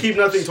 I keep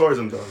nothing towards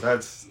him though.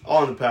 That's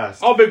all in the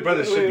past. All big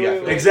brothers should be.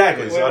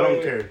 Exactly. So I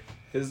don't care.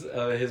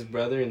 His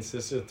brother and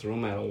sister threw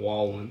him at a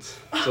wall once.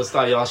 Just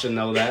thought y'all should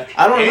know that.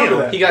 I don't remember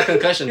that. He got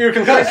concussion. You're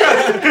concussed.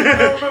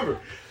 I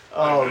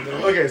don't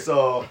remember. Okay,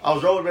 so I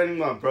was rollerblading with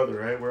my brother,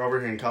 right? We're over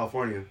here in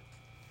California.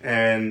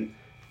 And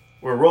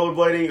we're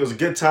rollerblading. It was a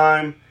good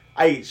time.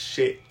 I ate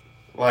shit.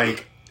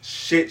 Like,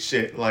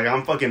 shit. Like,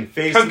 I'm fucking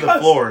face to the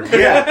floor.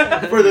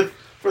 Yeah.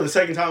 For the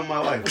second time in my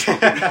life.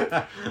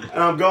 And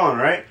I'm gone,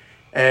 right?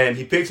 And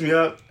he picks me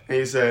up and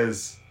he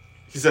says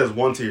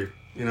 1 tier,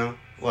 you know?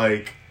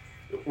 Like,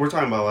 we're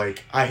talking about,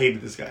 like, I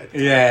hated this guy.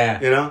 Yeah.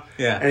 You know?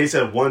 Yeah. And he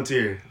said 1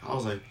 tier. I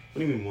was like,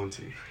 what do you mean 1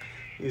 tier?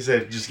 He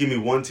said, just give me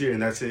 1 tier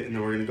and that's it. And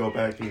then we're going to go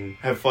back and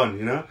have fun,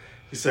 you know?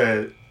 He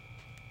said,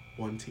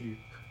 1 tier.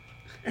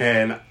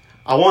 And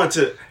I wanted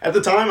to, at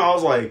the time, I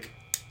was like,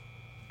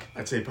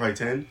 I'd say probably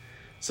 10.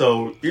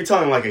 So you're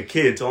telling like a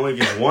kid to only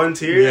get 1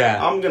 tier?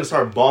 Yeah. I'm going to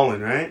start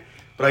balling, right?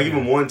 But I give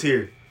him 1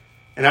 tier.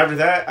 And after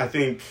that, I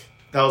think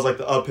that was like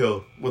the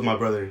uphill with my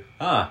brother.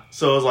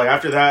 So it was like,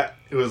 after that,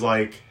 it was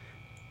like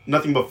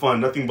nothing but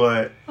fun, nothing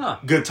but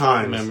good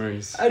times.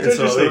 Memories. And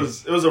so it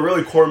was a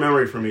really core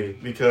memory for me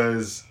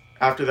because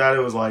after that, it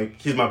was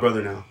like, he's my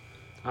brother now.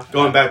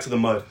 Going back to the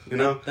mud, you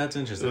know? That's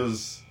interesting.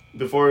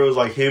 Before it was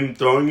like him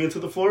throwing me to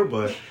the floor,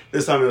 but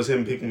this time it was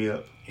him picking me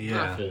up.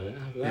 Yeah. I feel it.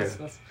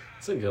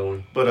 That's a good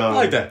one. But I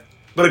like that.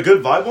 But a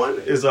good vibe one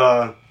is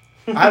I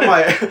had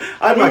my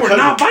cousin. We're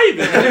not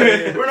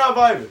vibing. We're not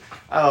vibing.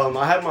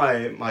 I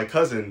had my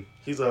cousin.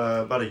 He's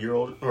about a year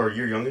old or a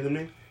year younger than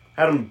me.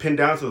 Had him pinned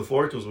down to the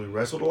floor because we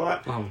wrestled a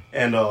lot.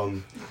 And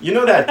you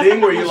know that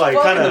thing where you like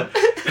kind of,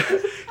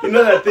 you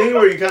know that thing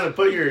where you kind of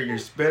put your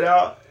spit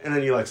out and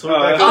then you like sort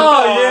of back.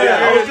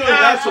 I was doing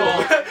that to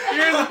him.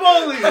 You're the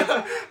bully.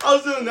 I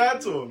was doing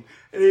that to him,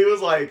 and he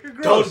was like,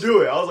 "Don't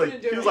do it." I was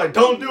like, he was like,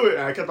 "Don't do it,"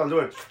 and I kept on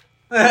doing it.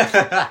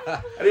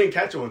 I didn't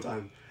catch it one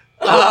time.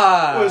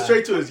 It went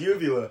straight to his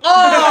uvula.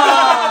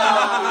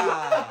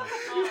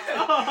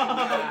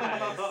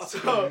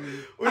 So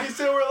when you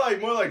say we're like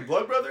more like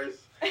blood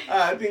brothers,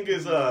 I think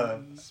it's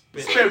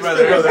Spit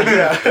brothers.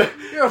 Yeah,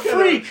 You're a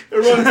freak. It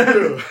runs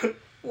through.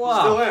 Wow.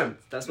 Still am.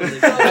 That's when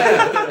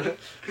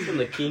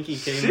the kinky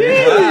came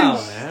in. Wow,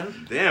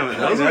 man. Damn,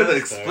 those are the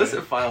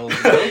explicit files.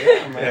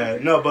 Yeah,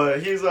 no,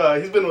 but he's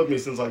been with me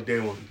since like day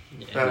one.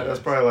 Yeah. That's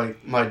probably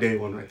like my day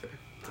one right there.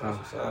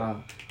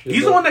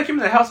 He's the one that came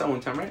to the house at one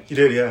time, right? He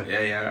did, yeah.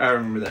 Yeah, I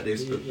remember that day.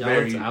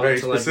 I went to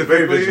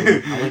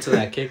Specifically. I went to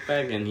that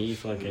kickback and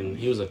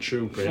he was a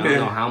trooper. I don't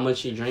know how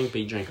much he drank,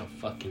 but he drank a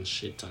fucking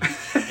shit ton.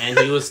 And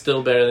he was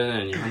still better than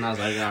Ennio. And I was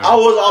like, all right. I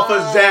was off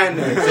of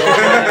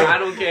Xanax. I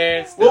don't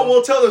care.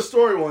 We'll tell the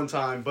story one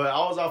time, but I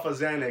was off of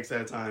Xanax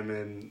that time,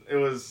 and it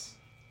was.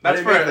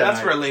 That's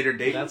for a later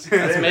date. That's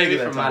maybe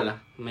from Mala.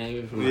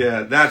 Maybe from Mala.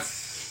 Yeah,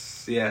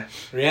 that's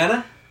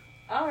Rihanna?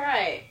 All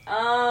right.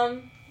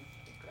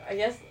 I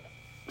guess.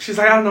 She's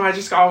like, I don't know. I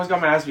just always got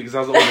my ass beat because I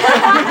was the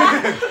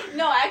oldest.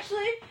 No,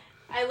 actually,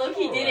 I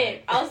low-key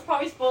didn't. I was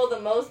probably spoiled the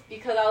most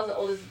because I was the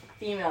oldest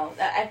female.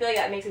 I feel like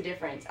that makes a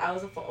difference. I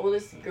was the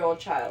oldest girl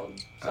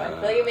child. So I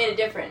feel like it made a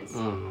difference.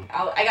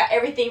 I got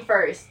everything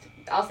first.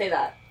 I'll say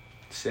that.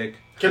 Sick.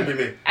 Can be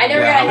me. I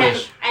never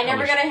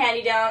got a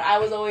handy down. I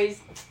was always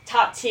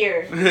top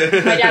tier.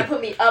 My dad put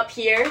me up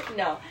here.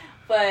 No.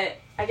 But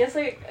I guess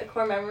like a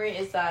core memory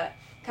is that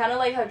kind of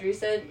like how Drew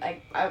said,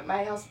 like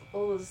my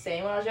household was the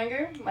same when I was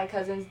younger. My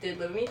cousins did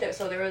live with me,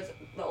 so there was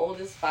the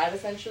oldest 5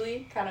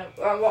 essentially. Kind of,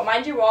 well,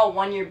 mind you, we're all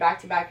 1 year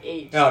back-to-back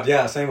age. Oh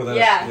yeah, same with us.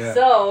 Yeah.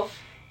 So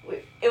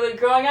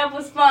growing up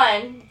was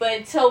fun, but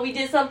until we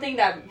did something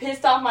that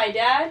pissed off my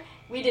dad,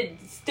 we had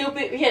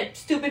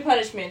stupid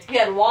punishments. We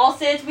had wall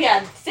sits. We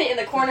had sit in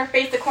the corner,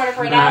 face the corner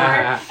for an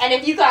hour. And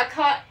if you got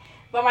caught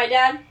by my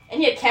dad,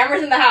 and he had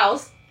cameras in the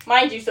house,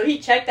 mind you, so he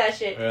checked that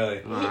shit.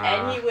 Really?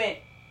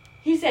 And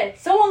he said,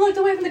 someone looked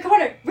away from the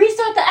corner.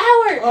 Restart the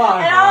hour. And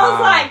I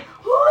was like,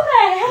 who the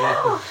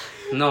hell?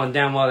 No,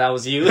 damn well that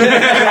was you. No.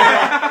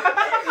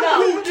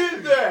 Who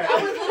did that? I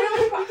was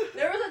literally.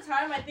 There was a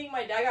time I think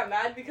my dad got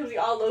mad because we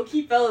all low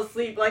key fell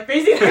asleep, like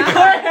facing the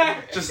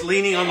corner. Just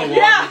leaning on the wall.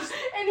 Yeah,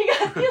 and he was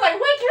like,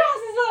 "Wake your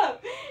asses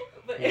up!"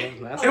 But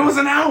it was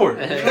an hour.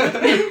 What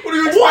do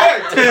you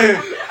expect?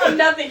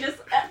 Nothing. Just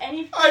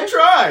I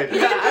tried. He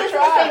put us in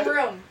the same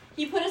room.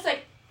 He put us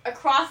like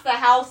across the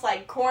house,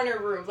 like corner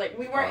rooms. Like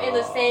we weren't in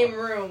the same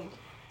room,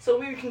 so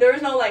there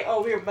was no like,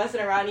 we were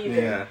messing around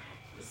either. Yeah.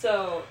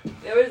 So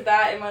there was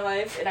that in my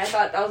life, and I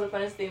thought that was the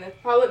funnest thing. That's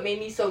probably what made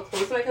me so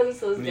close to my cousins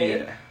to this day.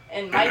 Yeah.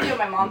 And mind you,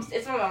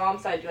 it's from my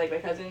mom's side, like my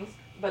cousins.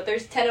 But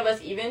there's 10 of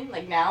us even,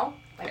 like now.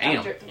 Like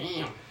Damn.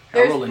 Damn.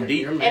 Rolling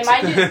deep. And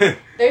mind you,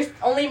 there's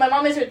only my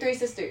mom is her 3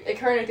 sisters, like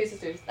her and her 3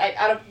 sisters. Like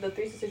out of the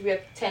 3 sisters, we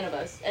have 10 of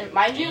us. And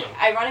mind you,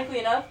 ironically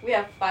enough, we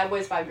have 5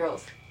 boys, 5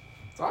 girls.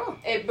 Oh.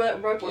 It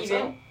broke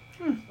even.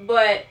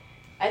 But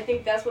I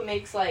think that's what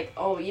makes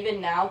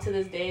even now to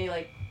this day,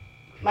 like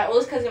my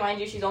oldest cousin,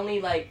 mind you, she's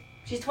only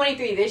she's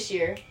 23 this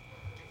year,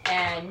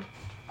 and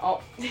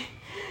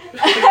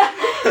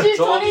she's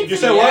 23. You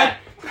said what?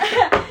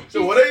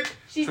 So what age?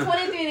 She's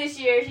 23 this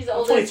year. She's the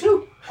oldest.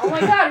 22. Oh my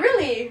god,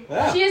 really?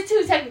 Yeah. She is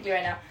 2 technically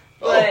right now.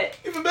 But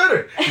even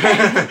better.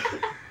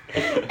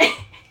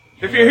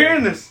 If you're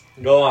hearing this,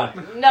 go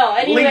on. no,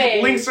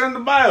 anyways. Links are in the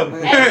bio.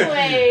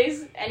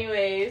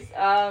 anyways,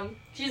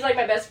 she's like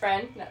my best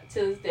friend to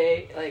this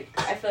day. Like,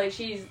 I feel like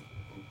she's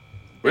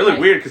Really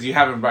weird because you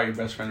haven't brought your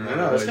best friend around.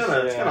 I know, it's kind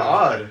of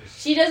odd.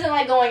 She doesn't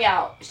like going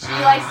out. She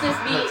likes to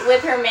be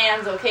with her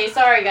mans, okay?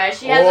 Sorry, guys.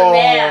 She has a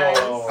man.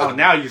 Oh,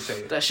 now you say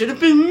it. That should have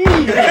been me.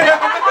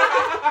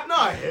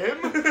 Not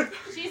him.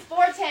 She's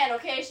 4'10",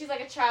 okay? She's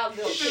like a child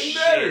built.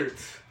 Even better.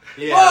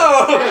 Yeah.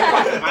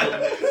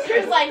 Whoa!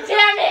 You're like,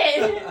 damn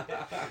it!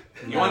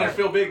 You want to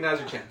feel big? Now's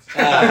your chance.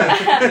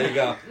 There you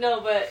go. No,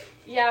 but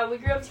yeah, we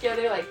grew up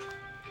together,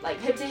 like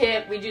hip to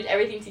hip. We did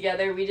everything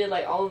together. We did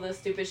like all of the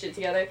stupid shit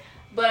together.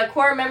 But a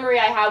core memory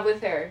I have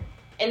with her,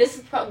 and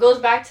this goes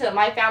back to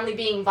my family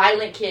being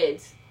violent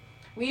kids.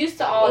 We used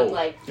to all we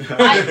used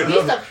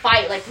to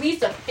fight, like we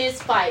used to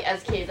fist fight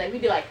as kids. Like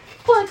we'd be like,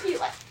 "Fuck you!"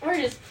 Like we're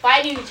just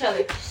fighting each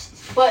other.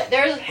 But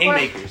there's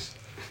haymakers.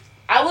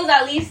 I was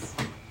at least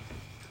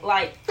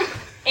like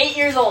 8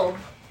 years old,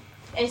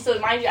 and so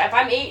mind you, if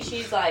I'm 8,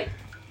 she's like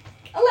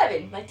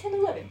 11, like 10,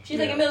 11. She's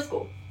like in middle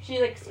school. She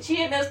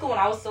in middle school when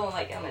I was still in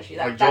like elementary.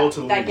 Like Joel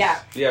to that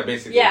gap. Yeah,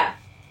 basically. Yeah.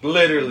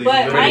 Literally.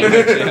 But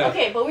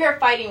literally. but we were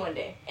fighting one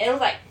day, and it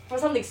was like for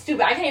something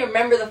stupid. I can't even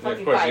remember the fucking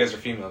of course, fight. you guys are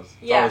females.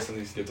 It's Yeah. always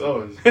something stupid.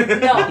 Always. No.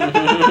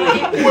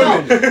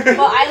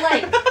 But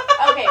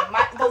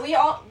I but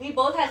we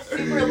both had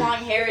super long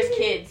hair as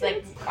kids.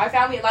 Like our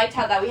family liked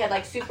how that we had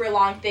like super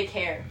long thick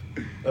hair.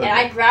 Okay. And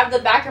I grabbed the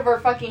back of her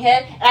fucking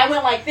head, and I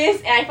went like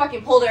this, and I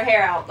fucking pulled her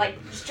hair out, like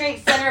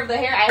straight center of the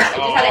hair. I just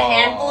had a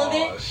handful of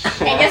it,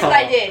 and guess what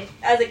I did?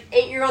 As an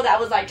 8-year-old, I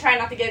was like trying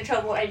not to get in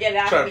trouble and get it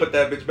after Trying me. to put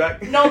that bitch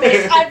back? No,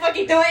 bitch, I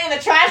fucking threw it in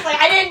the trash like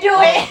I didn't do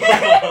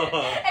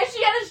it. And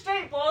she had a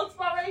straight bald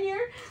spot right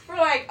here for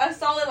like a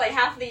solid like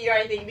half of the year,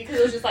 I think, because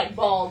it was just like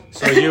bald.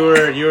 So you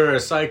were a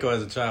psycho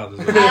as a child,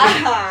 as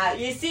well.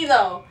 You see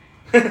though.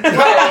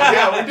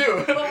 Yeah, we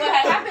do. But what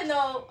had happened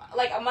though,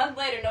 like a month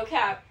later, no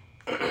cap,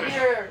 we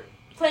were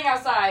playing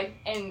outside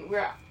and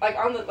we're like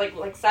on the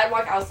like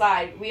sidewalk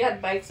outside. We had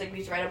bikes like we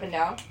used to ride up and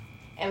down,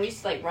 and we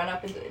used to like run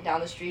up and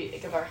down the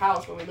street of our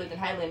house where we lived in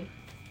Highland.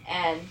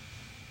 And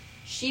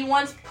she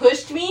once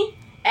pushed me,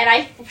 and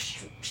I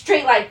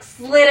straight like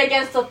slid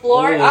against the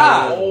floor. And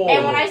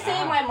when I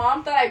say my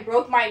mom thought I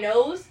broke my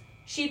nose,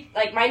 she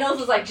like my nose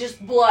was like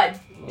just blood,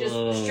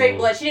 just straight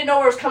blood. She didn't know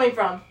where it was coming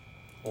from.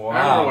 Wow.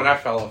 I remember when I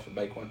fell off the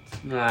bike once.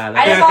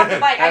 I didn't fall off the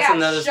bike. I got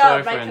another shoved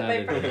story by for the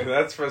another day.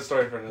 That's for a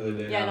story for another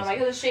day. Yeah, no, my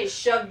cousin straight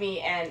shoved me,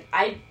 and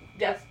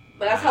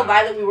that's how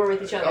violent we were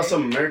with each other. That's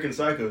some American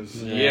psychos.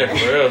 Yeah,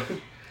 for real.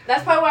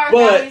 That's probably why our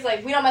But- family's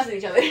like, we don't mess with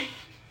each other.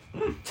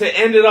 To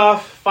end it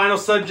off, final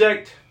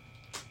subject.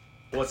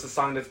 What's the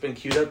song that's been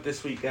queued up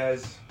this week,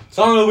 guys?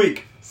 Song of the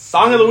week.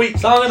 Song of the week.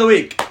 Song of the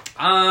week.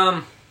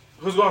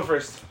 Who's going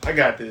first? I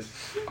got this.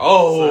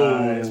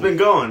 Oh. It's been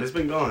going.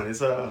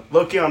 It's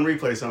low-key on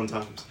replay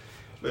sometimes.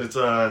 But it's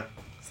that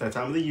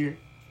time of the year.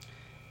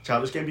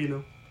 Childish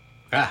Gambino.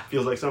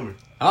 Feels like summer.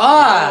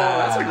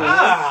 That's a good one.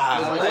 I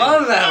I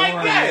love that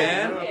one,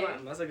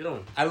 man. That's a good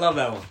one. I love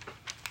that one.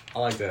 I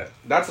like that.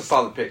 That's a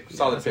solid pick.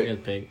 Solid That's pick. a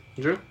good pick.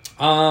 Drew?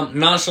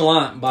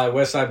 Nonchalant by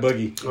West Side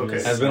Boogie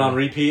Okay. has been on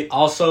repeat.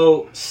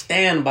 Also,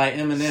 Stan by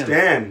Eminem.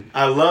 Stan.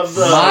 I love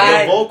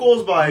the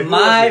vocals by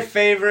my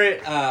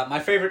favorite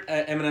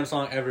Eminem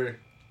song ever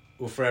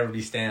will forever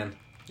be Stan.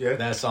 Yeah.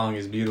 That song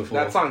is beautiful.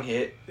 That song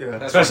hit.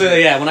 Yeah.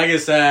 Especially when I get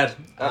sad,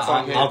 That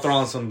song I'll hits. throw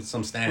on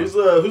some Stan. Who's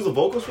the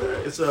vocals for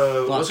that? It's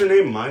what's her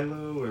name?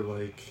 Milo or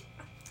like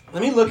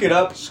Let me look it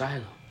up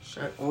Shiloh.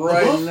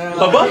 right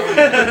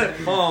now.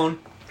 Phone.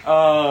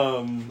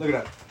 Look it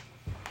up.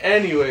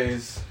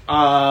 Anyways,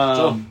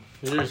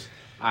 Yours.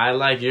 I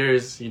like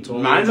yours. You told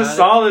me. mine's a about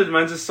solid.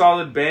 Mine's a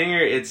solid banger.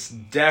 It's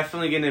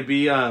definitely gonna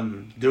be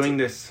doing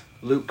this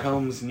Luke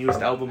Combs'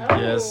 newest album. Oh,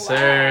 Yes,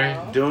 sir.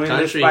 wow. Doing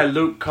Country. this by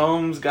Luke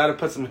Combs. Got to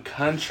put some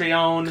country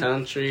on.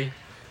 Country.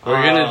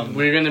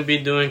 We're gonna be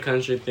doing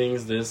country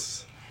things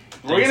this.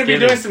 We're gonna be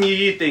doing some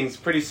yee things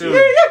pretty soon.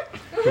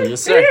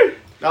 Yes, sir.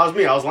 that was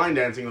me. I was line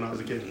dancing when I was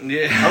a kid.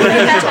 Yeah.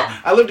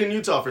 I lived in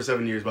Utah for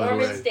 7 years, by the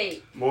Mormon way.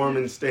 State.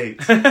 Mormon State.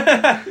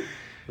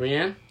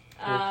 Rianne?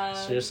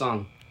 What's your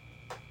song?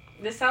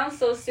 This sounds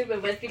so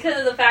stupid, but it's because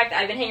of the fact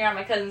that I've been hanging around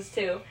my cousins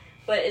too.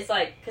 But it's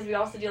like, because we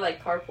also do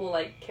like carpool,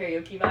 like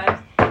karaoke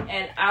vibes.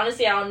 And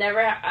honestly,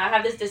 I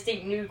have this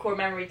distinct new core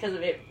memory because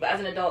of it. But as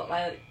an adult,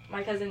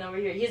 my cousin over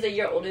here, he's a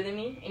year older than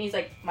me. And he's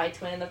like my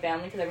twin in the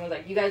family because everyone's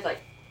like, you guys like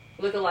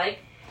look alike.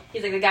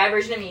 He's like the guy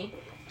version of me.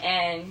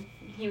 And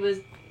he was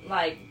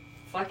like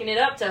fucking it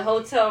up to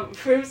hotel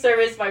room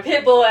service by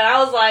Pitbull. And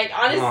I was like,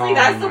 honestly,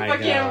 that's the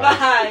fucking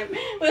vibe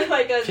with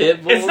my cousin.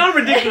 Pitbull? It's not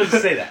ridiculous to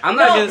say that. I'm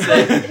not gonna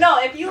say. No,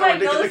 if you like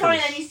know the ridiculous. song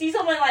and you see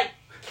someone like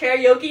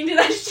karaoke to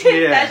that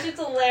shit. Yeah. That shit's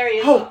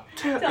hilarious. Oh,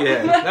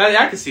 yeah.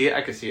 I can see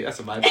it. That's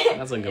a vibe.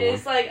 That's a good one.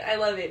 It's like, I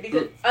love it.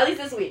 Because, at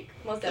least this week,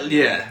 most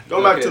definitely. Yeah.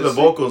 Going back to the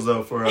vocals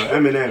though for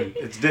Eminem,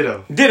 it's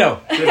Ditto. Ditto.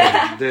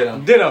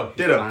 Ditto.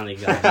 Finally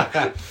got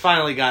it.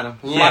 Finally got him.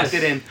 Yes. Locked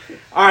it in.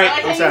 All right.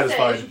 Like I'm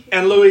satisfied.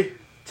 And Louis,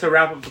 to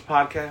wrap up the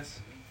podcast,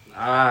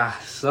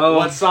 So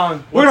what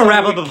song? We're gonna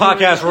wrap up the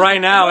podcast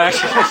right now.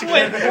 Actually,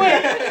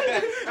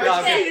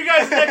 See you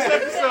guys next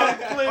episode.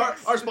 Please.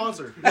 Our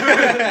sponsor.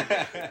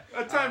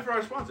 A time for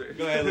our sponsor.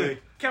 Go ahead, Louis.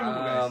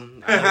 Chemical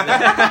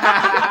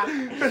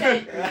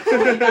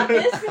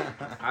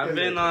I've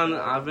been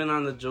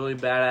on the Joey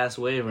Badass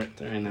wave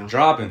right now.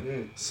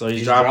 Dropping. So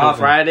he's dropping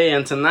Friday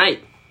and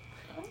tonight.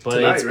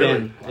 But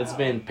Tonight, it's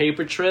been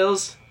Paper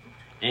Trails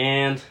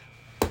and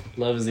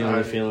Love Is the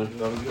Only Feeling.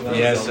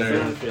 Yes,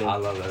 sir. I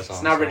love that song.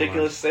 It's not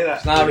ridiculous to say that.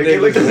 It's not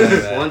ridiculous to say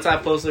that. Once I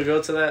post a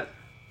girl to that,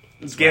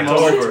 It's game It's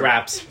over. it's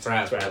raps. It's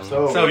raps.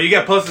 So if you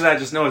get posted that,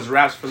 just know it's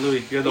raps for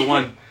Louis. You're the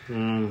one.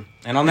 Mm.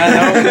 And on that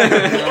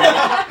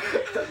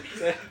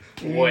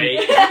note,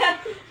 Wait.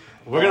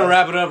 we're gonna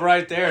wrap it up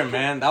right there,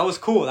 man. That was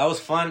cool. That was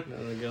fun.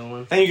 Another good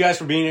one. Thank you guys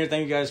for being here.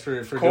 Thank you guys for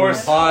doing the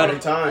course.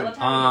 pod.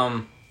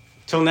 Time.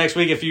 Till next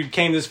week, if you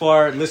came this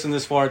far, listened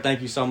this far,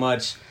 thank you so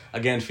much.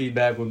 Again,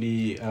 feedback would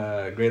be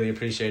greatly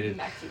appreciated.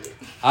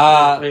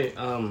 Wait,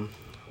 how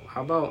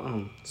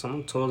about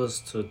someone told us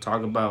to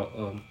talk about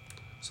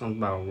something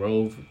about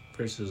Roe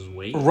versus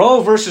Wade.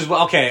 Roe versus...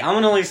 Okay, I'm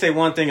going to only say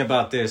one thing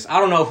about this. I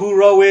don't know who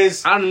Roe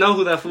is. I don't know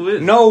who that fool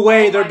is. No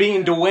way they're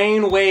beating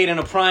Dwayne Wade in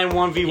a prime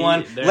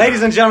 1v1.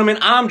 Ladies and gentlemen,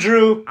 I'm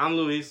Drew. I'm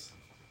Luis.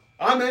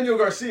 I'm Ennio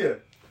Garcia.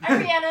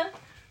 I'm Reanna.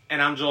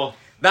 And I'm Joel.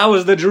 That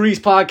was the Drees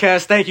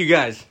podcast. Thank you,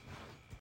 guys.